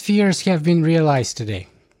worst fears have been realized today.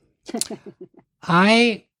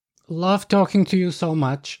 I love talking to you so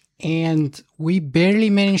much, and we barely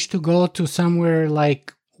managed to go to somewhere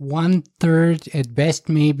like 1/3, at best,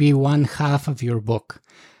 maybe 1/2 of your book,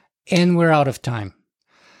 and we're out of time.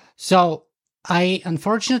 So I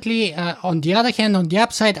unfortunately, on the other hand, on the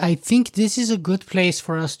upside, I think this is a good place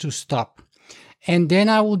for us to stop. And then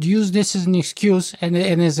I would use this as an excuse and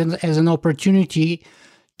as an opportunity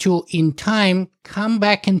to, in time, come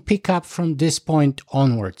back and pick up from this point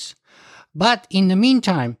onwards. But in the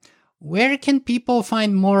meantime, where can people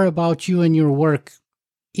find more about you and your work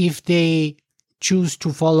if they choose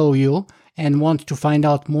to follow you and want to find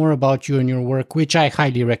out more about you and your work, which I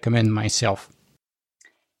highly recommend myself?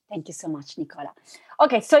 Thank you so much, Nicola.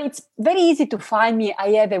 Okay, so it's very easy to find me. I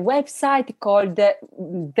have a website called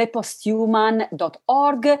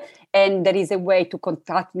theposthuman.org, and there is a way to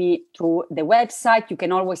contact me through the website. You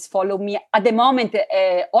can always follow me. At the moment,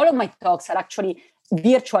 all of my talks are actually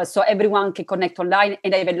virtual, so everyone can connect online,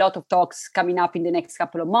 and I have a lot of talks coming up in the next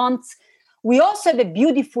couple of months. We also have a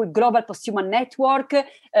beautiful global posthuman network,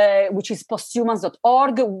 which is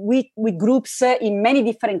posthumans.org, with groups in many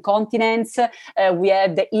different continents. We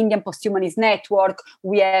have the Indian Posthumanist Network,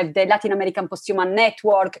 we have the Latin American Posthuman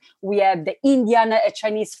Network, we have the Indian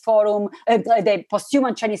Chinese Forum, the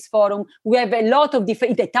Posthuman Chinese Forum. We have a lot of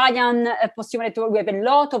different, the Italian Posthuman Network. We have a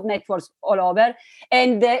lot of networks all over.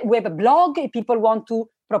 And we have a blog if people want to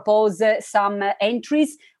propose some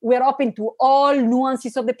entries. We're open to all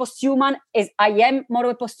nuances of the posthuman, as I am more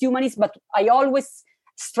of a posthumanist, but I always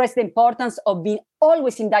stress the importance of being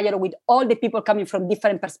always in dialogue with all the people coming from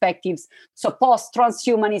different perspectives. So post,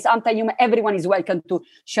 transhumanists, anti-human, everyone is welcome to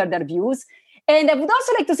share their views. And I would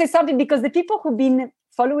also like to say something, because the people who've been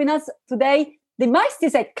following us today, they might still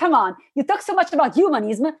say, come on, you talk so much about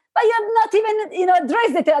humanism, but you have not even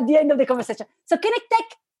addressed it at the end of the conversation. So can I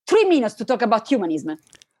take 3 minutes to talk about humanism?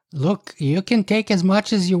 Look, you can take as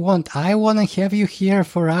much as you want. I want to have you here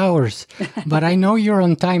for hours, but I know you're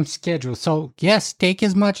on time schedule. So yes, take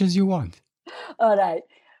as much as you want. All right.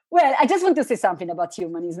 Well, I just want to say something about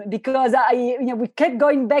humanism, because we kept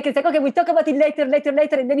going back and say, okay, we'll talk about it later. And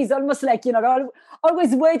then it's almost like,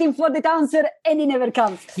 always waiting for the answer, and it never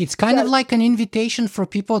comes. It's kind of like an invitation for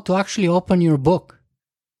people to actually open your book.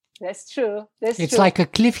 That's true. It's like a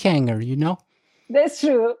cliffhanger, That's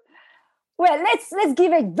true. Well, let's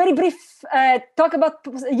give a very brief talk about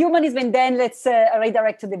humanism, and then let's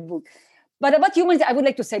redirect to the book. But about humanism, I would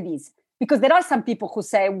like to say this, because there are some people who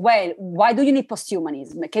say, well, why do you need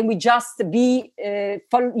posthumanism? Can we just be,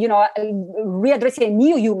 readdressing a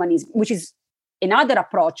neo-humanism, which is another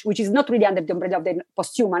approach, which is not really under the umbrella of the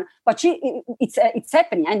posthuman, but it's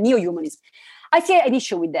happening, and neo-humanism. I see an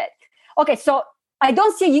issue with that. Okay, so I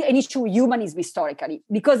don't see an issue with humanism historically,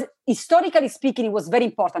 because historically speaking, it was very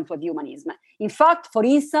important to have humanism. In fact, for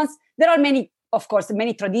instance, there are many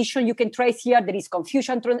traditions you can trace here. There is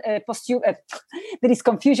Confucian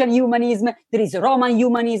humanism, there is Roman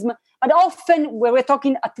humanism, but often when we're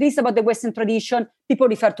talking at least about the Western tradition, people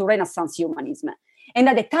refer to Renaissance humanism. And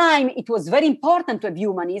at the time, it was very important to have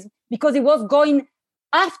humanism because it was going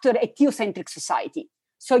after a theocentric society.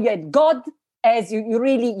 So you had God as you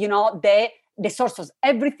really, the source of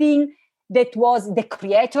everything, that was the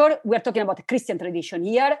creator. We're talking about the Christian tradition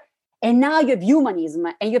here. And now you have humanism,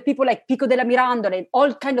 and you have people like Pico della Mirandola and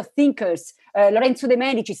all kind of thinkers, Lorenzo de'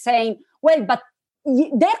 Medici, saying, well, but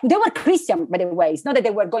they were Christian, by the way. It's not that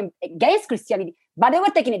they were going against Christianity, but they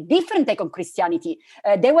were taking a different take on Christianity.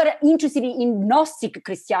 They were interested in Gnostic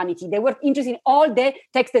Christianity. They were interested in all the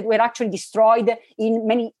texts that were actually destroyed in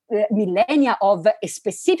many millennia of a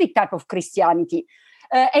specific type of Christianity.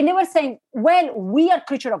 And they were saying, well, we are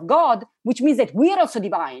creature of God, which means that we are also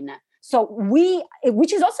divine. So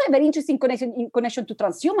which is also a very interesting connection to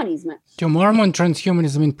transhumanism. To Mormon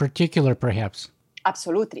transhumanism in particular, perhaps.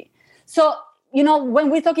 Absolutely. So, when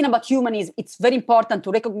we're talking about humanism, it's very important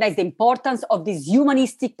to recognize the importance of this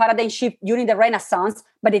humanistic paradigm shift during the Renaissance.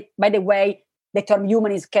 But by the way, the term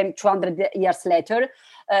humanism came 200 years later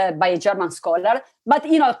by a German scholar. But,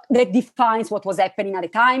 that defines what was happening at the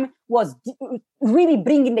time, was really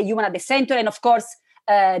bringing the human at the center. And of course,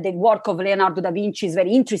 the work of Leonardo da Vinci is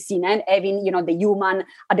very interesting, and having, the human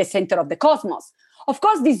at the center of the cosmos. Of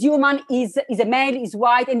course, this human is a male, is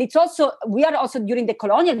white, and we are also during the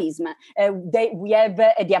colonialism. We have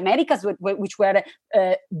the Americas, which were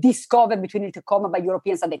discovered between Tacoma by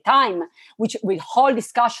Europeans at the time, which with whole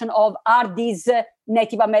discussion of are these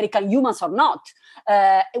Native American humans or not,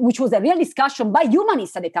 which was a real discussion by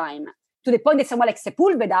humanists at the time, to the point that someone like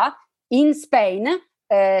Sepúlveda in Spain,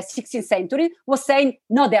 16th century, was saying,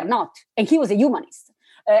 no, they're not. And he was a humanist.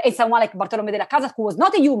 and someone like Bartolome de la Casa, who was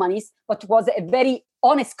not a humanist, but was a very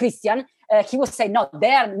honest Christian, he was saying, no,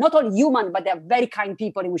 they are not only human, but they are very kind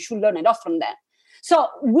people, and we should learn a lot from them. So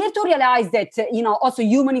we have to realize that, also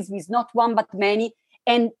humanism is not one but many.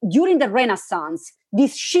 And during the Renaissance,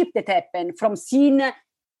 this shift that happened from seeing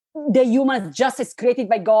the humans just as created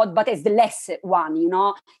by God, but as the less one,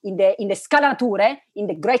 in the Scala Naturae, in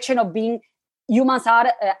the Gretchen of being, humans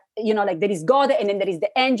are, like there is God, and then there is the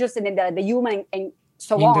angels, and then there are the human, and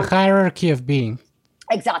so on. In the hierarchy of being.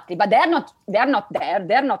 Exactly, but they're not there.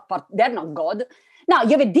 They're not God. Now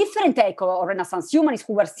you have a different take of Renaissance humanists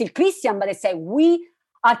who were still Christian, but they say we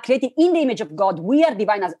are created in the image of God. We are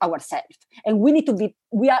divine as ourselves, and we need to be.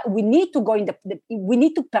 We need to go in we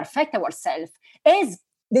need to perfect ourselves as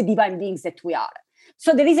the divine beings that we are.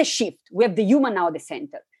 So there is a shift. We have the human now at the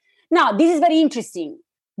center. Now this is very interesting,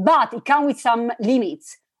 but it comes with some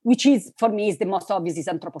limits, which is for me is the most obvious is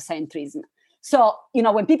anthropocentrism. So,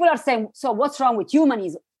 when people are saying, so what's wrong with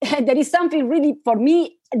humanism? There is something really, for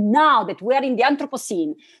me, now that we are in the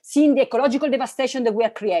Anthropocene, seeing the ecological devastation that we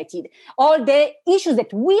are created, all the issues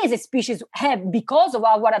that we as a species have because of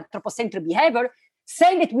our anthropocentric behavior,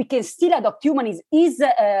 saying that we can still adopt humanism is,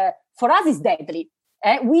 for us, is deadly.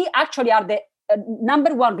 We actually are the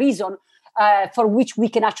number one reason for which we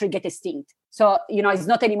can actually get extinct. So, it's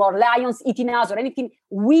not anymore lions eating us or anything.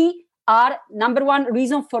 We are number one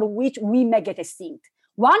reason for which we may get extinct.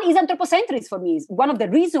 One is anthropocentrism for me. One of the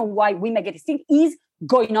reasons why we may get extinct is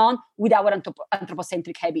going on with our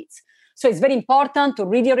anthropocentric habits. So it's very important to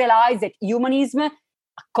really realize that humanism,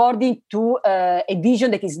 according to a vision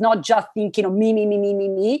that is not just thinking of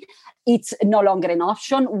me, it's no longer an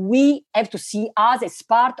option. We have to see us as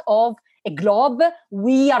part of a globe.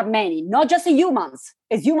 We are many, not just as humans.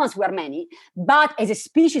 As humans, we are many, but as a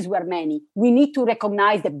species, we are many. We need to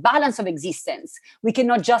recognize the balance of existence. We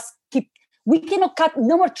cannot just we cannot cut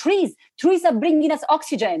no more trees. Trees are bringing us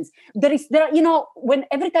oxygen. Every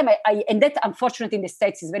time and that unfortunately in the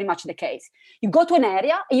States is very much the case. You go to an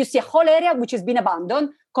area and you see a whole area which has been abandoned,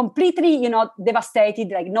 completely, devastated,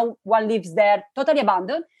 like no one lives there, totally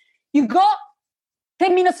abandoned. You go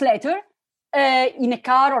 10 minutes later, in a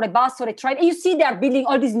car or a bus or a train, and you see they are building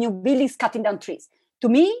all these new buildings, cutting down trees. To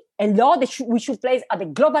me, a law that we should place at the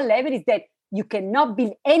global level is that you cannot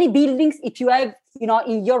build any buildings if you have,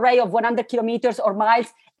 in your area of 100 kilometers or miles,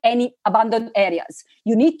 any abandoned areas.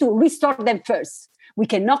 You need to restore them first. We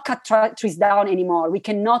cannot cut trees down anymore. We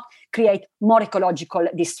cannot create more ecological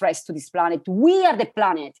distress to this planet. We are the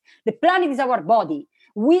planet. The planet is our body.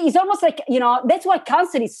 It's almost like, that's why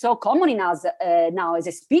cancer is so common in us now as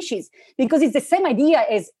a species, because it's the same idea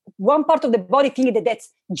as one part of the body thinking that that's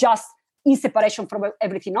just in separation from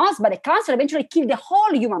everything else, but the cancer eventually kills the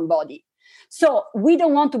whole human body. So we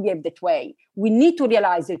don't want to behave that way. We need to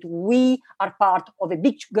realize that we are part of a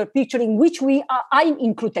bigger picture in which I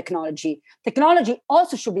include technology. Technology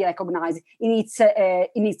also should be recognized in its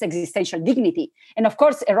existential dignity. And of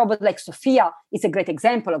course, a robot like Sophia is a great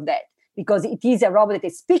example of that, because it is a robot that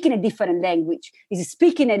is speaking a different language. It is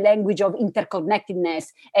speaking a language of interconnectedness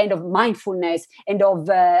and of mindfulness and of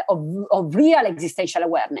real existential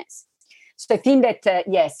awareness. So I think that,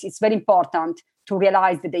 yes, it's very important to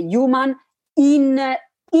realize that the human in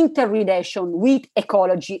interrelation with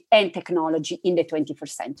ecology and technology in the 21st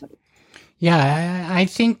century. Yeah, I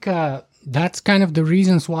think that's kind of the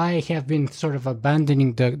reasons why I have been sort of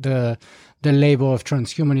abandoning the label of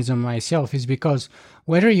transhumanism myself, is because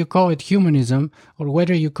whether you call it humanism or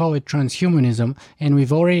whether you call it transhumanism, and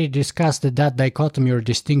we've already discussed that dichotomy or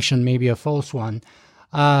distinction may be a false one,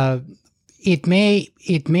 it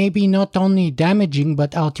may be not only damaging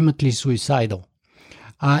but ultimately suicidal.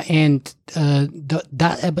 But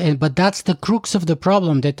that's the crux of the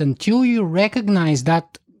problem, that until you recognize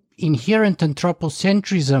that inherent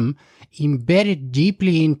anthropocentrism embedded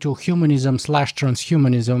deeply into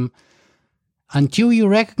humanism/transhumanism, until you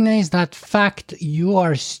recognize that fact, you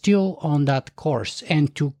are still on that course.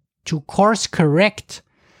 And to course correct,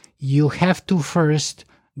 you have to first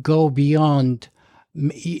go beyond.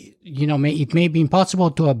 It may be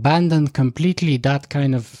impossible to abandon completely that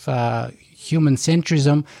kind of human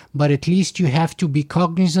centrism, but at least you have to be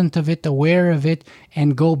cognizant of it, aware of it,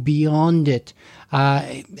 and go beyond it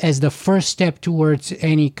as the first step towards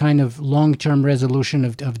any kind of long-term resolution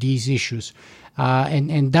of these issues.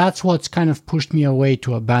 And that's what's kind of pushed me away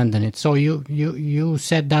to abandon it. So you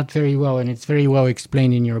said that very well, and it's very well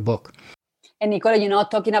explained in your book. And Nicola,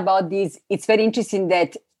 talking about this, it's very interesting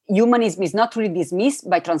that humanism is not really dismissed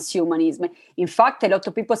by transhumanism. In fact, a lot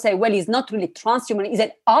of people say, well, it's not really transhumanism, it's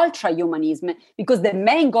an ultra-humanism, because the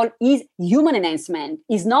main goal is human enhancement.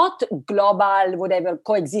 It's not global, whatever,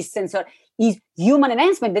 coexistence. is human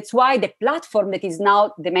enhancement. That's why the platform that is now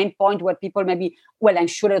the main point where people maybe, well, I'm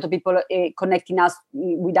sure a lot of people connecting us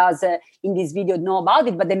with us in this video know about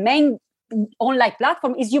it, but the main online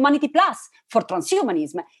platform is Humanity Plus for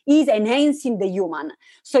transhumanism, is enhancing the human.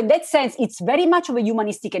 So in that sense, it's very much of a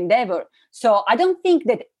humanistic endeavor. So I don't think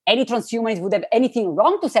that any transhumanist would have anything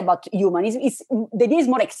wrong to say about humanism. The idea is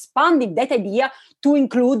more expanding that idea to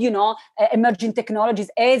include, emerging technologies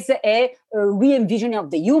as a re-envisioning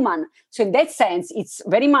of the human. So in that sense, it's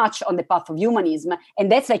very much on the path of humanism. And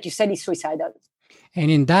that's, like you said, is suicidal. And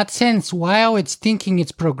in that sense, while it's thinking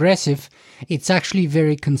it's progressive, it's actually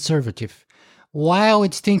very conservative. While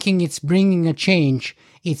it's thinking it's bringing a change,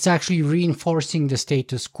 it's actually reinforcing the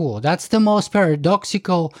status quo. That's the most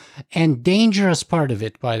paradoxical and dangerous part of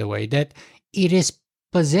it, by the way, that it is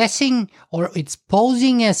possessing, or it's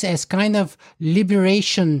posing as kind of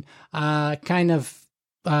liberation,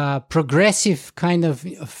 progressive, kind of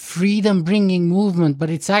freedom-bringing movement, but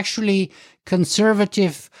it's actually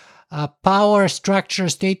conservative, power structure,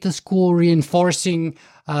 status quo reinforcing,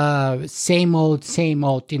 same old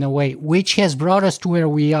in a way, which has brought us to where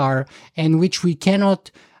we are, and which we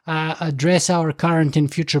cannot address our current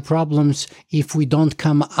and future problems if we don't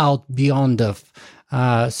come out beyond of.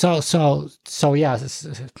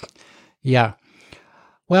 Yeah.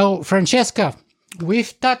 Well, Francesca,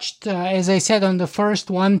 we've touched, as I said, on the first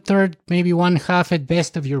 1/3, maybe 1/2 at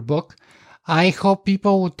best of your book. I hope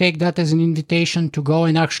people will take that as an invitation to go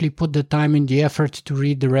and actually put the time and the effort to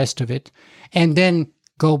read the rest of it, and then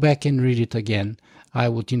go back and read it again. I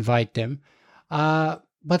would invite them.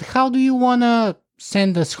 But how do you want to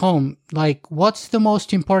send us home? Like, what's the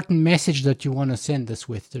most important message that you want to send us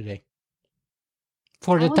with today?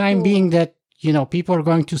 For the time being that, people are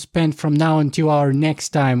going to spend from now until our next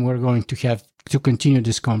time we're going to have to continue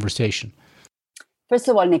this conversation. First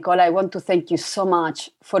of all, Nicola, I want to thank you so much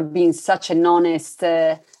for being such an honest,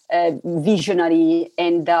 visionary,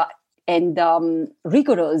 and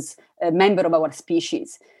rigorous member of our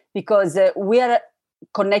species, because we are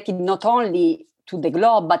connected not only to the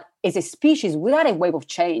globe, but as a species, we are a wave of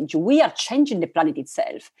change. We are changing the planet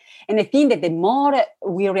itself. And I think that the more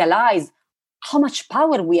we realize how much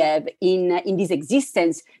power we have in this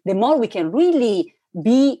existence, the more we can really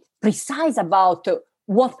be precise about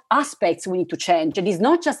what aspects we need to change. It is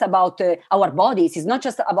not just about our bodies. It's not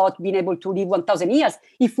just about being able to live 1,000 years.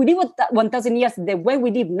 If we live 1,000 years the way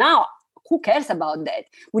we live now, who cares about that?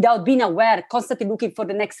 Without being aware, constantly looking for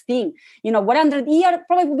the next thing. 100 years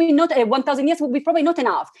probably will be not, 1,000 years will be probably not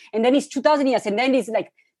enough. And then it's 2,000 years. And then it's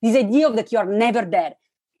like this idea of that you are never there.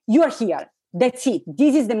 You are here. That's it.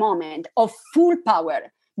 This is the moment of full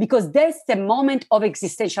power, because that's the moment of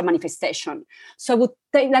existential manifestation. So I would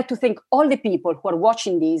like to thank all the people who are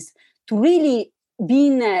watching this to really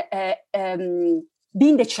being the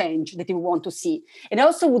change that you want to see. And I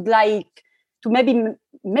also would like to maybe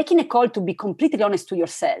making a call to be completely honest to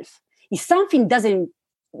yourself. If something doesn't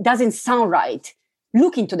sound right,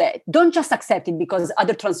 look into that. Don't just accept it because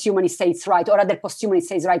other transhumanists say it's right, or other posthumanists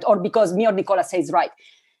say it's right, or because me or Nicola says right.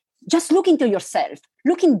 Just look into yourself,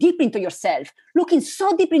 looking deep into yourself, looking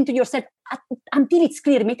so deep into yourself until it's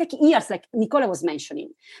clear. It may take years, like Nicola was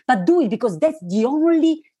mentioning, but do it, because that's the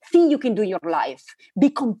only thing you can do in your life.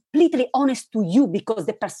 Be completely honest to you, because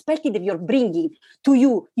the perspective that you're bringing to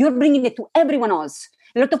you, you're bringing it to everyone else.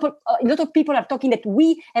 A lot of people are talking that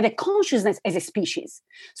we have a consciousness as a species.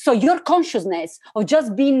 So your consciousness of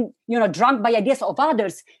just being, drunk by ideas of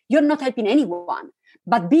others, you're not helping anyone.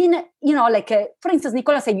 But being, for instance,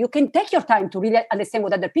 Nicola said, you can take your time to really understand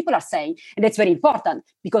what other people are saying. And that's very important,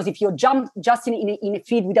 because if you jump just in a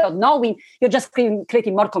feed without knowing, you're just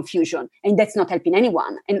creating more confusion. And that's not helping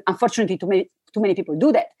anyone. And unfortunately, too many people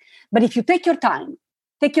do that. But if you take your time,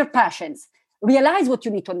 take your patience, realize what you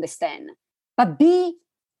need to understand, but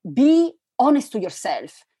be honest to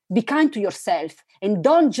yourself, be kind to yourself, and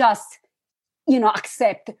don't just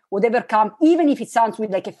accept whatever comes, even if it sounds with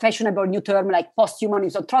like a fashionable new term like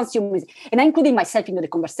posthumanism or transhumanism. And I'm including myself into the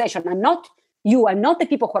conversation. I'm not the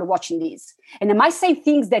people who are watching this. And am I saying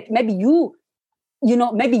things that maybe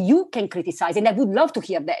maybe you can criticize? And I would love to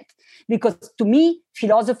hear that, because to me,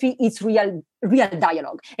 philosophy is real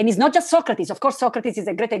dialogue. And it's not just Socrates. Of course, Socrates is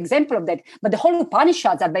a great example of that. But the whole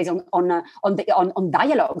Upanishads are based on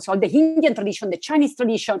dialogue. So the Indian tradition, the Chinese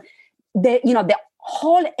tradition, the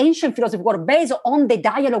whole ancient philosophy were based on the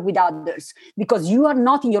dialogue with others, because you are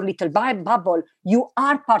not in your little bubble. You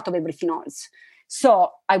are part of everything else.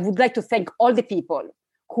 So I would like to thank all the people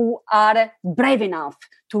who are brave enough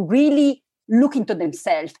to really look into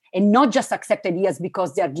themselves and not just accept ideas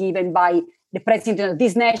because they are given by the president of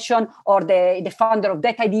this nation or the founder of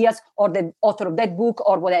that ideas or the author of that book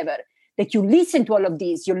or whatever. that you listen to all of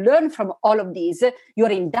these, you learn from all of these,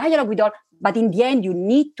 you're in dialogue with all, but in the end, you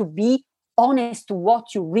need to be honest to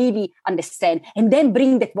what you really understand and then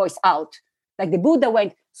bring that voice out. Like the Buddha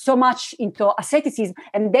went so much into asceticism,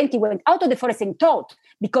 and then he went out of the forest and taught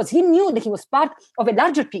because he knew that he was part of a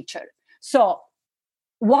larger picture. So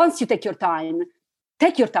once you take your time.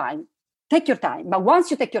 But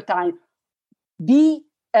once you take your time, be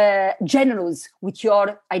generous with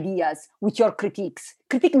your ideas, with your critiques.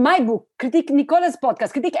 Critique my book, critique Nicola's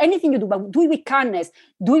podcast, critique anything you do, but do it with kindness,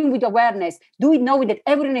 do it with awareness, do it knowing that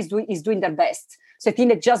everyone is doing their best. So I think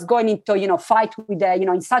that just going into, fight with,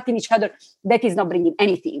 insulting each other, that is not bringing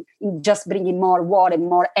anything. It's just bringing more war and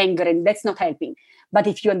more anger, and that's not helping. But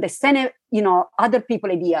if you understand, other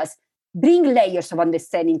people's ideas, bring layers of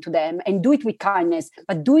understanding to them and do it with kindness,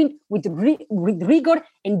 but do it with rigor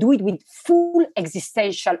and do it with full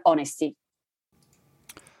existential honesty.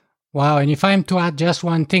 Wow. And if I'm to add just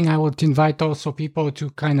one thing, I would invite also people to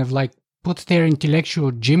kind of like put their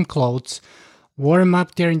intellectual gym clothes, warm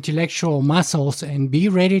up their intellectual muscles, and be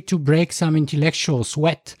ready to break some intellectual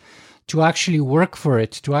sweat, to actually work for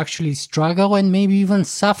it, to actually struggle and maybe even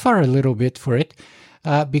suffer a little bit for it.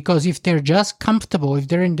 Because if they're just comfortable, if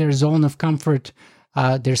they're in their zone of comfort,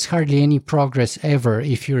 there's hardly any progress ever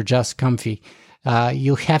if you're just comfy.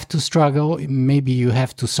 You have to struggle, maybe you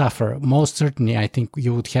have to suffer. Most certainly, I think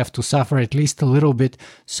you would have to suffer at least a little bit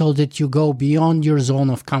so that you go beyond your zone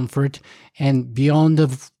of comfort and beyond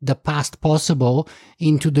the past possible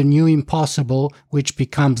into the new impossible, which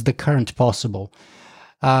becomes the current possible.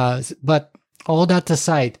 But all that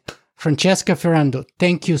aside, Francesca, Ferrando,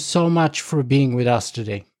 thank you so much for being with us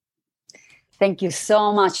today. Thank you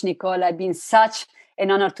so much, Nicola. It's been such an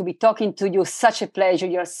honor to be talking to you. Such a pleasure.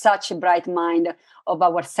 You're such a bright mind of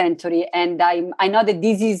our century. And I know that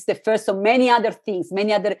this is the first of many other things,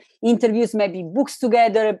 many other interviews, maybe books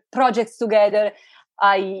together, projects together.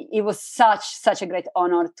 It was such a great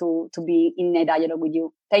honor to be in a dialogue with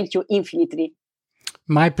you. Thank you infinitely.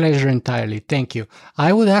 My pleasure entirely. Thank you.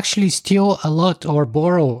 I would actually steal a lot, or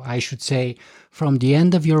borrow, I should say, from the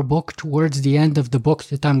end of your book towards the end of the book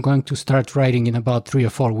that I'm going to start writing in about 3 or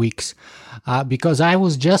 4 weeks. Because I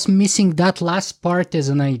was just missing that last part as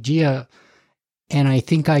an idea, and I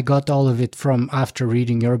think I got all of it from after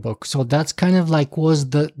reading your book. So that's kind of like was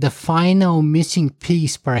the final missing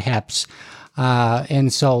piece, perhaps.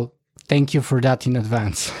 And so thank you for that in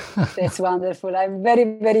advance. That's wonderful. I'm very,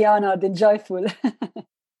 very honored and joyful.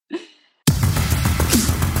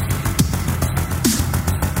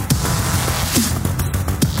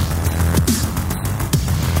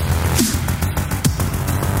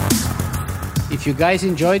 If you guys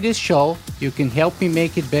enjoy this show, you can help me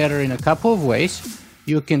make it better in a couple of ways.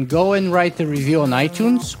 You can go and write a review on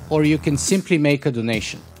iTunes, or you can simply make a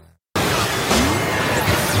donation.